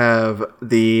 range, you have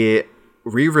the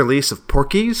re-release of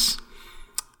Porky's,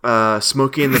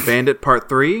 Smokey and the Bandit Part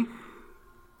 3,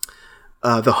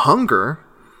 The Hunger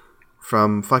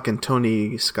from fucking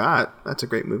Tony Scott. That's a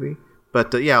great movie.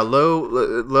 But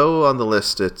low on the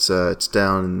list. It's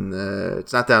down.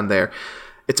 It's not down there.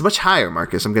 It's much higher,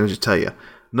 Marcus. I'm going to just tell you.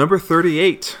 Number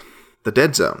 38, The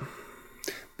Dead Zone.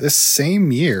 This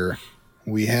same year,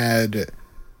 we had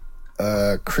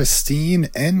Christine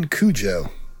and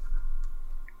Cujo.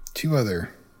 Two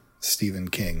other Stephen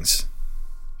Kings.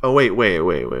 Oh, wait.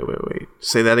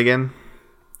 Say that again.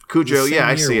 Cujo, yeah,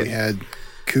 I see it. We had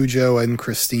Cujo and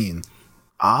Christine.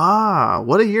 Ah,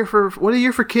 what a year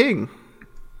for King.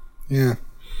 Yeah.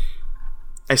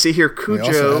 I see here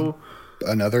Cujo.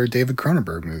 Another David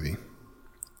Cronenberg movie.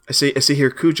 I see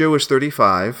here Cujo is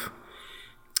 35.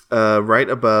 Right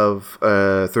above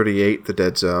 38, The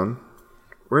Dead Zone.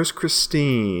 Where's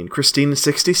Christine? Christine is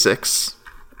 66.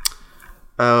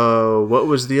 What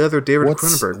was the other David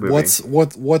Cronenberg movie?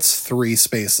 What's 3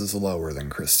 spaces lower than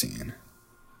Christine?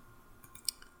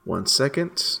 1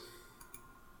 second.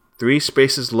 3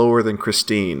 spaces lower than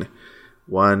Christine.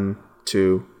 1,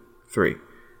 2, 3.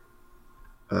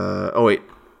 Wait.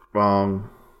 Wrong.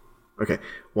 Okay.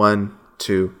 1,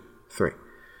 2, 3.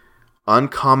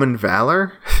 Uncommon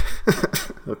Valor?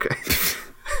 Okay.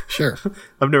 Sure.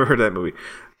 I've never heard of that movie.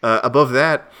 Above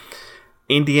that,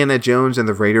 Indiana Jones and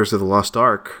the Raiders of the Lost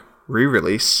Ark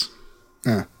re-release.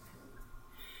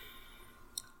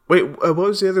 Wait, what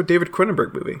was the other David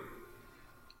Cronenberg movie?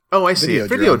 Oh, I see it.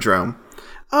 Videodrome.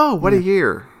 Oh, what a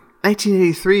year!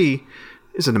 1983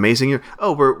 is an amazing year.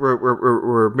 Oh,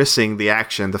 we're missing the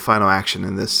action, the final action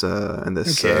in this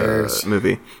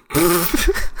movie.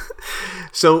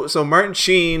 So Martin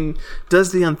Sheen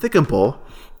does the unthinkable,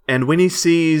 and when he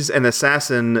sees an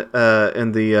assassin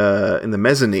in the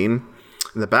mezzanine,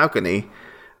 in the balcony,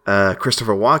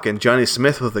 Christopher Walken, Johnny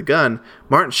Smith with a gun,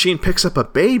 Martin Sheen picks up a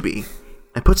baby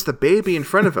and puts the baby in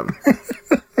front of him.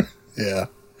 Yeah.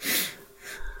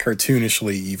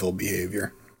 Cartoonishly evil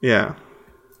behavior. Yeah.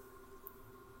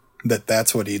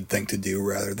 That's what he'd think to do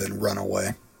rather than run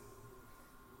away.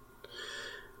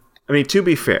 I mean, to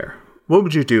be fair, what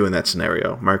would you do in that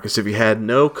scenario, Marcus, if you had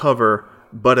no cover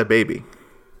but a baby?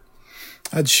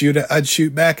 I'd shoot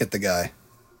back at the guy.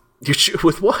 You shoot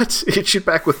with what? You'd shoot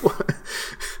back with what?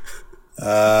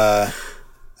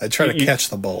 I'd try to catch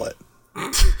the bullet.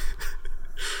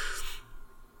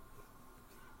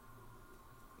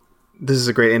 This is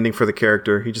a great ending for the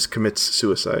character. He just commits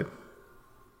suicide.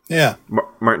 Yeah.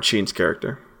 Martin Sheen's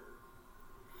character.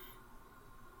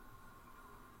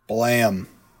 Blam.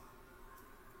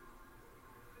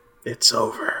 It's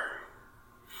over.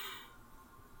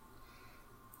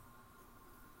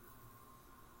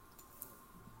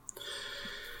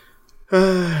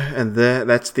 And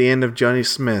that's the end of Johnny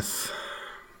Smith.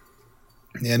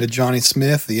 The end of Johnny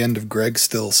Smith, the end of Greg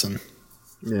Stilson.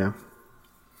 Yeah.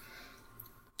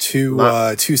 Two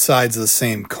sides of the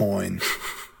same coin.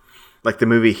 Like the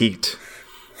movie Heat.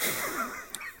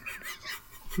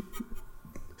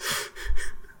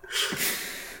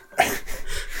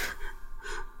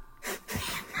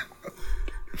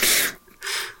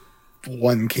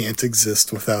 One can't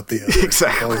exist without the other.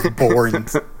 Exactly. Both born.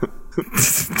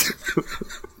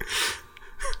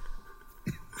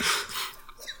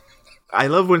 I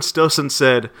love when Stilson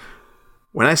said,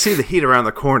 "When I see the heat around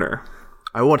the corner,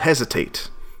 I won't hesitate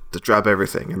to drop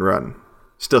everything and run."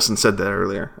 Stilson said that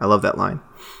earlier. I love that line.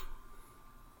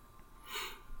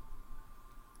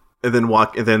 And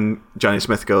then Johnny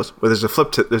Smith goes, "Well, there's a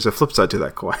flip side to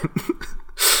that coin."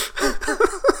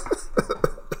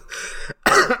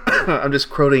 I'm just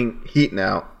quoting Heat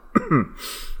now.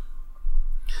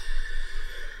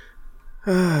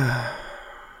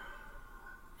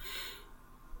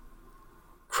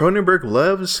 Cronenberg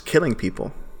loves killing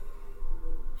people.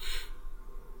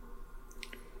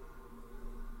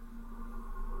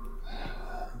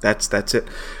 That's it.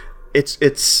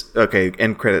 It's okay.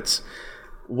 End credits.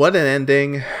 What an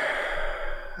ending.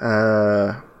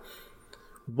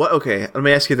 Okay, let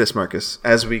me ask you this, Marcus.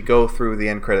 As we go through the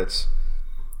end credits,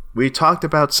 we talked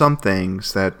about some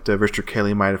things that Richard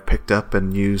Kelly might have picked up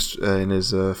and used in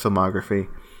his filmography.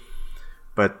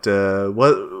 But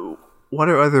what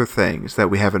are other things that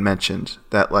we haven't mentioned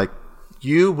that, like,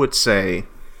 you would say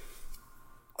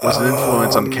was an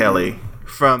influence on Kelly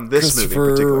from this movie in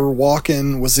particular? Christopher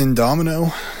Walken was in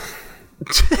Domino.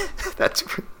 That's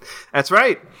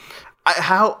right.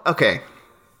 Okay.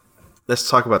 Let's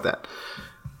talk about that.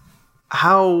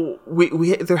 How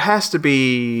we there has to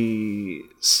be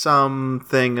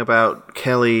something about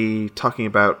Kelly talking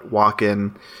about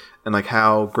Walken and like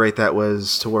how great that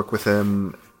was to work with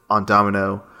him on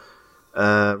Domino,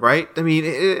 right? I mean,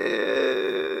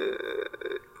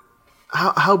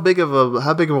 how big of a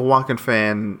Walken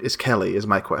fan is Kelly? Is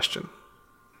my question.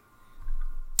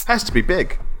 Has to be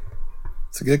big.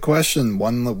 It's a good question.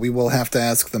 One that we will have to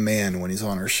ask the man when he's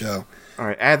on our show. All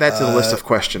right, add that to the list of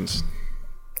questions.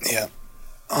 Yeah.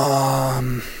 I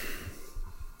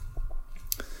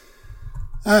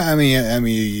mean,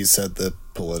 you said the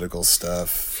political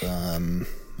stuff.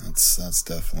 That's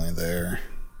definitely there.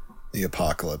 The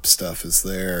apocalypse stuff is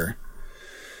there.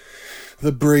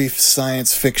 The brief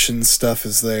science fiction stuff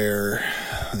is there.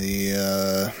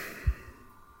 The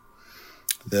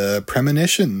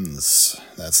premonitions,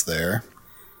 that's there.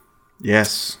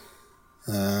 Yes.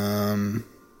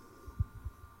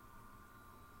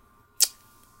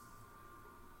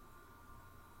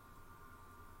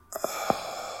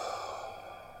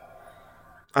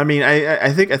 I mean,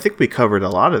 I think we covered a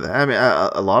lot of that. I mean,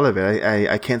 a lot of it.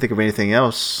 I can't think of anything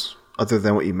else other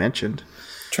than what you mentioned.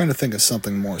 Trying to think of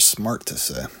something more smart to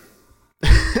say.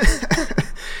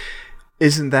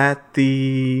 Isn't that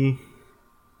the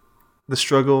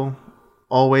struggle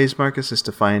always, Marcus, is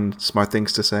to find smart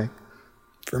things to say?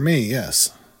 For me,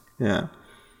 yes. Yeah.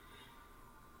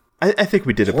 I think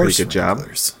we did a pretty good job.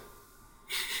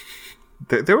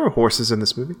 There were horses in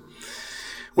this movie.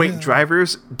 Wait, yeah.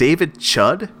 Drivers, David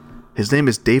Chudd? His name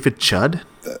is David Chudd?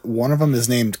 One of them is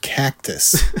named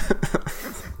Cactus.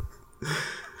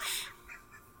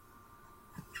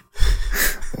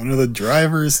 One of the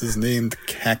drivers is named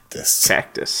Cactus.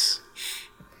 Cactus.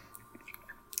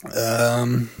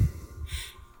 Oh,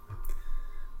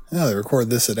 they record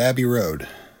this at Abbey Road.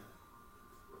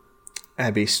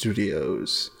 Abbey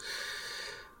Studios.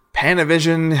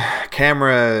 Panavision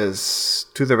cameras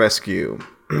to the rescue.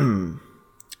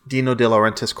 Dino De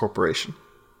Laurentiis Corporation.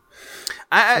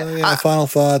 Final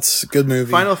thoughts. Good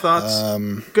movie. Final thoughts.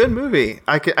 Good movie.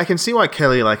 I can see why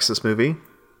Kelly likes this movie.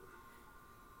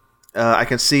 I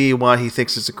can see why he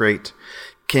thinks it's a great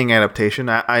King adaptation.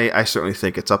 I certainly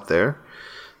think it's up there.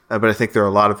 But I think there are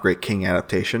a lot of great King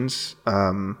adaptations.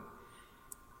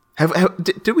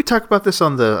 Did we talk about this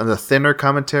on the thinner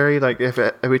commentary? Like,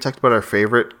 have we talked about our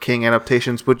favorite King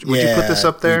adaptations? Would you put this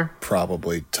up there?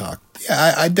 Probably talk.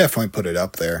 Yeah, I definitely put it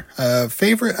up there.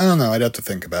 Favorite? I don't know. I'd have to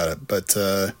think about it, but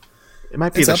it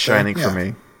might be The Shining for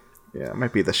me. Yeah, it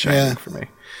might be The Shining for me.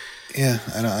 Yeah,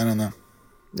 I don't know.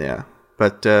 Yeah,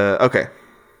 but okay.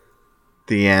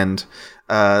 The end.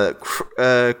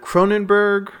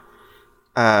 Cronenberg.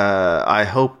 I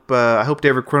hope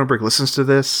David Cronenberg listens to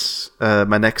this.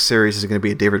 My next series is going to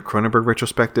be a David Cronenberg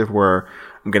retrospective where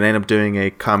I'm going to end up doing a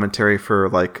commentary for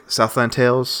like Southland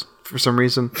Tales for some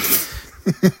reason.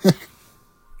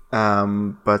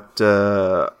 But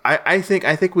I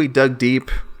think we dug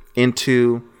deep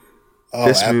into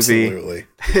this movie.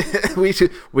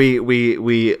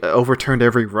 we overturned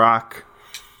every rock.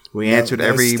 We answered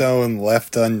every stone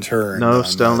left unturned. No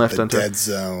stone left unturned. Dead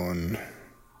zone.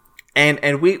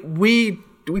 And we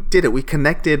did it. We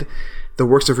connected the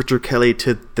works of Richard Kelly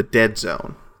to the Dead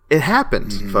Zone. It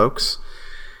happened, folks.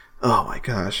 Oh my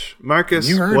gosh, Marcus!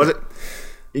 You heard it.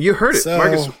 You heard it,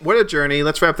 Marcus. What a journey!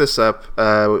 Let's wrap this up.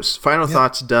 Final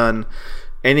thoughts done.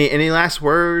 Any last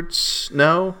words?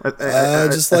 No.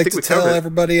 Just like to tell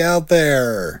everybody out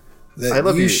there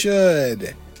that you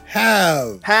should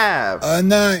have a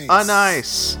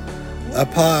nice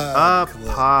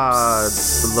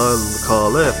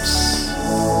Apodcalypse.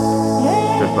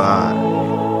 Goodbye.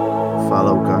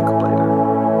 Follow Gunka.